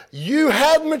 So you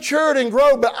have matured and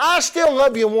grown. But I still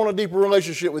love you and want a deeper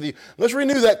relationship with you. Let's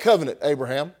renew that covenant,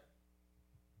 Abraham.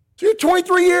 So you're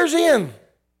 23 years in.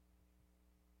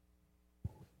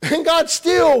 And God's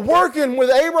still working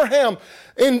with Abraham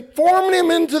and forming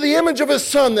him into the image of His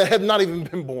son that had not even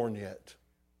been born yet.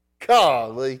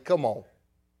 Golly, come on.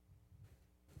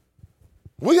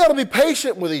 We got to be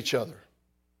patient with each other.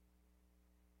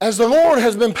 As the Lord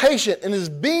has been patient and is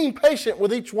being patient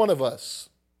with each one of us.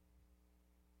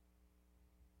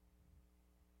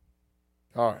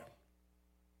 All right.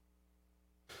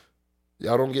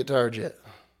 Y'all don't get tired yet.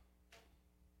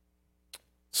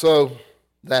 So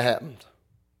that happened.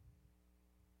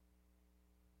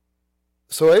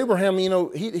 So Abraham, he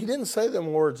didn't say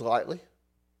them words lightly.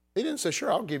 He didn't say,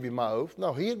 sure, I'll give you my oath.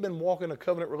 No, he had been walking a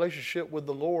covenant relationship with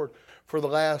the Lord for the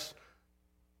last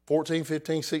 14,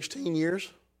 15, 16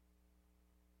 years.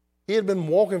 He had been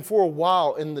walking for a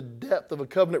while in the depth of a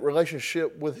covenant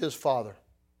relationship with his father.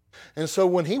 And so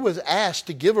when he was asked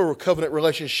to give a covenant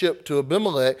relationship to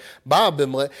Abimelech, by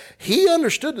Abimelech, he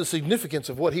understood the significance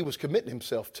of what he was committing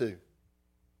himself to.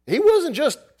 He wasn't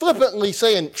just flippantly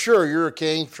saying, sure, you're a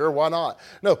king, sure, why not?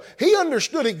 No, he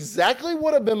understood exactly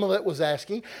what Abimelech was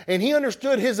asking, and he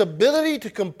understood his ability to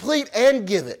complete and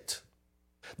give it.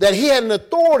 That he had an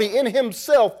authority in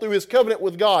himself through his covenant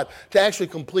with God to actually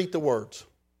complete the words.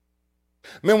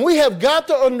 Man, we have got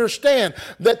to understand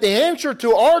that the answer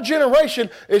to our generation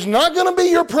is not going to be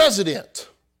your president.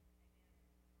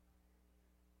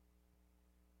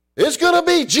 It's going to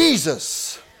be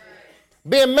Jesus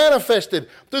being manifested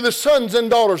through the sons and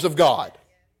daughters of God.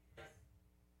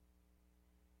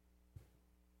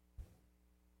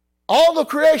 All the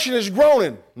creation is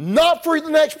groaning, not for the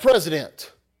next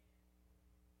president.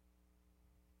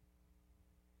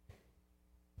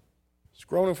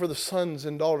 Groaning for the sons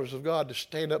and daughters of God to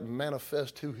stand up and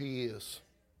manifest who He is.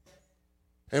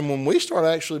 And when we start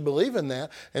actually believing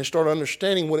that and start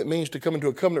understanding what it means to come into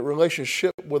a covenant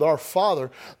relationship with our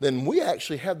Father, then we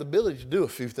actually have the ability to do a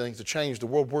few things to change the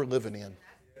world we're living in.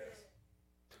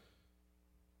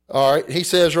 All right, he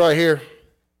says right here,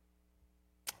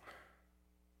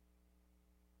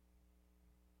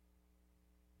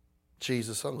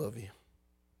 Jesus, I love you.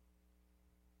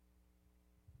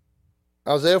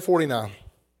 Isaiah 49.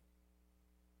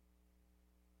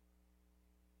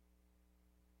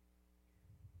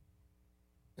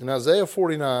 In Isaiah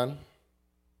 49,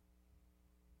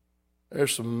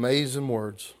 there's some amazing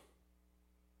words,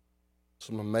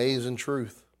 some amazing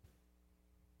truth.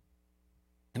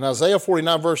 In Isaiah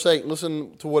 49, verse 8,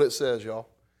 listen to what it says, y'all.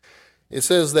 It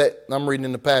says that, I'm reading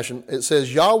in the Passion, it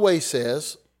says, Yahweh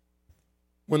says,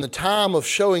 when the time of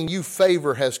showing you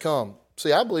favor has come.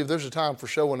 See, I believe there's a time for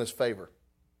showing us favor.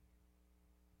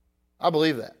 I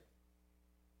believe that.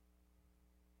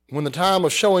 When the time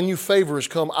of showing you favor has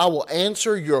come, I will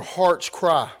answer your heart's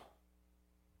cry.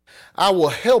 I will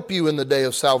help you in the day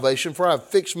of salvation, for I have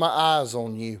fixed my eyes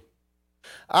on you.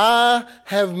 I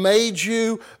have made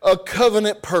you a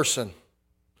covenant person,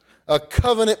 a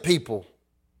covenant people,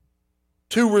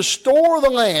 to restore the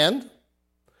land,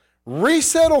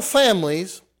 resettle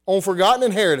families on forgotten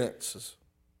inheritances,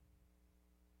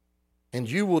 and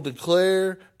you will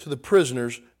declare to the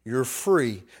prisoners, you're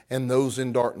free, and those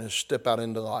in darkness step out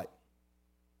into light.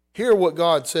 Hear what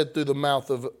God said through the mouth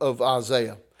of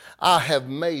Isaiah. I have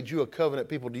made you a covenant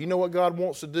people. Do you know what God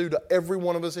wants to do to every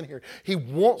one of us in here? He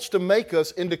wants to make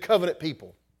us into covenant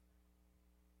people.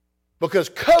 Because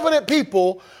covenant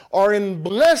people are in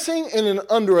blessing and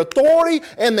under authority,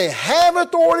 and they have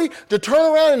authority to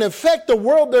turn around and affect the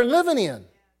world they're living in.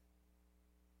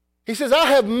 He says, I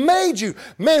have made you.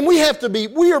 Man, we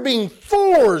are being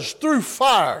forged through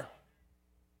fire.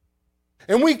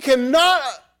 And we cannot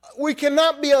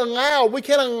be allowed, we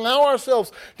can't allow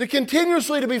ourselves to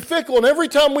continuously to be fickle. And every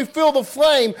time we feel the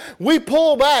flame, we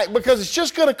pull back because it's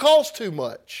just going to cost too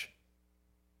much.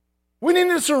 We need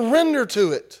to surrender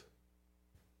to it.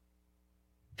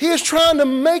 He is trying to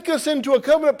make us into a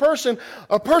covenant person,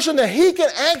 a person that he can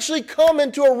actually come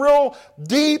into a real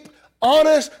deep,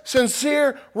 honest,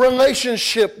 sincere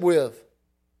relationship with.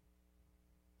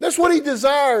 That's what he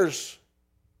desires.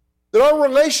 That our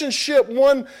relationship,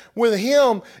 one with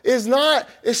him, it's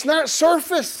not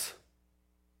surface.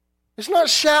 It's not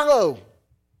shallow.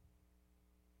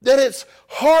 That it's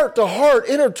heart to heart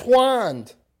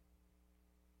intertwined.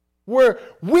 Where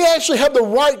we actually have the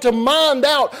right to mind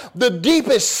out the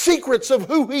deepest secrets of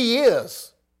who he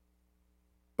is.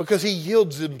 Because he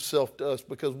yields himself to us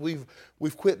because we've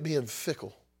quit being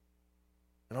fickle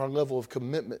in our level of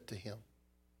commitment to him.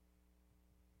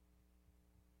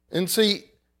 And see,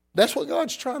 that's what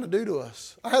God's trying to do to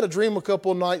us. I had a dream a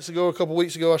couple weeks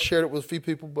ago. I shared it with a few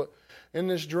people, but in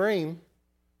this dream,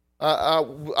 I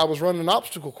was running an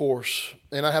obstacle course,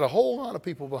 and I had a whole lot of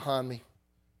people behind me.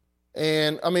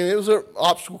 And I mean, it was an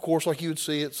obstacle course like you would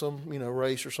see at some,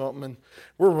 race or something. And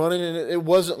we're running, and it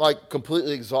wasn't like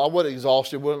completely exhausted. I wasn't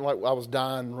exhausted. It wasn't like I was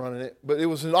dying running it, but it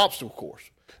was an obstacle course.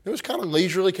 It was kind of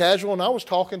leisurely, casual, and I was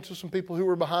talking to some people who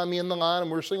were behind me in the line,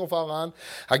 and we were single file line.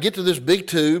 I get to this big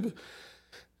tube,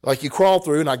 like you crawl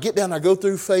through, and I get down, I go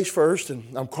through face first,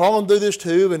 and I'm crawling through this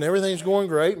tube, and everything's going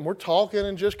great, and we're talking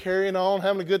and just carrying on,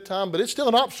 having a good time, but it's still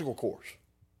an obstacle course.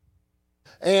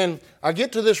 And I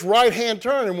get to this right-hand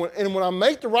turn, and when I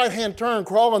make the right-hand turn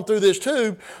crawling through this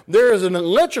tube, there is an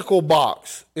electrical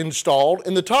box installed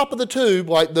in the top of the tube,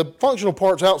 like the functional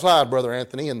part's outside, Brother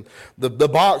Anthony, and the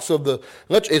box of the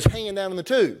is hanging down in the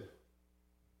tube.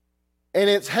 And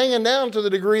it's hanging down to the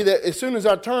degree that as soon as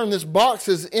I turn, this box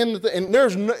is in the and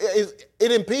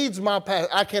it impedes my path.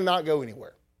 I cannot go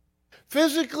anywhere.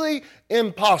 Physically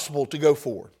impossible to go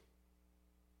forward.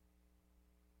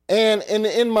 And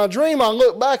in my dream, I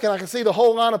look back and I can see the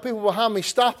whole line of people behind me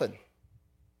stopping.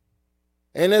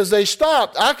 And as they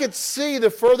stopped, I could see the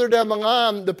further down the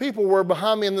line, the people were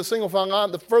behind me in the single file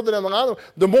line, the further down the line,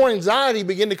 the more anxiety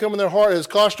began to come in their heart as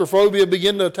claustrophobia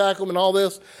began to attack them and all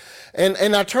this.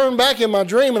 And I turned back in my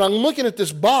dream and I'm looking at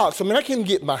this box. I mean, I couldn't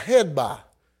get my head by.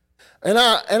 And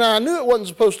I knew it wasn't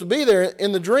supposed to be there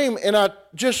in the dream, and I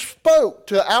just spoke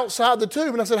to outside the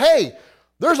tube and I said, hey,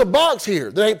 there's a box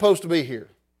here that ain't supposed to be here.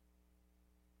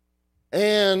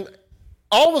 And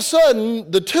all of a sudden,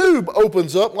 the tube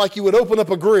opens up like you would open up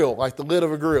a grill, like the lid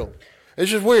of a grill. It's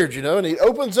just weird, and he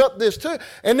opens up this tube,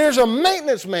 and there's a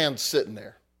maintenance man sitting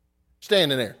there,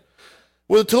 standing there,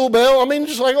 with a tool belt,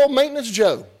 just like old Maintenance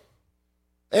Joe.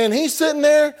 And he's sitting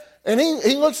there, and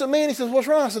he looks at me, and he says, what's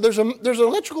wrong? I said, there's an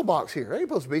electrical box here. It ain't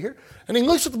supposed to be here. And he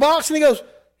looks at the box, and he goes,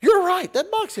 you're right,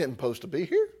 that box isn't supposed to be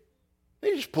here.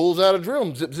 He just pulls out a drill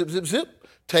and zip, zip, zip, zip,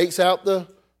 takes out the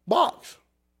box.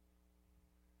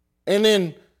 And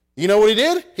then, you know what he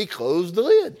did? He closed the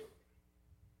lid.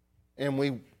 And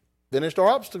we finished our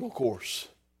obstacle course.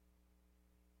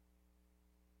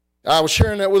 I was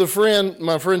sharing that with a friend,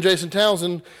 my friend Jason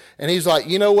Townsend, and he's like,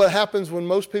 you know what happens when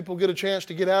most people get a chance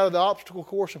to get out of the obstacle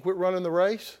course and quit running the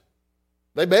race?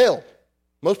 They bail.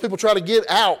 Most people try to get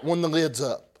out when the lid's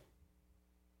up.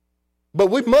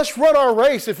 But we must run our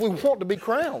race if we want to be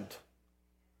crowned.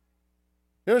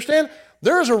 You understand?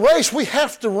 There is a race we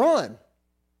have to run.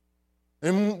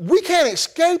 And we can't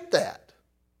escape that.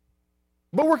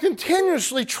 But we're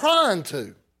continuously trying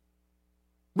to.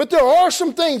 But there are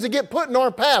some things that get put in our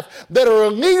path that are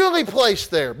illegally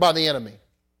placed there by the enemy.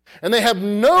 And they have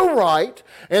no right,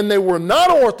 and they were not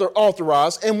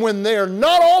authorized. And when they're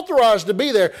not authorized to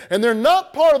be there, and they're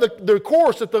not part of the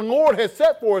course that the Lord has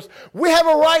set for us, we have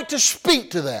a right to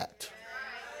speak to that.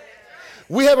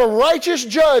 We have a righteous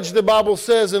judge, the Bible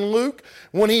says in Luke,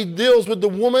 when he deals with the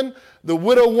woman, the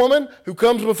widow woman, who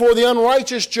comes before the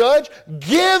unrighteous judge.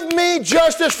 Give me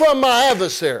justice from my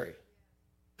adversary.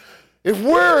 If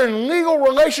we're in legal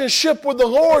relationship with the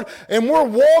Lord and we're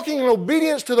walking in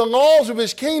obedience to the laws of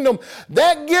His kingdom,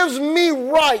 that gives me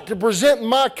right to present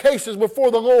my cases before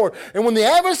the Lord. And when the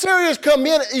adversary has come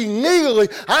in illegally,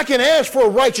 I can ask for a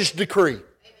righteous decree.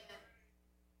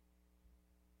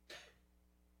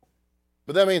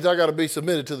 But that means I got to be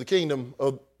submitted to the kingdom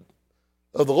of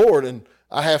the Lord, and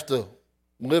I have to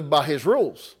live by His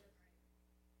rules.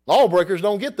 Lawbreakers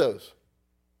don't get those.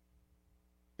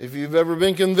 If you've ever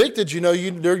been convicted, you know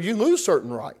you lose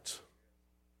certain rights.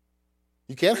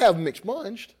 You can't have them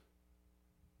expunged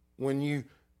when you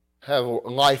have a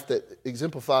life that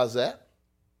exemplifies that.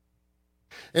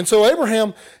 And so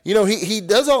Abraham, you know, he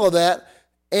does all of that,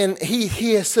 and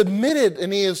he has submitted,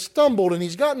 and he has stumbled, and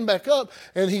he's gotten back up,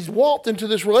 and he's walked into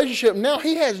this relationship. Now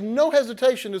he has no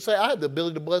hesitation to say, I have the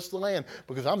ability to bless the land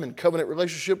because I'm in covenant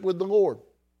relationship with the Lord.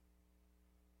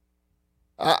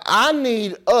 I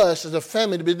need us as a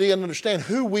family to begin to understand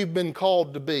who we've been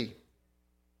called to be.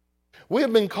 We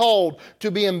have been called to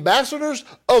be ambassadors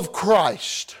of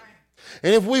Christ.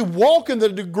 And if we walk in the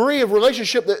degree of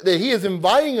relationship that He is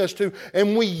inviting us to,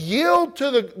 and we yield to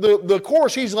the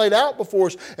course He's laid out before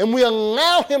us, and we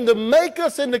allow Him to make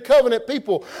us into covenant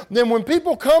people, then when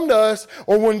people come to us,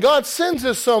 or when God sends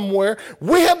us somewhere,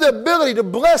 we have the ability to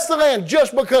bless the land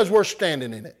just because we're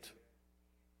standing in it.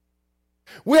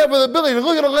 We have the ability to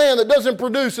look at a land that doesn't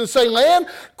produce and say, land,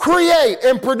 create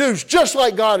and produce just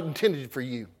like God intended for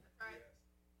you.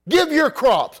 Give your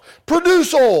crops.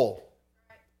 Produce oil.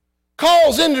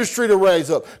 Cause industry to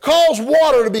raise up. Cause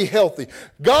water to be healthy.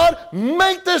 God,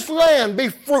 make this land be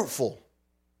fruitful.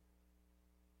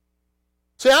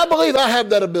 See, I believe I have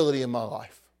that ability in my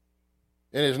life.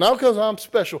 And it's not because I'm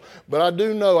special, but I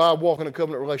do know I walk in a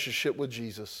covenant relationship with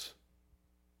Jesus.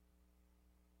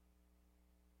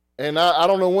 And I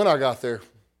don't know when I got there.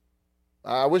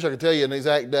 I wish I could tell you an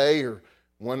exact day or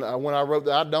when I wrote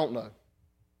that. I don't know.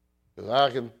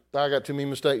 Because I got too many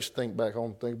mistakes to think back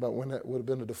on, think about when that would have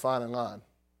been a defining line.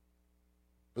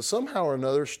 But somehow or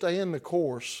another, staying the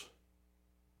course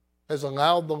has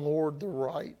allowed the Lord the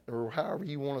right, or however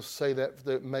you want to say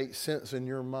that makes sense in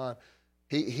your mind.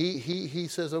 He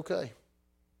says, okay,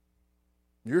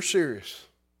 you're serious.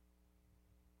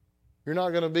 You're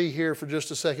not going to be here for just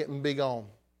a second and be gone.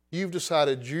 You've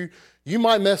decided you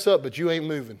might mess up, but you ain't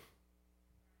moving.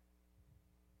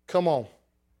 Come on.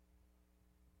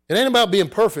 It ain't about being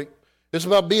perfect. It's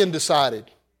about being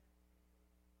decided.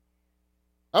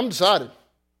 I'm decided.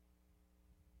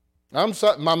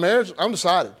 My marriage, I'm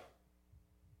decided.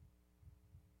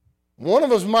 One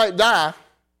of us might die,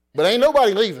 but ain't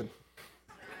nobody leaving.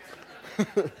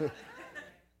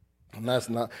 And that's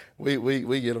not,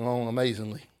 we get along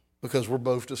amazingly because we're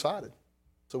both decided.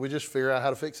 So we just figure out how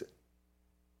to fix it.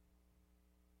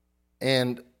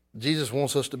 And Jesus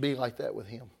wants us to be like that with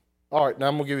Him. All right, now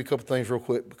I'm going to give you a couple things real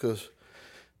quick because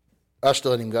I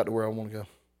still haven't even got to where I want to go.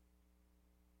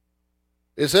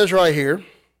 It says right here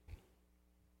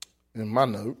in my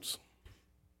notes,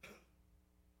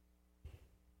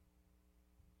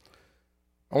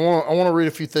 I want to read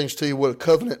a few things to you what a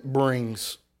covenant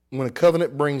brings. When a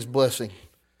covenant brings blessing,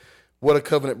 what a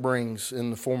covenant brings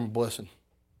in the form of blessing.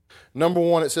 Number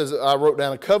one, it says, I wrote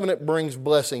down, a covenant brings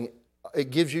blessing. It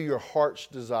gives you your heart's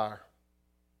desire.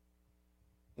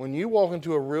 When you walk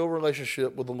into a real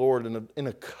relationship with the Lord, in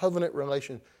a covenant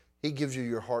relation, He gives you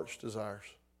your heart's desires.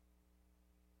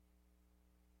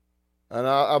 And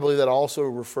I believe that also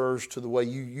refers to the way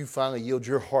you finally yield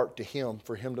your heart to Him,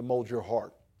 for Him to mold your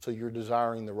heart, so you're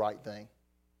desiring the right thing.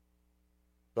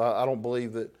 So I don't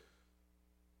believe that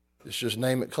it's just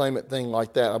name it, claim it thing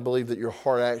like that. I believe that your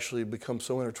heart actually becomes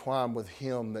so intertwined with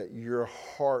Him that your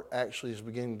heart actually is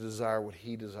beginning to desire what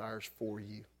He desires for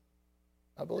you.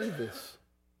 I believe this.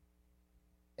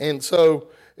 And so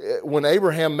when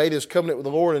Abraham made his covenant with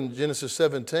the Lord in Genesis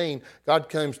 17, God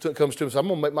comes to him and says, I'm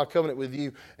going to make my covenant with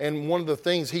you. And one of the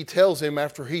things he tells him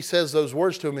after he says those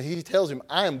words to him, he tells him,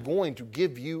 I am going to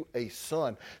give you a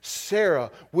son.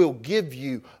 Sarah will give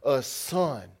you a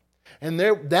son. And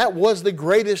that was the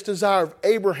greatest desire of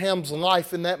Abraham's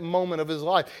life in that moment of his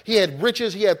life. He had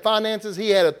riches, he had finances, he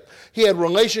had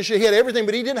relationship, he had everything,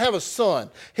 but he didn't have a son.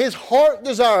 His heart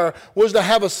desire was to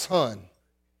have a son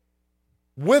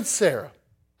with Sarah,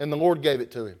 and the Lord gave it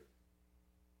to him.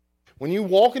 When you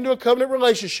walk into a covenant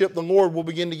relationship, the Lord will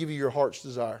begin to give you your heart's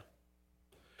desire.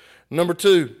 Number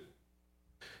 2,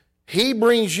 He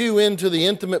brings you into the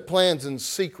intimate plans and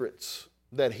secrets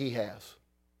that He has.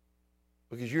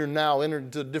 Because you're now entered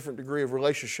into a different degree of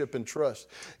relationship and trust.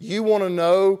 You want to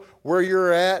know where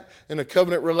you're at in a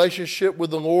covenant relationship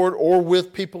with the Lord or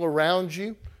with people around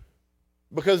you?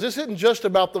 Because this isn't just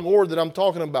about the Lord that I'm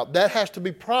talking about. That has to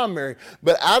be primary.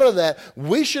 But out of that,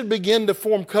 we should begin to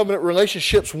form covenant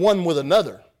relationships one with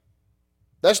another.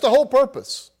 That's the whole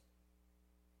purpose.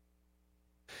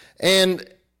 And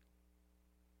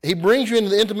He brings you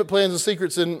into the intimate plans and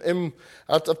secrets. And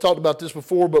I've talked about this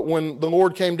before, but when the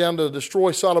Lord came down to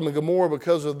destroy Sodom and Gomorrah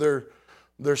because of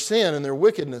their sin and their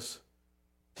wickedness,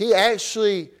 He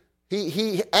actually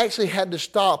had to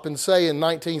stop and say in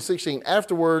 19:16,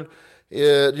 afterward,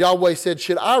 Yahweh said,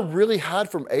 should I really hide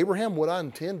from Abraham what I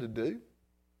intend to do?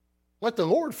 Like the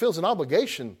Lord feels an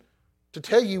obligation to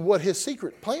tell you what His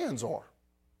secret plans are.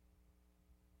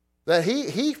 That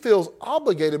he feels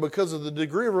obligated because of the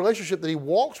degree of relationship that He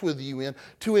walks with you in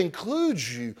to include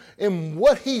you in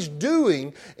what He's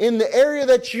doing in the area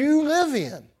that you live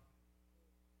in.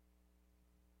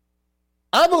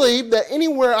 I believe that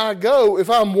anywhere I go, if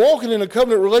I'm walking in a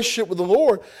covenant relationship with the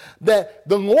Lord, that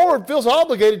the Lord feels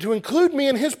obligated to include me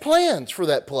in His plans for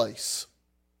that place.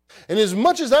 And as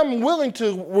much as I'm willing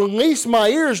to release my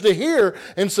ears to hear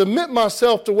and submit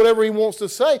myself to whatever He wants to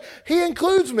say, He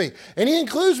includes me. And He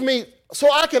includes me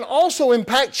so I can also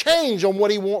impact change on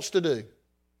what He wants to do.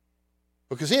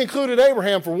 Because He included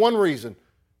Abraham for one reason,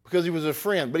 because he was a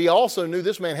friend. But He also knew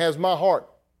this man has my heart.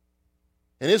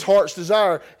 And his heart's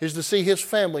desire is to see his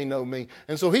family know me.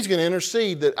 And so He's going to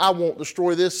intercede that I won't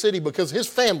destroy this city because his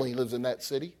family lives in that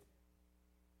city.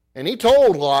 And He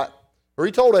told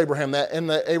Abraham that, and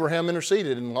that Abraham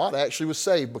interceded, and Lot actually was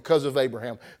saved because of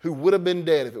Abraham, who would have been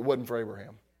dead if it wasn't for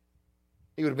Abraham.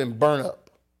 He would have been burned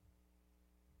up.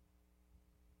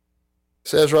 It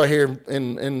says right here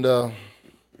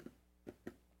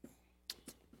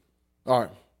all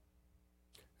right,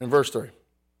 in verse 3,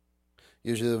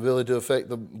 usually the ability to affect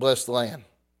the blessed land.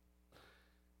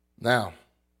 Now,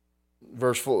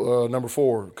 number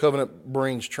 4, covenant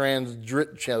brings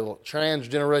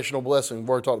transgenerational blessing. We've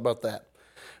already talked about that.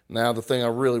 Now the thing I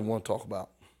really want to talk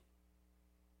about.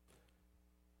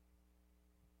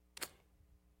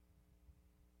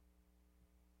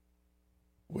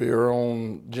 We are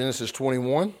on Genesis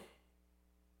 21.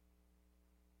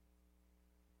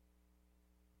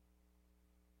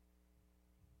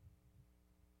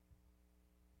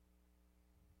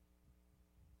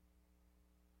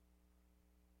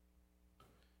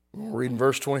 We'll read in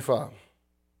verse 25.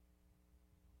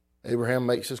 Abraham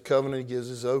makes his covenant. He gives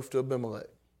his oath to Abimelech.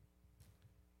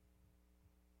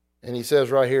 And he says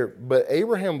right here, but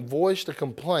Abraham voiced a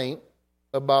complaint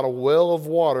about a well of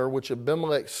water which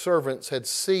Abimelech's servants had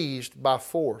seized by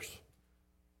force.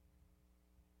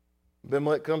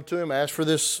 Abimelech come to him, asked for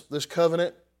this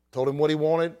covenant, told him what he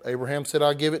wanted. Abraham said,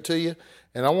 I'll give it to you.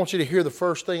 And I want you to hear the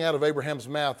first thing out of Abraham's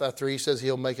mouth after he says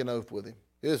he'll make an oath with him.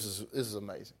 This is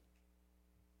amazing.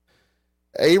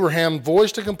 Abraham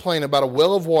voiced a complaint about a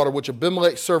well of water which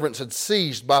Abimelech's servants had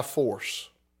seized by force.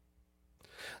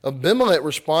 Abimelech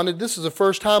responded, this is the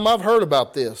first time I've heard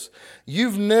about this.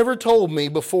 You've never told me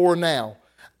before now.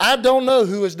 I don't know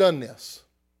who has done this.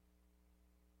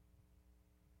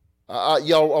 I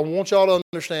want y'all to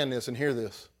understand this and hear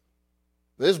this.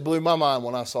 This blew my mind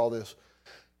when I saw this.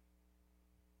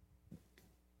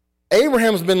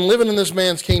 Abraham's been living in this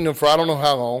man's kingdom for I don't know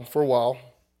how long, for a while.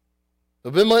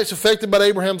 Abimelech's affected by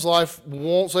Abraham's life,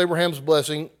 wants Abraham's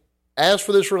blessing, asks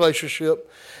for this relationship,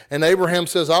 and Abraham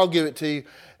says, I'll give it to you.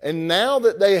 And now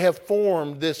that they have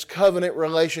formed this covenant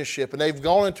relationship and they've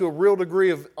gone into a real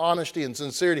degree of honesty and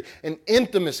sincerity and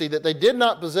intimacy that they did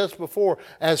not possess before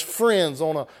as friends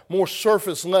on a more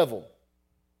surface level,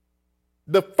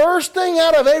 the first thing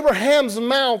out of Abraham's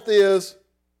mouth is,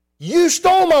 you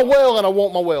stole my well and I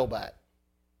want my well back.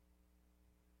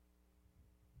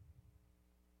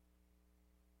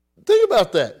 Think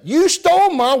about that. You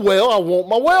stole my well, I want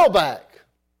my well back.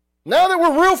 Now that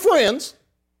we're real friends,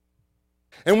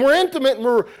 And we're intimate,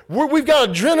 and we've got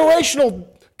a generational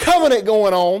covenant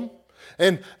going on.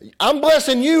 And I'm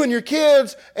blessing you and your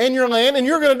kids and your land, and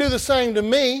you're going to do the same to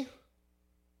me.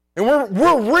 And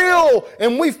we're real,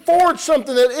 and we forge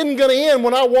something that isn't going to end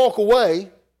when I walk away.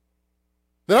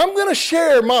 Then I'm going to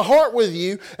share my heart with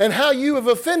you and how you have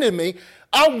offended me.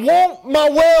 I want my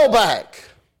well back.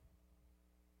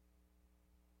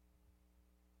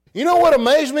 You know what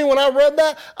amazed me when I read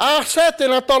that? I sat there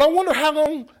and I thought, I wonder how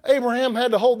long Abraham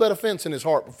had to hold that offense in his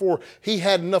heart before he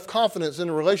had enough confidence in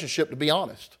the relationship to be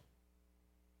honest.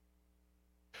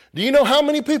 Do you know how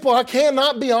many people I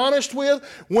cannot be honest with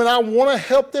when I want to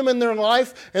help them in their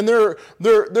life and they're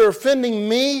offending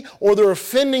me or they're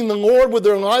offending the Lord with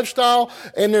their lifestyle,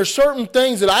 and there's certain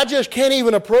things that I just can't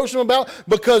even approach them about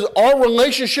because our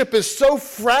relationship is so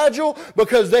fragile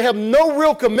because they have no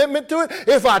real commitment to it.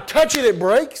 If I touch it, it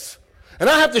breaks. And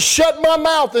I have to shut my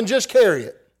mouth and just carry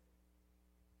it.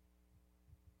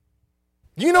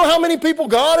 Do you know how many people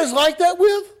God is like that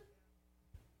with?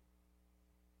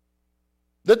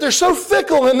 That they're so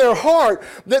fickle in their heart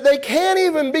that they can't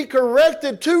even be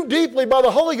corrected too deeply by the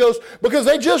Holy Ghost because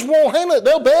they just won't handle it.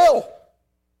 They'll bail.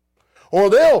 Or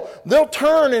they'll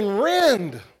turn and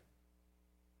rend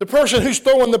the person who's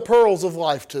throwing the pearls of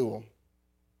life to them.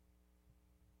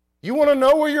 You want to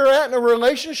know where you're at in a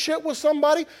relationship with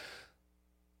somebody?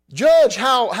 Judge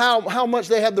how much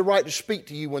they have the right to speak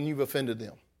to you when you've offended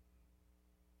them.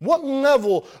 What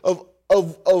level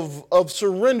of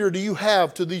surrender do you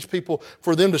have to these people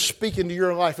for them to speak into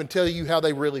your life and tell you how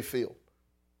they really feel?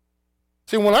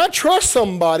 See, when I trust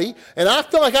somebody and I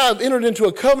feel like I've entered into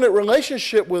a covenant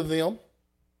relationship with them,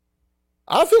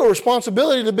 I feel a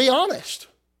responsibility to be honest.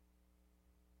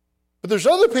 But there's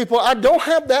other people I don't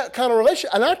have that kind of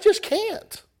relationship, and I just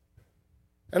can't.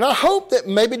 And I hope that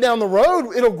maybe down the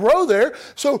road it'll grow there.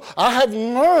 So I have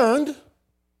learned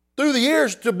through the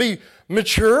years to be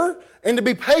mature and to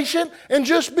be patient and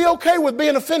just be okay with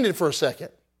being offended for a second.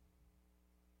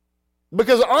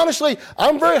 Because honestly,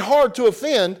 I'm very hard to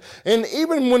offend, and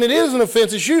even when it is an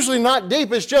offense, it's usually not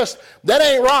deep, it's just, that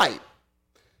ain't right.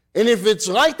 And if it's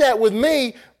like that with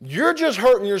me, you're just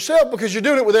hurting yourself because you're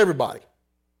doing it with everybody.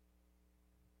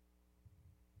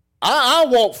 I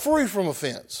walk free from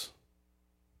offense.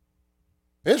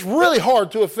 It's really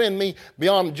hard to offend me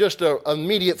beyond just an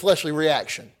immediate fleshly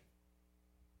reaction.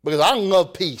 Because I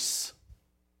love peace.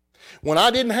 When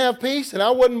I didn't have peace and I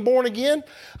wasn't born again,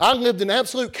 I lived in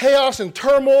absolute chaos and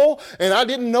turmoil, and I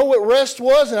didn't know what rest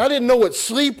was, and I didn't know what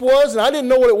sleep was, and I didn't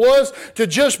know what it was to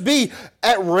just be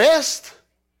at rest.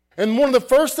 And one of the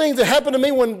first things that happened to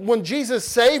me when Jesus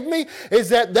saved me is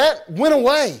that went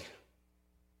away.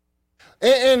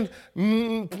 And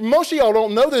most of y'all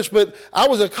don't know this, but I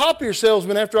was a copier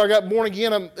salesman after I got born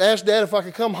again. I asked Dad if I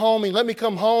could come home. He let me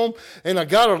come home, and I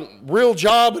got a real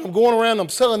job, and I'm going around, I'm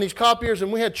selling these copiers,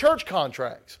 and we had church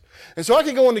contracts. And so I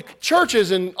could go into churches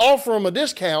and offer them a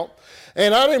discount,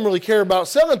 and I didn't really care about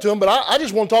selling to them, but I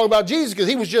just want to talk about Jesus because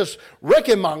he was just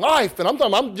wrecking my life, and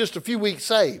I'm just a few weeks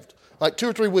saved, like 2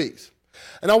 or 3 weeks.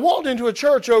 And I walked into a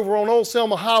church over on Old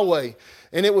Selma Highway,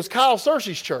 and it was Kyle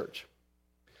Searcy's church.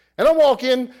 And I walk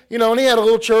in, and he had a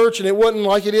little church, and it wasn't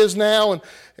like it is now.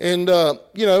 And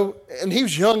he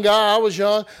was a young guy. I was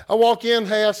young. I walk in,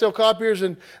 hey, I sell copiers,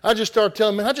 and I just started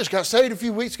telling him, man, I just got saved a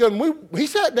few weeks ago. And he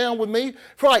sat down with me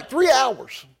for like 3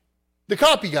 hours, the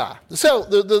copy guy,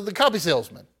 the copy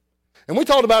salesman. And we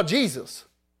talked about Jesus.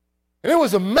 And it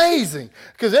was amazing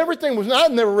because everything was,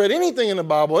 I'd never read anything in the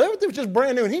Bible. Everything was just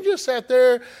brand new. And he just sat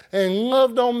there and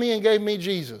loved on me and gave me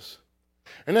Jesus.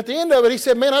 And at the end of it, he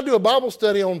said, man, I do a Bible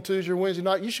study on Tuesday or Wednesday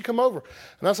night. You should come over.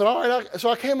 And I said, all right. So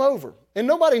I came over. And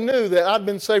nobody knew that I'd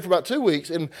been saved for about 2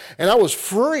 weeks, and I was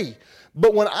free.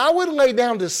 But when I would lay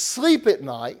down to sleep at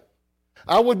night,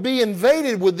 I would be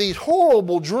invaded with these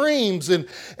horrible dreams and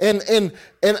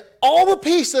all the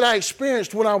peace that I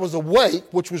experienced when I was awake,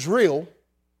 which was real,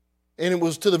 and it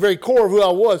was to the very core of who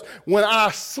I was. When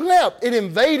I slept, it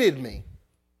invaded me.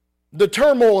 The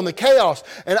turmoil and the chaos.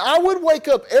 And I would wake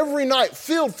up every night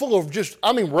filled full of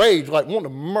rage, like wanting to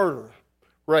murder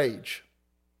rage.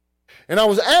 And I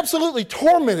was absolutely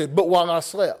tormented, but while I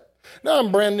slept. Now I'm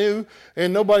brand new,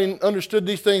 and nobody understood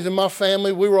these things in my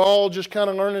family. We were all just kind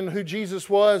of learning who Jesus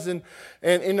was, and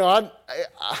I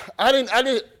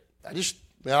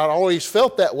always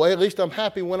felt that way. At least I'm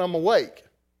happy when I'm awake.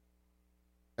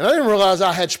 And I didn't realize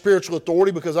I had spiritual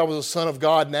authority because I was a son of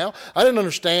God now. I didn't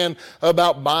understand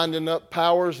about binding up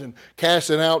powers and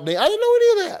casting out demons. I didn't know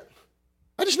any of that.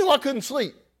 I just knew I couldn't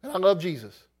sleep, and I loved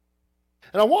Jesus.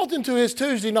 And I walked into his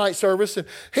Tuesday night service, and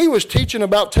he was teaching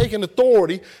about taking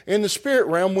authority in the spirit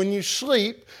realm when you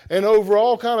sleep and over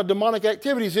all kind of demonic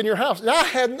activities in your house. And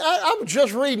I was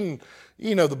just reading,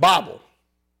 the Bible.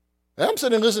 And I'm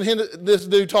sitting and listening to this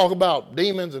dude talk about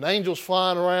demons and angels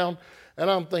flying around. And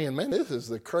I'm thinking, man, this is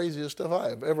the craziest stuff I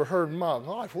have ever heard in my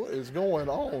life. What is going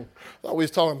on? I thought we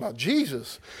was talking about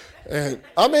Jesus. And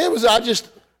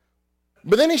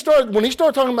but then when he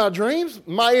started talking about dreams,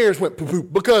 my ears went poof,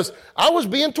 poof, because I was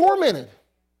being tormented.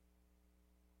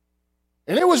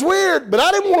 And it was weird, but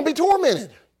I didn't want to be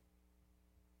tormented.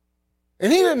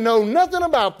 And he didn't know nothing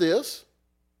about this.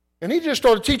 And he just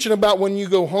started teaching about when you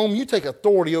go home, you take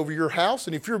authority over your house.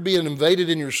 And if you're being invaded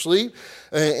in your sleep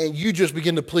and you just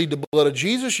begin to plead the blood of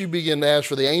Jesus, you begin to ask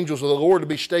for the angels of the Lord to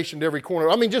be stationed every corner.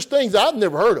 I mean, just things I've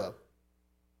never heard of.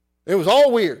 It was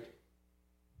all weird.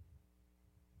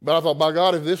 But I thought, by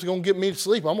God, if this is going to get me to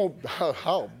sleep, I'll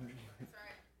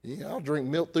drink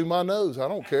milk through my nose. I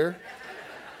don't care.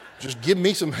 Just give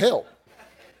me some help.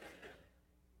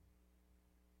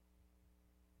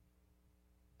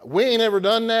 We ain't ever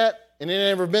done that, and it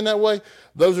ain't ever been that way.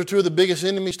 Those are two of the biggest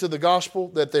enemies to the gospel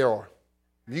that there are.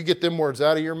 You get them words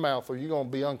out of your mouth, or you're going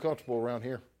to be uncomfortable around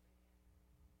here.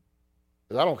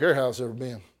 Because I don't care how it's ever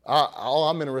been. All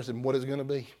I'm interested in what it's going to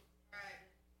be.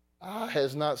 Eye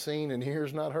has not seen and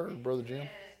ears not heard, Brother Jim.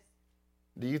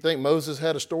 Do you think Moses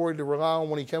had a story to rely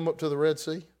on when he came up to the Red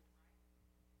Sea?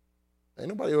 Ain't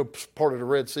nobody ever parted the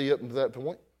Red Sea up to that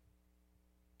point.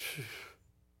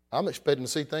 I'm expecting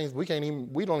to see things we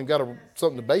don't even got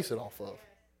something to base it off of.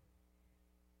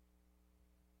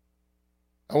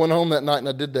 I went home that night and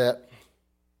I did that.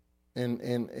 And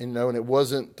it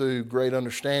wasn't through great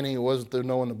understanding. It wasn't through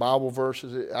knowing the Bible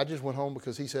verses. I just went home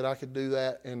because he said I could do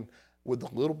that. And with the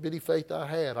little bitty faith I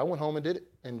had, I went home and did it.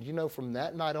 And from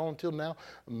that night on until now,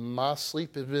 my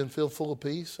sleep has been filled full of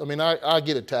peace. I mean, I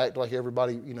get attacked like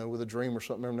everybody, with a dream or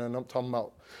something. And I'm talking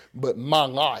about, but my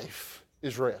life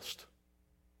is rest.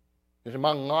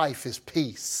 My life is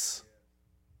peace.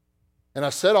 And I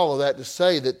said all of that to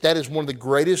say that is one of the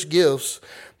greatest gifts,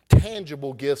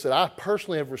 tangible gifts that I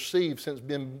personally have received since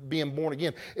being born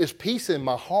again, is peace in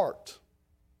my heart.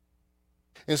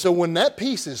 And so when that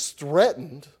peace is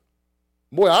threatened,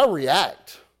 boy, I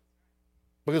react.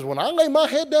 Because when I lay my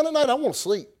head down at night, I want to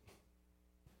sleep.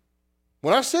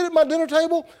 When I sit at my dinner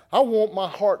table, I want my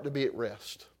heart to be at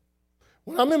rest.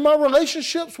 When I'm in my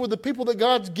relationships with the people that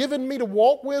God's given me to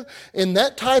walk with in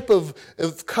that type of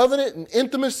covenant and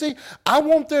intimacy, I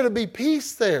want there to be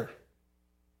peace there.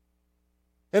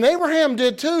 And Abraham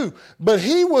did too, but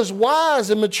he was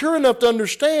wise and mature enough to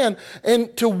understand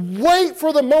and to wait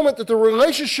for the moment that the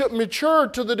relationship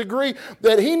matured to the degree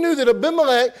that he knew that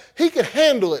Abimelech, he could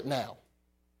handle it now.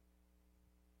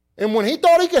 And when he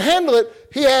thought he could handle it,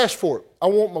 he asked for it. I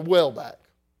want my well back.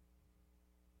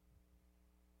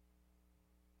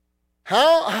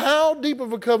 How deep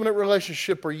of a covenant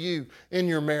relationship are you in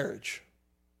your marriage?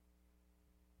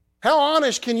 How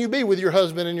honest can you be with your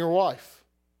husband and your wife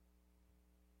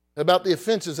about the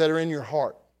offenses that are in your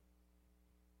heart?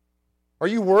 Are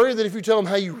you worried that if you tell them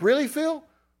how you really feel,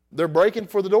 they're breaking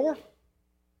for the door?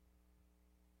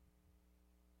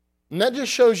 And that just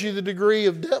shows you the degree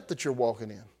of depth that you're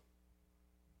walking in.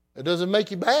 It doesn't make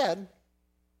you bad,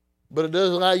 but it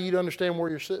does allow you to understand where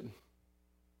you're sitting.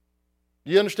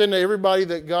 Do you understand that everybody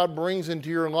that God brings into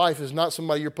your life is not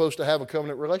somebody you're supposed to have a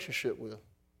covenant relationship with?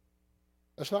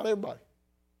 That's not everybody.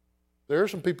 There are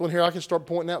some people in here I can start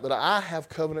pointing out that I have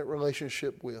covenant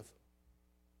relationship with.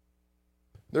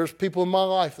 There's people in my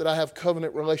life that I have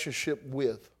covenant relationship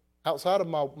with outside of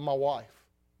my wife.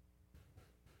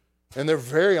 And they're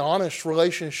very honest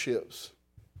relationships.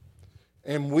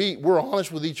 And we're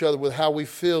honest with each other with how we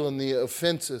feel and the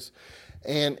offenses.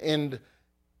 And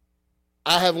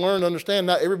I have learned to understand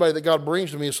not everybody that God brings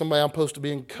to me is somebody I'm supposed to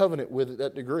be in covenant with at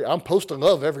that degree. I'm supposed to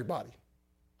love everybody.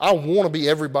 I want to be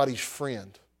everybody's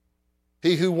friend.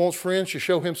 He who wants friends should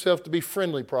show himself to be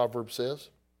friendly, Proverbs says.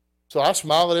 So I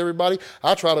smile at everybody.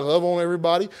 I try to love on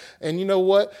everybody. And you know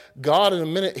what? God, in a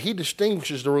minute, He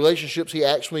distinguishes the relationships He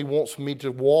actually wants me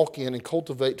to walk in and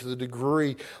cultivate to the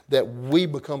degree that we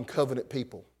become covenant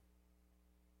people.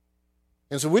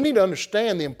 And so we need to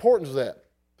understand the importance of that.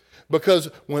 Because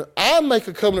when I make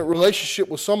a covenant relationship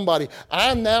with somebody,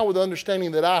 I now, with the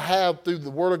understanding that I have through the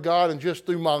Word of God and just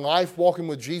through my life walking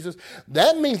with Jesus,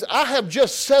 that means I have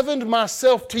just severed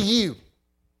myself to you.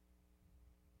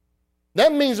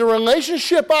 That means the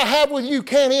relationship I have with you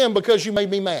can't end because you made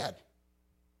me mad.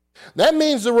 That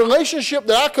means the relationship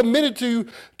that I committed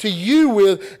to you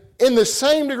with in the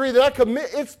same degree that I commit,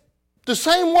 it's the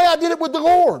same way I did it with the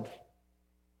Lord.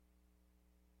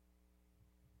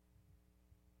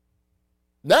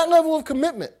 That level of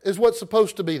commitment is what's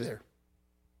supposed to be there.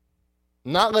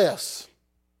 Not less.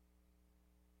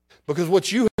 Because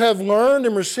what you have learned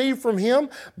and received from Him,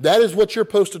 that is what you're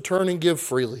supposed to turn and give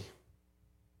freely.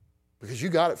 Because you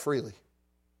got it freely.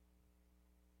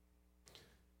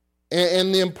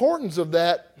 And the importance of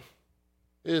that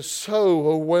is so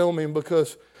overwhelming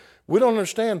because we don't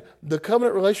understand the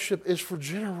covenant relationship is for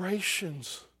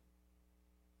generations.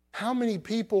 How many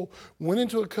people went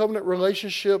into a covenant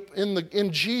relationship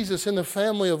in Jesus, in the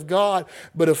family of God,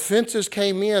 but offenses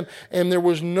came in and there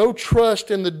was no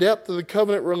trust in the depth of the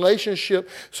covenant relationship.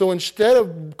 So instead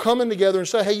of coming together and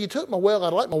say, hey, you took my well,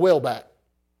 I'd like my well back,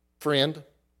 friend.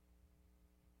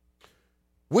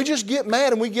 We just get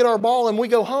mad and we get our ball and we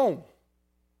go home.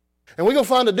 And we go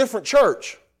find a different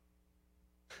church.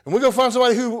 And we go find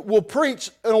somebody who will preach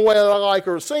in a way I like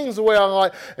or sings the way I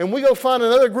like. And we go find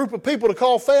another group of people to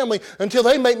call family until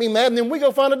they make me mad. And then we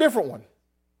go find a different one.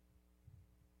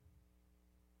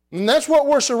 And that's what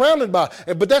we're surrounded by.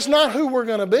 But that's not who we're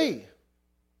going to be.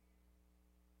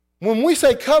 When we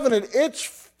say covenant, it's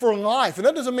for life. And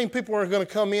that doesn't mean people are going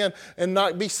to come in and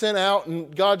not be sent out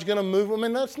and God's going to move them.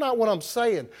 And that's not what I'm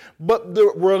saying. But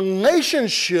the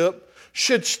relationship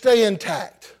should stay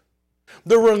intact.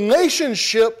 The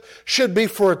relationship should be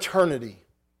for eternity.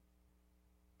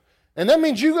 And that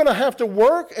means you're going to have to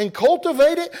work and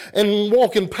cultivate it and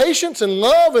walk in patience and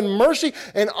love and mercy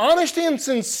and honesty and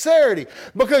sincerity.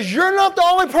 Because you're not the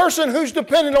only person who's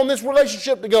dependent on this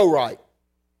relationship to go right.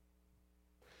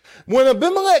 When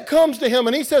Abimelech comes to him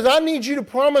and he says, I need you to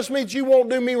promise me that you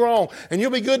won't do me wrong and you'll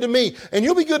be good to me and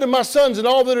you'll be good to my sons and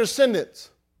all their descendants.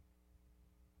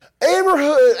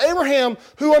 Abraham,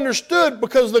 who understood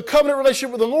because of the covenant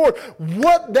relationship with the Lord,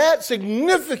 what that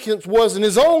significance was in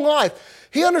his own life,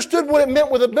 he understood what it meant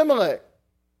with Abimelech.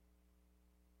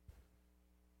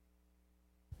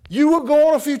 You will go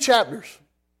on a few chapters.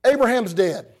 Abraham's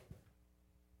dead.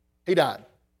 He died.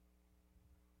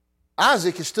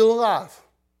 Isaac is still alive.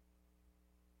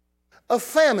 A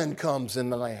famine comes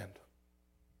in the land.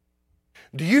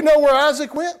 Do you know where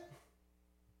Isaac went?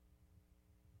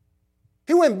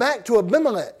 He went back to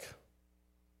Abimelech.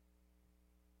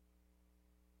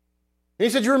 And he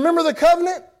said, you remember the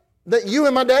covenant that you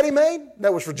and my daddy made?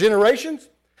 That was for generations?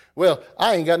 Well,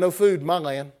 I ain't got no food in my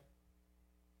land.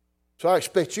 So I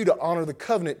expect you to honor the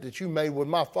covenant that you made with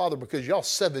my father because y'all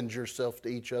severed yourself to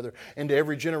each other and to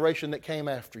every generation that came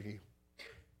after you.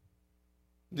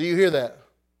 Do you hear that?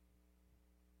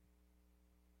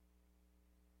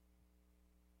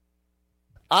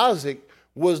 Isaac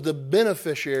was the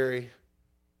beneficiary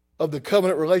of the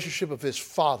covenant relationship of his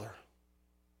father.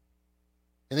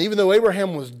 And even though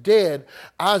Abraham was dead,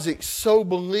 Isaac so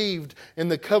believed in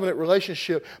the covenant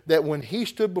relationship that when he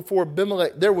stood before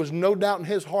Abimelech, there was no doubt in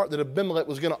his heart that Abimelech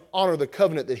was going to honor the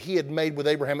covenant that he had made with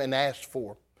Abraham and asked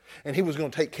for. And he was going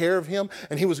to take care of him,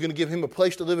 and he was going to give him a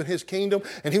place to live in his kingdom,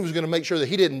 and he was going to make sure that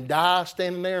he didn't die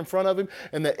standing there in front of him,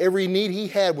 and that every need he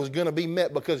had was going to be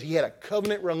met because he had a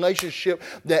covenant relationship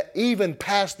that even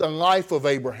passed the life of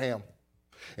Abraham.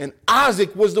 And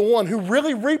Isaac was the one who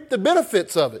really reaped the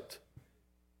benefits of it.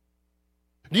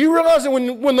 Do you realize that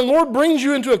when the Lord brings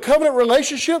you into a covenant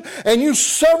relationship and you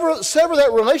sever that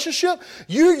relationship,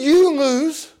 you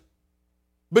lose.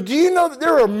 But do you know that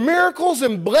there are miracles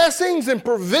and blessings and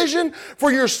provision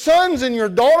for your sons and your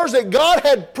daughters that God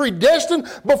had predestined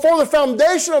before the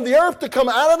foundation of the earth to come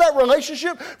out of that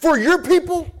relationship for your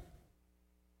people?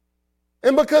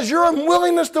 And because your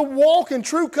unwillingness to walk in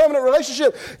true covenant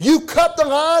relationship, you cut the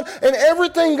line, and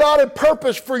everything God had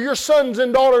purposed for your sons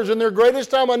and daughters in their greatest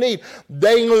time of need,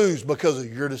 they lose because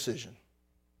of your decision.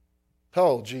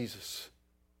 Oh, Jesus.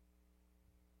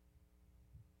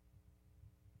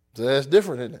 So that's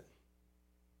different, isn't it?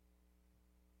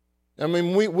 I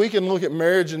mean, we can look at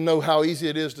marriage and know how easy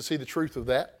it is to see the truth of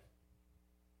that.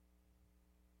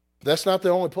 That's not the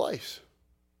only place.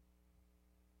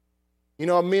 You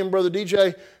know, me and Brother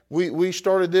DJ, we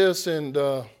started this and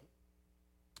you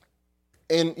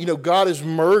know, God has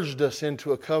merged us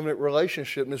into a covenant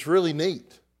relationship, and it's really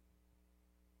neat.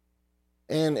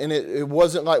 And it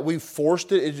wasn't like we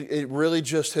forced it. It really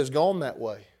just has gone that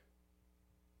way.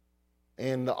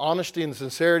 And the honesty and the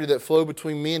sincerity that flowed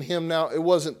between me and him now, it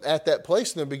wasn't at that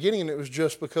place in the beginning. It was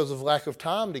just because of lack of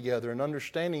time together and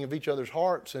understanding of each other's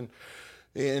hearts and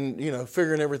you know,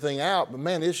 figuring everything out. But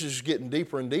man, it's just getting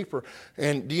deeper and deeper.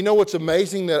 And do you know what's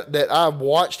amazing that I've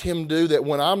watched him do? That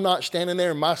when I'm not standing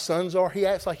there and my sons are, he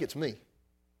acts like it's me.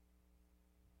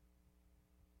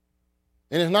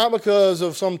 And it's not because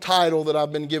of some title that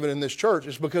I've been given in this church.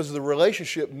 It's because of the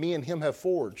relationship me and him have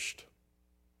forged.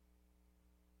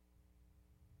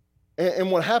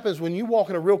 And what happens when you walk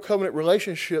in a real covenant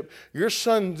relationship, your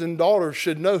sons and daughters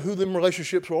should know who them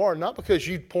relationships are, not because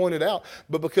you point it out,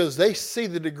 but because they see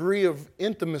the degree of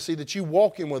intimacy that you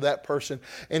walk in with that person.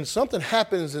 And something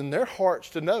happens in their hearts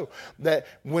to know that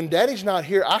when daddy's not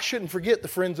here, I shouldn't forget the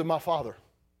friends of my father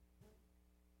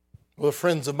or the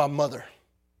friends of my mother.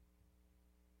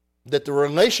 That the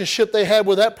relationship they had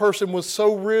with that person was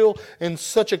so real and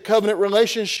such a covenant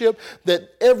relationship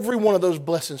that every one of those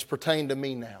blessings pertain to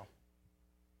me now.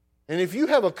 And if you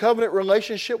have a covenant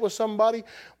relationship with somebody,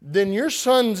 then your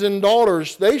sons and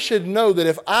daughters, they should know that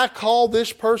if I call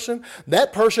this person,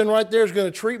 that person right there is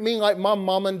going to treat me like my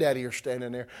mom and daddy are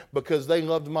standing there because they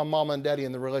loved my mom and daddy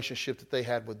and the relationship that they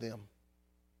had with them.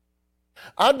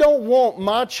 I don't want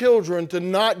my children to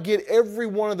not get every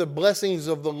one of the blessings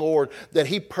of the Lord that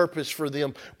He purposed for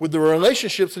them with the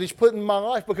relationships that He's put in my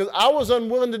life because I was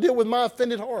unwilling to deal with my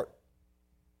offended heart.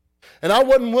 And I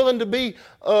wasn't willing to be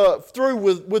through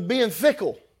with being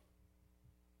fickle.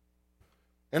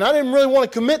 And I didn't really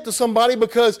want to commit to somebody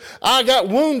because I got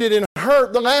wounded and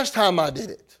hurt the last time I did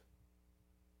it.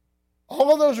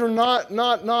 All of those are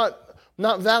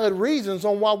not valid reasons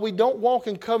on why we don't walk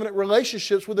in covenant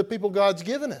relationships with the people God's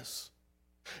given us.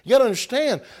 You got to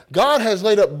understand, God has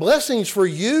laid up blessings for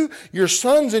you, your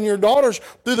sons and your daughters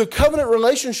through the covenant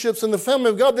relationships in the family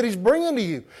of God that He's bringing to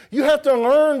you. You have to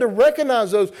learn to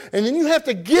recognize those, and then you have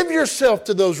to give yourself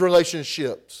to those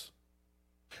relationships.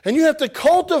 And you have to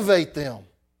cultivate them.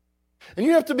 And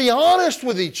you have to be honest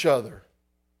with each other.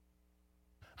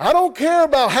 I don't care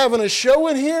about having a show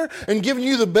in here and giving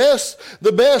you the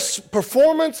best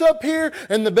performance up here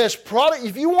and the best product.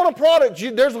 If you want a product,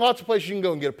 there's lots of places you can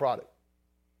go and get a product.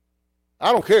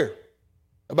 I don't care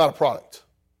about a product.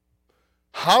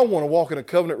 I want to walk in a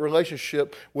covenant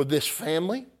relationship with this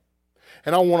family,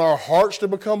 and I want our hearts to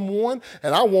become one,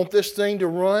 and I want this thing to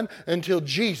run until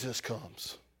Jesus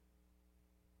comes.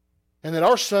 And that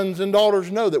our sons and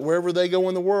daughters know that wherever they go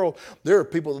in the world, there are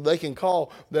people that they can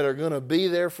call that are going to be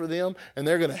there for them, and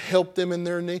they're going to help them in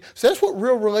their need. So that's what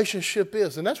real relationship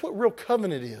is, and that's what real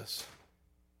covenant is.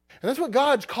 And that's what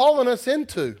God's calling us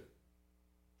into.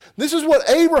 This is what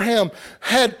Abraham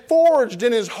had forged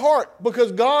in his heart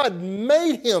because God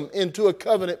made him into a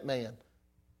covenant man.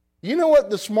 You know what?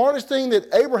 The smartest thing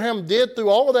that Abraham did through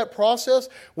all of that process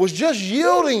was just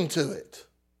yielding to it.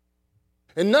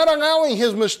 And not allowing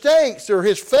his mistakes or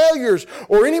his failures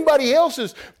or anybody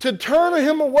else's to turn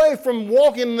him away from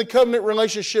walking in the covenant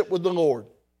relationship with the Lord.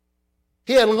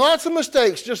 He had lots of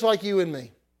mistakes just like you and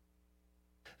me.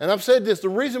 And I've said this, the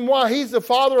reason why he's the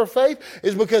father of faith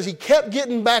is because he kept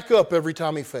getting back up every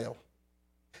time he fell.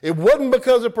 It wasn't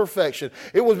because of perfection.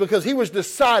 It was because he was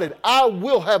decided, I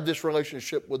will have this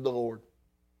relationship with the Lord.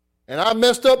 And I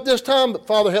messed up this time, but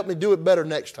Father, help me do it better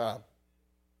next time.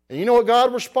 And you know what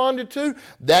God responded to?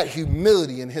 That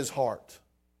humility in his heart.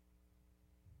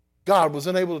 God was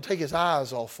unable to take his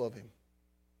eyes off of him.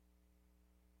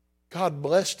 God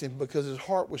blessed him because his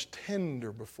heart was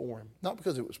tender before him. Not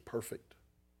because it was perfect,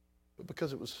 but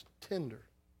because it was tender.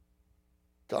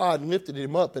 God lifted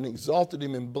him up and exalted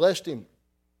him and blessed him,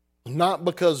 not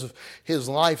because of his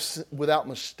life without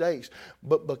mistakes,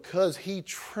 but because he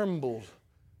trembled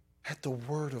at the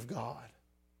word of God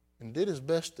and did his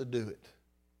best to do it.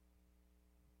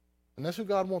 And that's who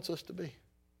God wants us to be.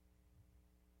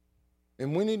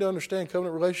 And we need to understand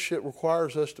covenant relationship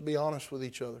requires us to be honest with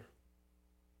each other.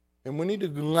 And we need to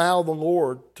allow the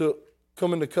Lord to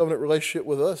come into covenant relationship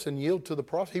with us and yield to the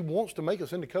process. He wants to make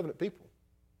us into covenant people.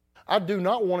 I do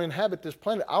not want to inhabit this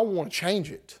planet. I want to change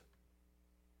it.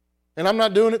 And I'm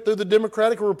not doing it through the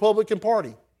Democratic or Republican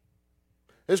Party.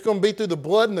 It's going to be through the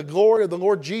blood and the glory of the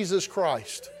Lord Jesus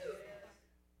Christ.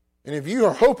 And if you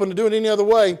are hoping to do it any other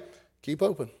way, keep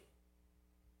open.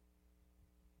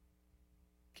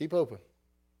 Keep open.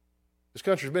 This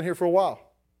country's been here for a while.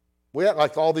 We act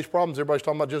like all these problems everybody's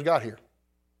talking about just got here.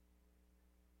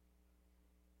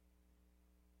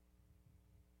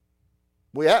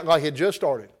 We act like it just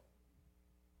started.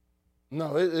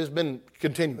 No, it's been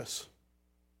continuous.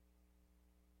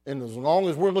 And as long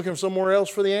as we're looking somewhere else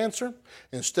for the answer,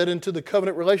 instead into the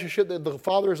covenant relationship that the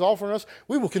Father is offering us,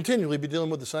 we will continually be dealing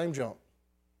with the same junk.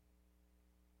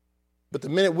 But the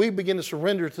minute we begin to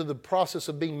surrender to the process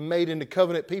of being made into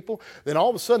covenant people, then all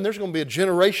of a sudden there's going to be a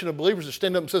generation of believers that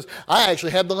stand up and says, I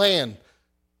actually have the land,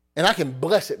 and I can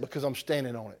bless it because I'm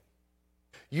standing on it.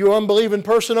 You unbelieving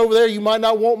person over there, you might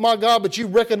not want my God, but you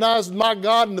recognize my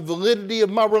God and the validity of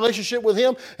my relationship with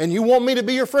Him, and you want me to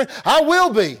be your friend. I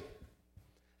will be.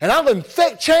 And I'll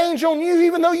infect change on you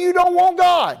even though you don't want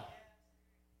God.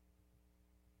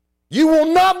 You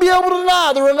will not be able to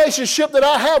deny the relationship that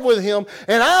I have with him,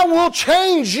 and I will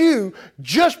change you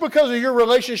just because of your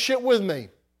relationship with me.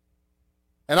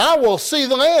 And I will see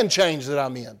the land change that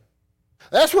I'm in.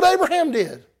 That's what Abraham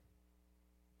did.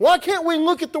 Why can't we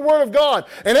look at the Word of God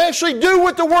and actually do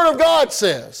what the Word of God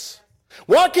says?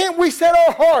 Why can't we set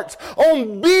our hearts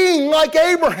on being like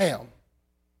Abraham?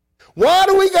 Why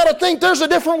do we got to think there's a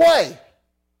different way?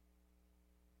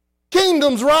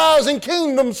 Kingdoms rise and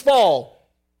kingdoms fall.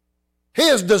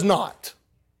 His does not.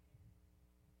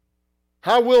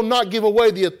 I will not give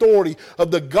away the authority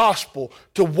of the gospel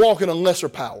to walk in a lesser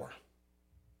power.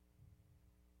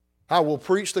 I will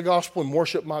preach the gospel and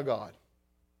worship my God.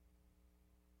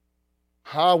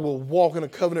 I will walk in a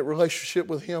covenant relationship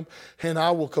with him, and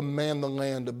I will command the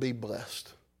land to be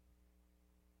blessed.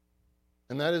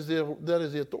 And that is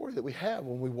the authority that we have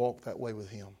when we walk that way with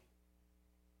him.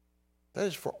 That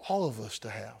is for all of us to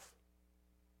have.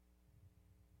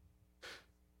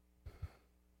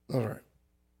 All right.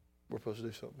 We're supposed to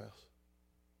do something else.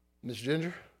 Miss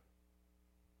Ginger?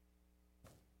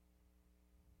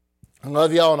 I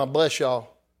love y'all and I bless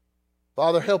y'all.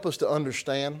 Father, help us to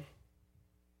understand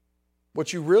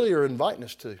what you really are inviting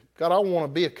us to. God, I want to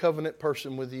be a covenant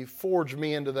person with you. Forge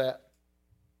me into that.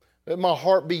 Let my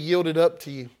heart be yielded up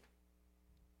to you.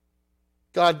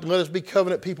 God, let us be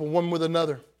covenant people one with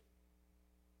another.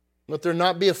 Let there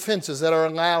not be offenses that are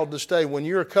allowed to stay. When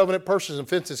you're a covenant person,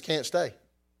 offenses can't stay.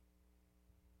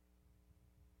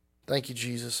 Thank you,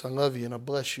 Jesus. I love you and I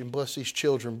bless you and bless these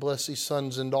children. Bless these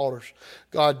sons and daughters.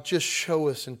 God, just show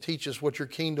us and teach us what your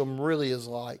kingdom really is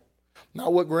like.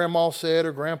 Not what grandma said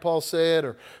or grandpa said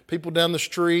or people down the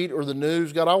street or the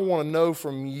news. God, I want to know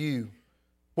from you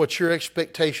what your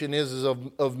expectation is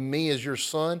of me as your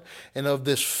son and of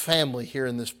this family here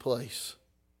in this place.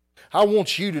 I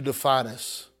want you to define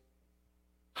us.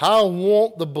 I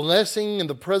want the blessing and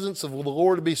the presence of the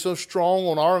Lord to be so strong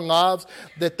on our lives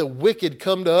that the wicked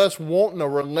come to us wanting a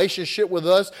relationship with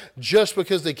us just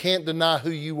because they can't deny who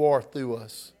you are through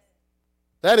us.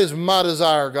 That is my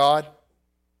desire, God.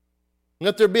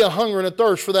 Let there be a hunger and a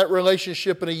thirst for that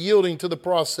relationship and a yielding to the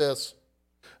process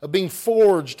of being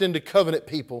forged into covenant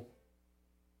people.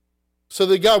 So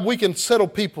that, God, we can settle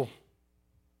people.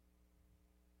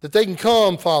 That they can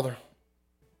come, Father.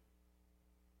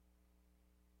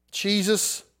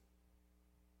 Jesus,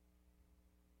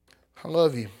 I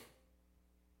love you.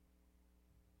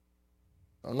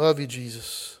 I love you,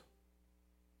 Jesus.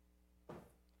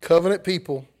 Covenant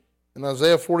people, in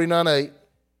Isaiah 49:8,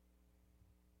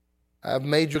 I have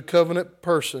made you a covenant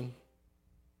person,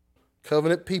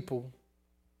 covenant people,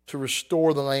 to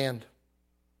restore the land.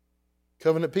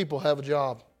 Covenant people have a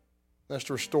job. That's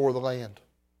to restore the land.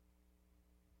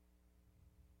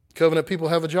 Covenant people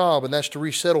have a job, and that's to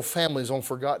resettle families on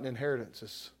forgotten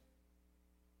inheritances.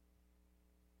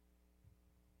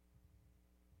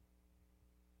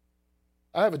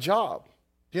 I have a job.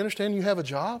 Do you understand you have a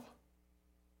job?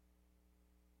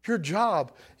 Your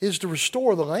job is to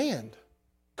restore the land.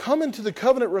 Come into the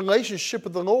covenant relationship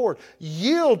with the Lord.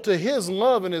 Yield to His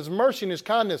love and His mercy and His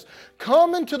kindness.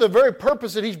 Come into the very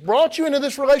purpose that He's brought you into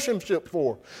this relationship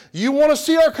for. You want to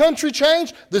see our country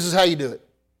change? This is how you do it.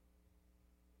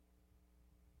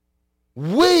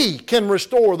 We can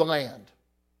restore the land.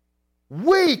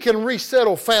 We can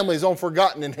resettle families on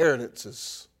forgotten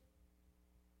inheritances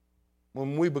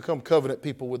when we become covenant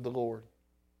people with the Lord.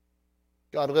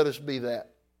 God, let us be that.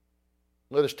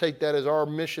 Let us take that as our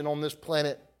mission on this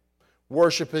planet,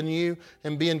 worshiping you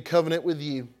and being covenant with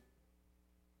you.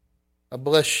 I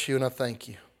bless you and I thank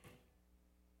you.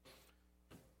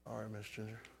 All right, Miss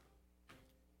Ginger.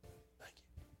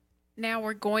 Now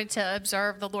we're going to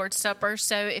observe the Lord's Supper.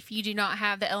 So if you do not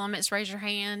have the elements, raise your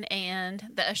hand and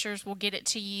the ushers will get it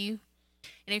to you.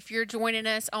 And if you're joining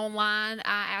us online,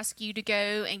 I ask you to go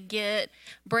and get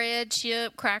bread,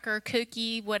 chip, cracker,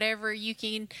 cookie, whatever you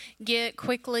can get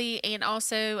quickly, and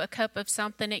also a cup of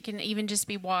something. It can even just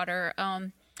be water.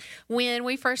 When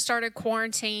we first started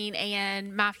quarantine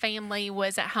and my family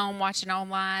was at home watching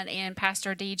online and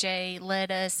Pastor DJ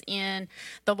led us in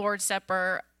the Lord's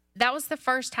Supper, that was the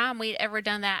first time we'd ever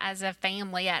done that as a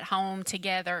family at home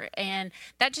together. And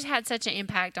that just had such an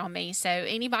impact on me. So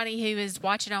anybody who is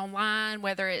watching online,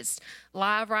 whether it's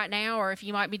live right now or if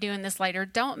you might be doing this later,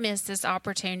 don't miss this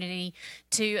opportunity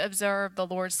to observe the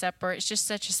Lord's Supper. It's just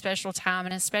such a special time,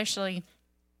 and especially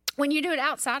when you do it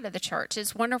outside of the church.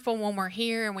 It's wonderful when we're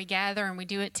here and we gather and we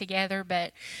do it together,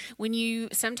 but when you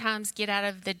sometimes get out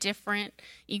of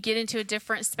you get into a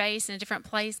different space and a different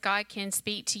place, God can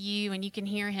speak to you and you can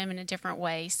hear Him in a different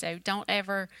way. So don't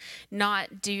ever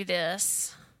not do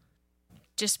this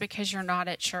just because you're not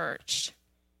at church.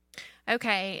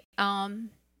 Okay,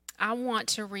 I want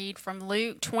to read from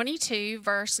Luke 22,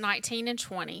 verse 19 and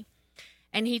 20.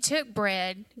 And he took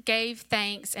bread, gave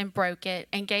thanks, and broke it,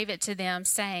 and gave it to them,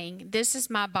 saying, "This is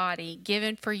my body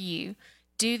given for you.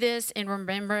 Do this in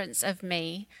remembrance of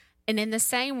me." And in the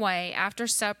same way, after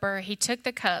supper, he took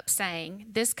the cup, saying,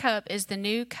 "This cup is the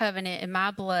new covenant in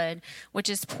my blood, which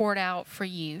is poured out for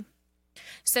you."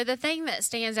 So the thing that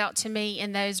stands out to me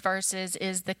in those verses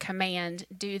is the command,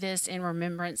 "Do this in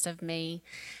remembrance of me."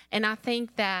 And I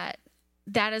think that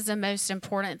is the most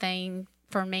important thing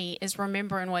for me, is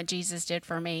remembering what Jesus did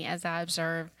for me as I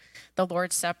observe the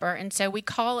Lord's Supper. And so we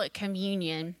call it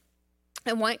communion.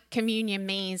 And what communion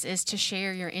means is to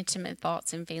share your intimate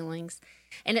thoughts and feelings.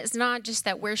 And it's not just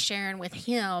that we're sharing with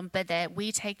him, but that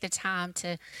we take the time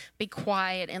to be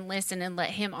quiet and listen and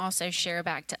let him also share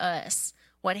back to us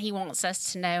what he wants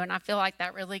us to know. And I feel like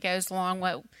that really goes along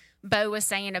what Bo was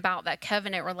saying about that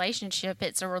covenant relationship.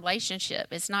 It's a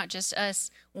relationship. It's not just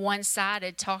us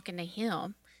one-sided talking to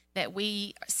him, that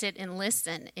we sit and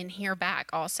listen and hear back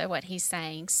also what he's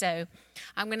saying. So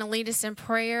I'm going to lead us in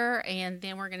prayer, and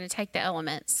then we're going to take the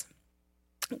elements.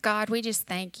 God, we just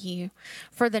thank you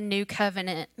for the new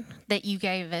covenant that you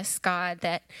gave us, God,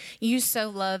 that you so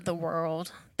loved the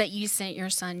world, that you sent your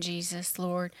son, Jesus,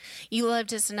 Lord. You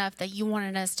loved us enough that you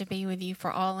wanted us to be with you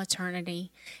for all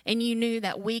eternity. And you knew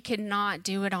that we could not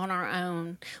do it on our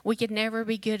own. We could never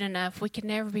be good enough. We could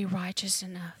never be righteous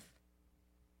enough.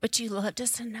 But you loved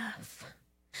us enough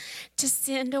to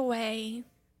send away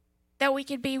that we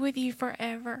could be with you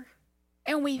forever.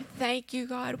 And we thank you,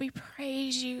 God. We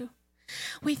praise you.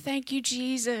 We thank you,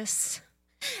 Jesus,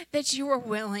 that you are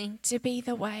willing to be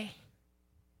the way.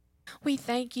 We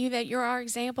thank you that you're our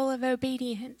example of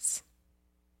obedience.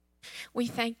 We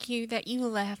thank you that you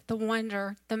left the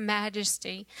wonder, the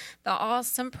majesty, the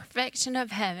awesome perfection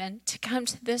of heaven to come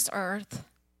to this earth,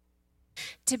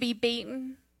 to be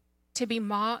beaten, to be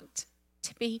mocked,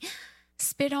 to be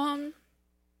spit on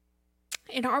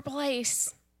in our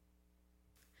place.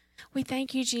 We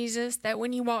thank you, Jesus, that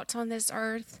when you walked on this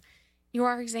earth, you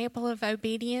are our example of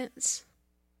obedience.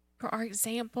 You're our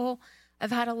example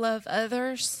of how to love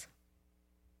others.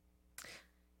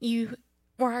 You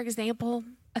were our example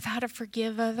of how to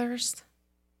forgive others.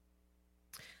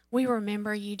 We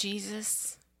remember you,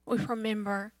 Jesus. We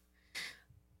remember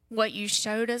what you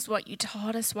showed us, what you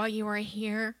taught us while you were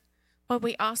here. But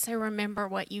we also remember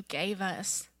what you gave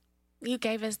us. You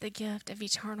gave us the gift of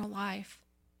eternal life.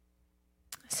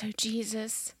 So,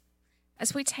 Jesus,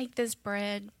 as we take this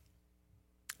bread,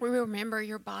 we remember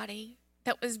your body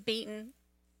that was beaten.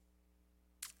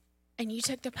 And you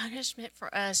took the punishment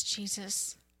for us,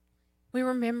 Jesus. We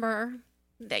remember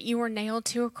that you were nailed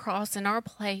to a cross in our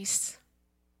place.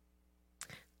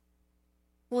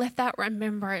 Let that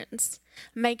remembrance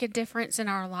make a difference in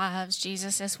our lives,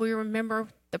 Jesus, as we remember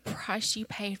the price you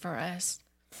paid for us.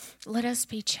 Let us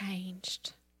be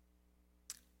changed.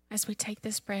 As we take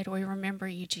this bread, we remember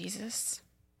you, Jesus.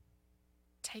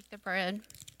 Take the bread.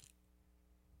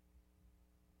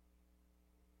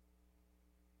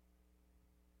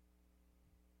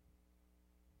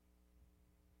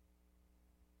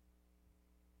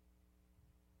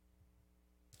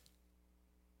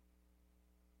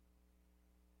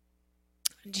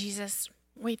 Jesus,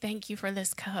 we thank you for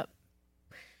this cup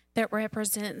that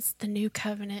represents the new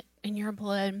covenant in your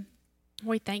blood.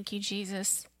 We thank you,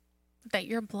 Jesus, that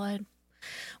your blood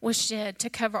was shed to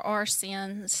cover our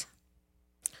sins,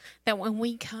 that when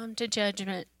we come to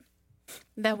judgment,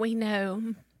 that we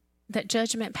know that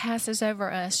judgment passes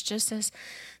over us, just as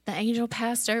the angel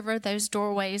passed over those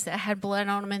doorways that had blood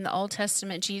on them in the Old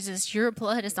Testament. Jesus, your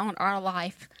blood is on our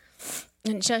life.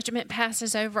 And judgment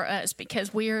passes over us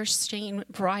because we are seen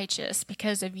righteous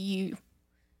because of you.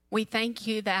 We thank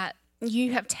you that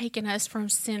you have taken us from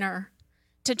sinner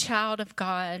to child of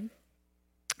God.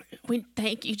 We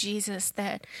thank you, Jesus,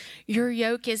 that your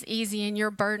yoke is easy and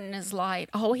your burden is light.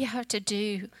 All we have to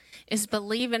do is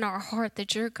believe in our heart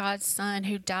that you're God's Son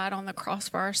who died on the cross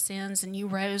for our sins and you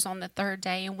rose on the third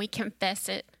day, and we confess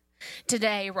it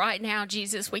today, right now,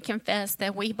 Jesus. We confess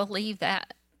that we believe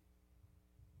that.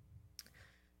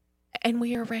 And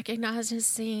we are recognized and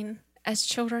seen as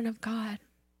children of God.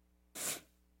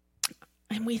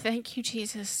 And we thank you,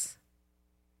 Jesus,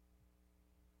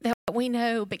 that we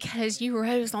know because you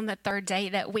rose on the third day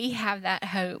that we have that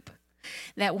hope,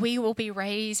 that we will be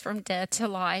raised from death to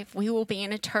life. We will be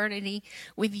in eternity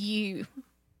with you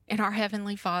and our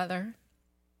Heavenly Father.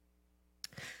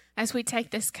 As we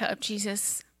take this cup,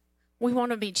 Jesus, we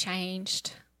want to be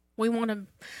changed. We want to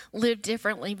live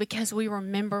differently because we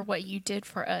remember what you did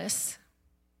for us.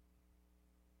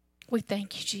 We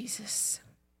thank you, Jesus.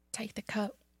 Take the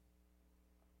cup.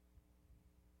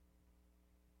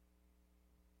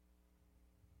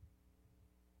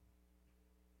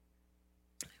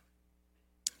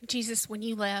 Jesus, when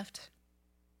you left,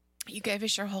 you gave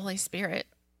us your Holy Spirit.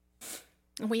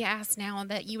 And we ask now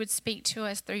that you would speak to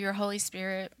us through your Holy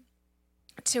Spirit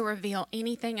to reveal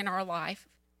anything in our life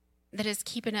that is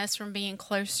keeping us from being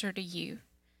closer to you,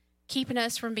 keeping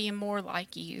us from being more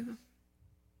like you.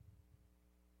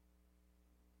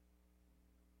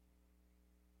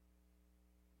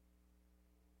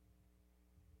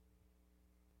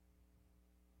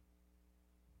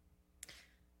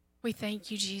 We thank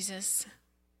you, Jesus,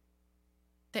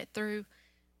 that through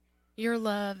your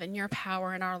love and your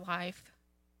power in our life,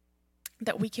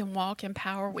 that we can walk in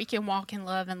power, we can walk in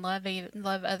love and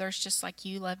love others just like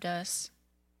you loved us.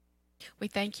 We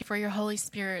thank you for your Holy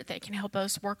Spirit that can help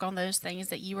us work on those things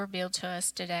that you revealed to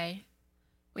us today.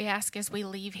 We ask as we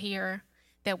leave here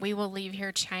that we will leave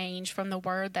here changed from the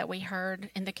word that we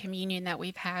heard in the communion that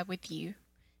we've had with you.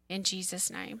 In Jesus'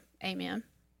 name, amen.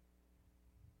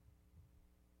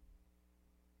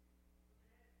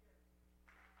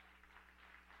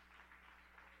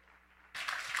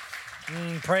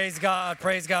 Praise God,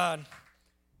 praise God.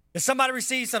 Did somebody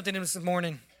receive something this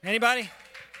morning? Anybody?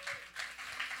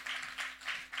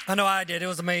 I know I did. It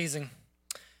was amazing.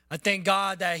 I thank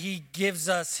God that he gives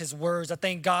us his words. I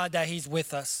thank God that he's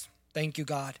with us. Thank you,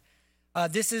 God.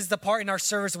 This is the part in our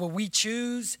service where we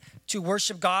choose to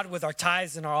worship God with our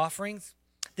tithes and our offerings.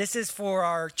 This is for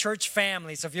our church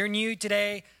family. So if you're new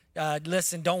today,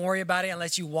 listen, don't worry about it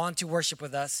unless you want to worship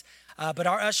with us. But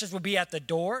our ushers will be at the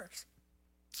door.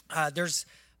 There's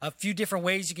a few different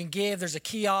ways you can give. There's a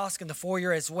kiosk in the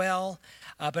foyer as well.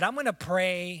 But I'm going to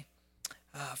pray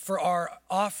for our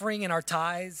offering and our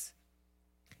tithes.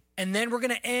 And then we're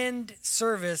going to end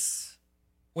service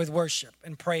with worship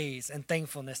and praise and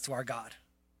thankfulness to our God.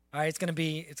 All right, it's going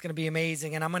to be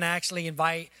amazing. And I'm going to actually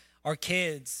invite our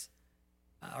kids,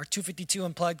 our 252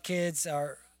 Unplugged kids,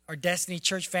 our Destiny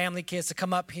Church family kids to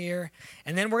come up here.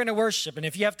 And then we're going to worship. And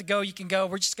if you have to go, you can go.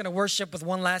 We're just going to worship with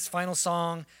one last final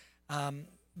song.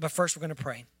 But first, we're going to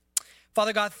pray.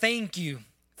 Father God, thank you.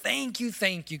 Thank you,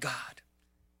 God,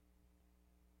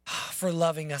 for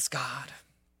loving us, God.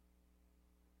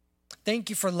 Thank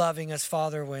you for loving us,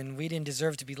 Father, when we didn't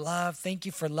deserve to be loved. Thank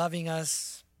you for loving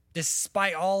us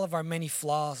despite all of our many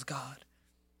flaws, God.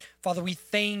 Father, we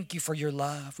thank you for your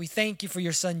love. We thank you for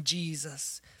your son,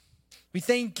 Jesus. We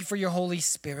thank you for your Holy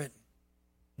Spirit.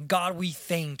 God, we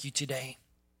thank you today.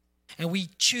 And we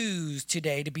choose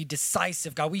today to be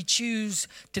decisive, God. We choose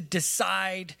to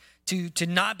decide to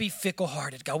not be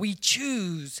fickle-hearted, God. We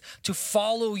choose to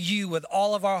follow you with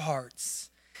all of our hearts.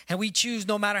 And we choose,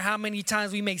 no matter how many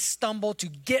times we may stumble, to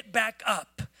get back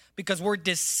up because we're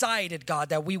decided, God,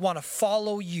 that we want to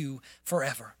follow you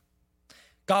forever.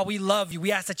 God, we love you.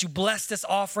 We ask that you bless this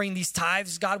offering, these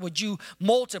tithes, God. Would you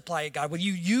multiply it, God? Would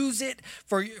you use it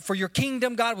for your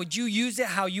kingdom, God? Would you use it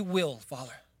how you will,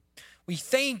 Father? We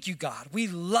thank you, God. We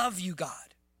love you,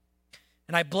 God.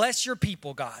 And I bless your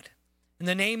people, God, in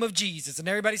the name of Jesus. And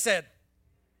everybody said,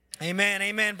 amen,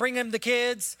 amen. Bring them the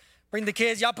kids. Bring the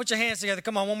kids. Y'all put your hands together.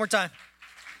 Come on, one more time.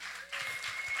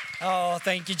 Oh,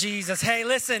 thank you, Jesus. Hey,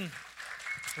 listen.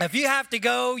 If you have to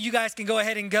go, you guys can go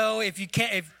ahead and go. If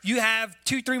you have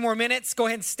 2-3 more minutes, go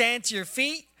ahead and stand to your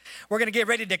feet. We're going to get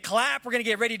ready to clap. We're going to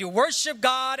get ready to worship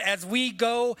God as we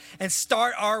go and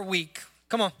start our week.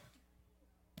 Come on.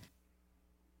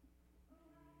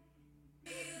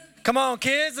 Come on,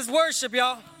 kids. Let's worship,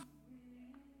 y'all.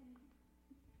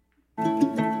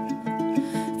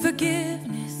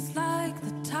 Forgiveness like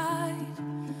the tide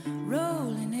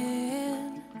rolling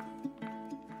in,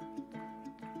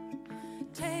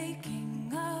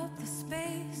 taking up the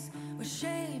space where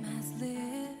shame has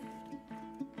lived,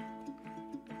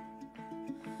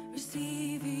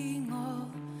 receiving all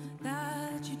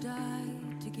that you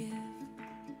died to give.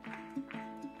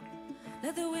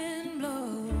 Let the wind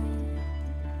blow,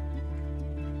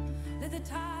 let the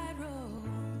tide roll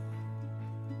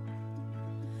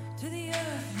to the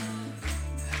earth.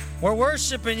 We're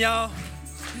worshiping, y'all,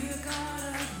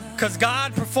 because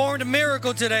God performed a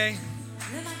miracle today.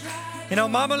 You know,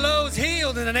 Mama Lowe's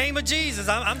healed in the name of Jesus.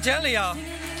 I'm telling y'all.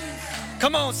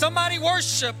 Come on, somebody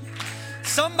worship.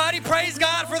 Somebody praise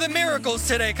God for the miracles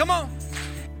today. Come on.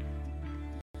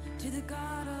 To the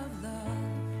God of love.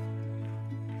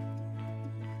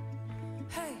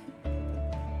 Hey.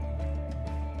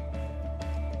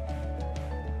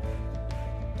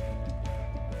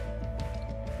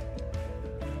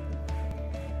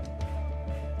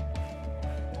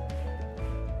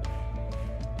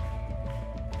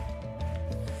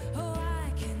 Oh,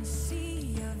 I can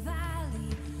see a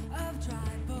valley of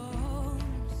dry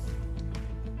bones,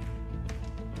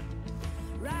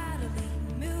 rattling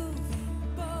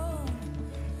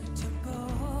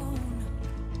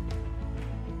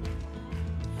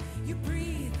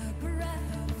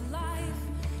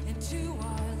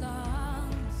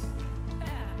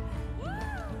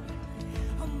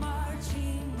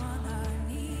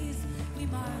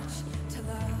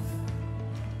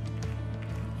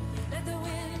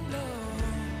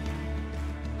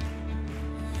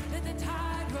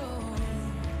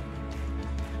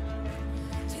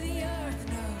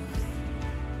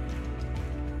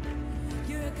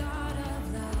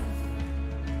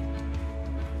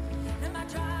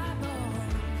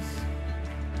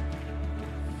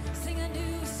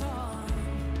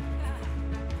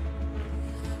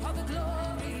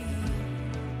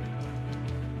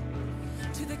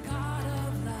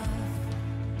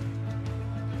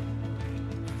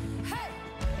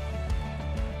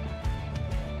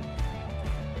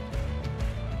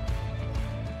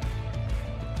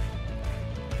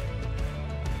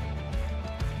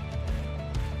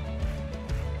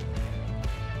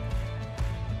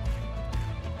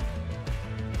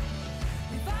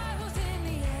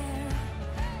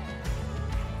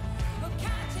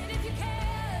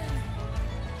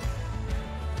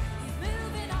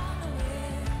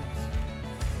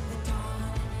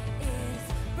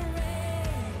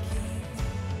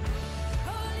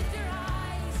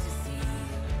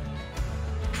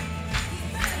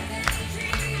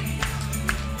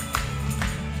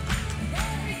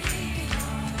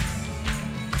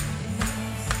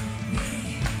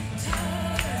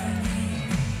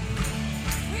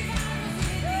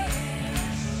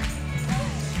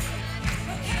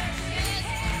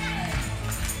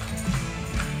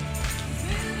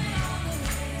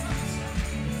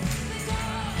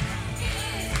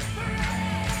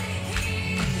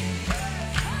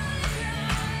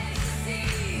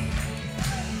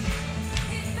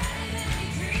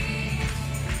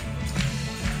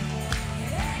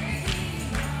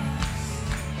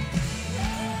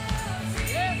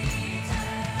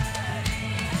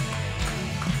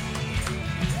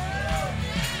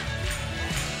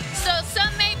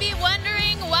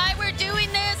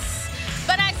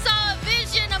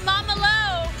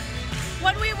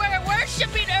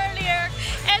worshiping her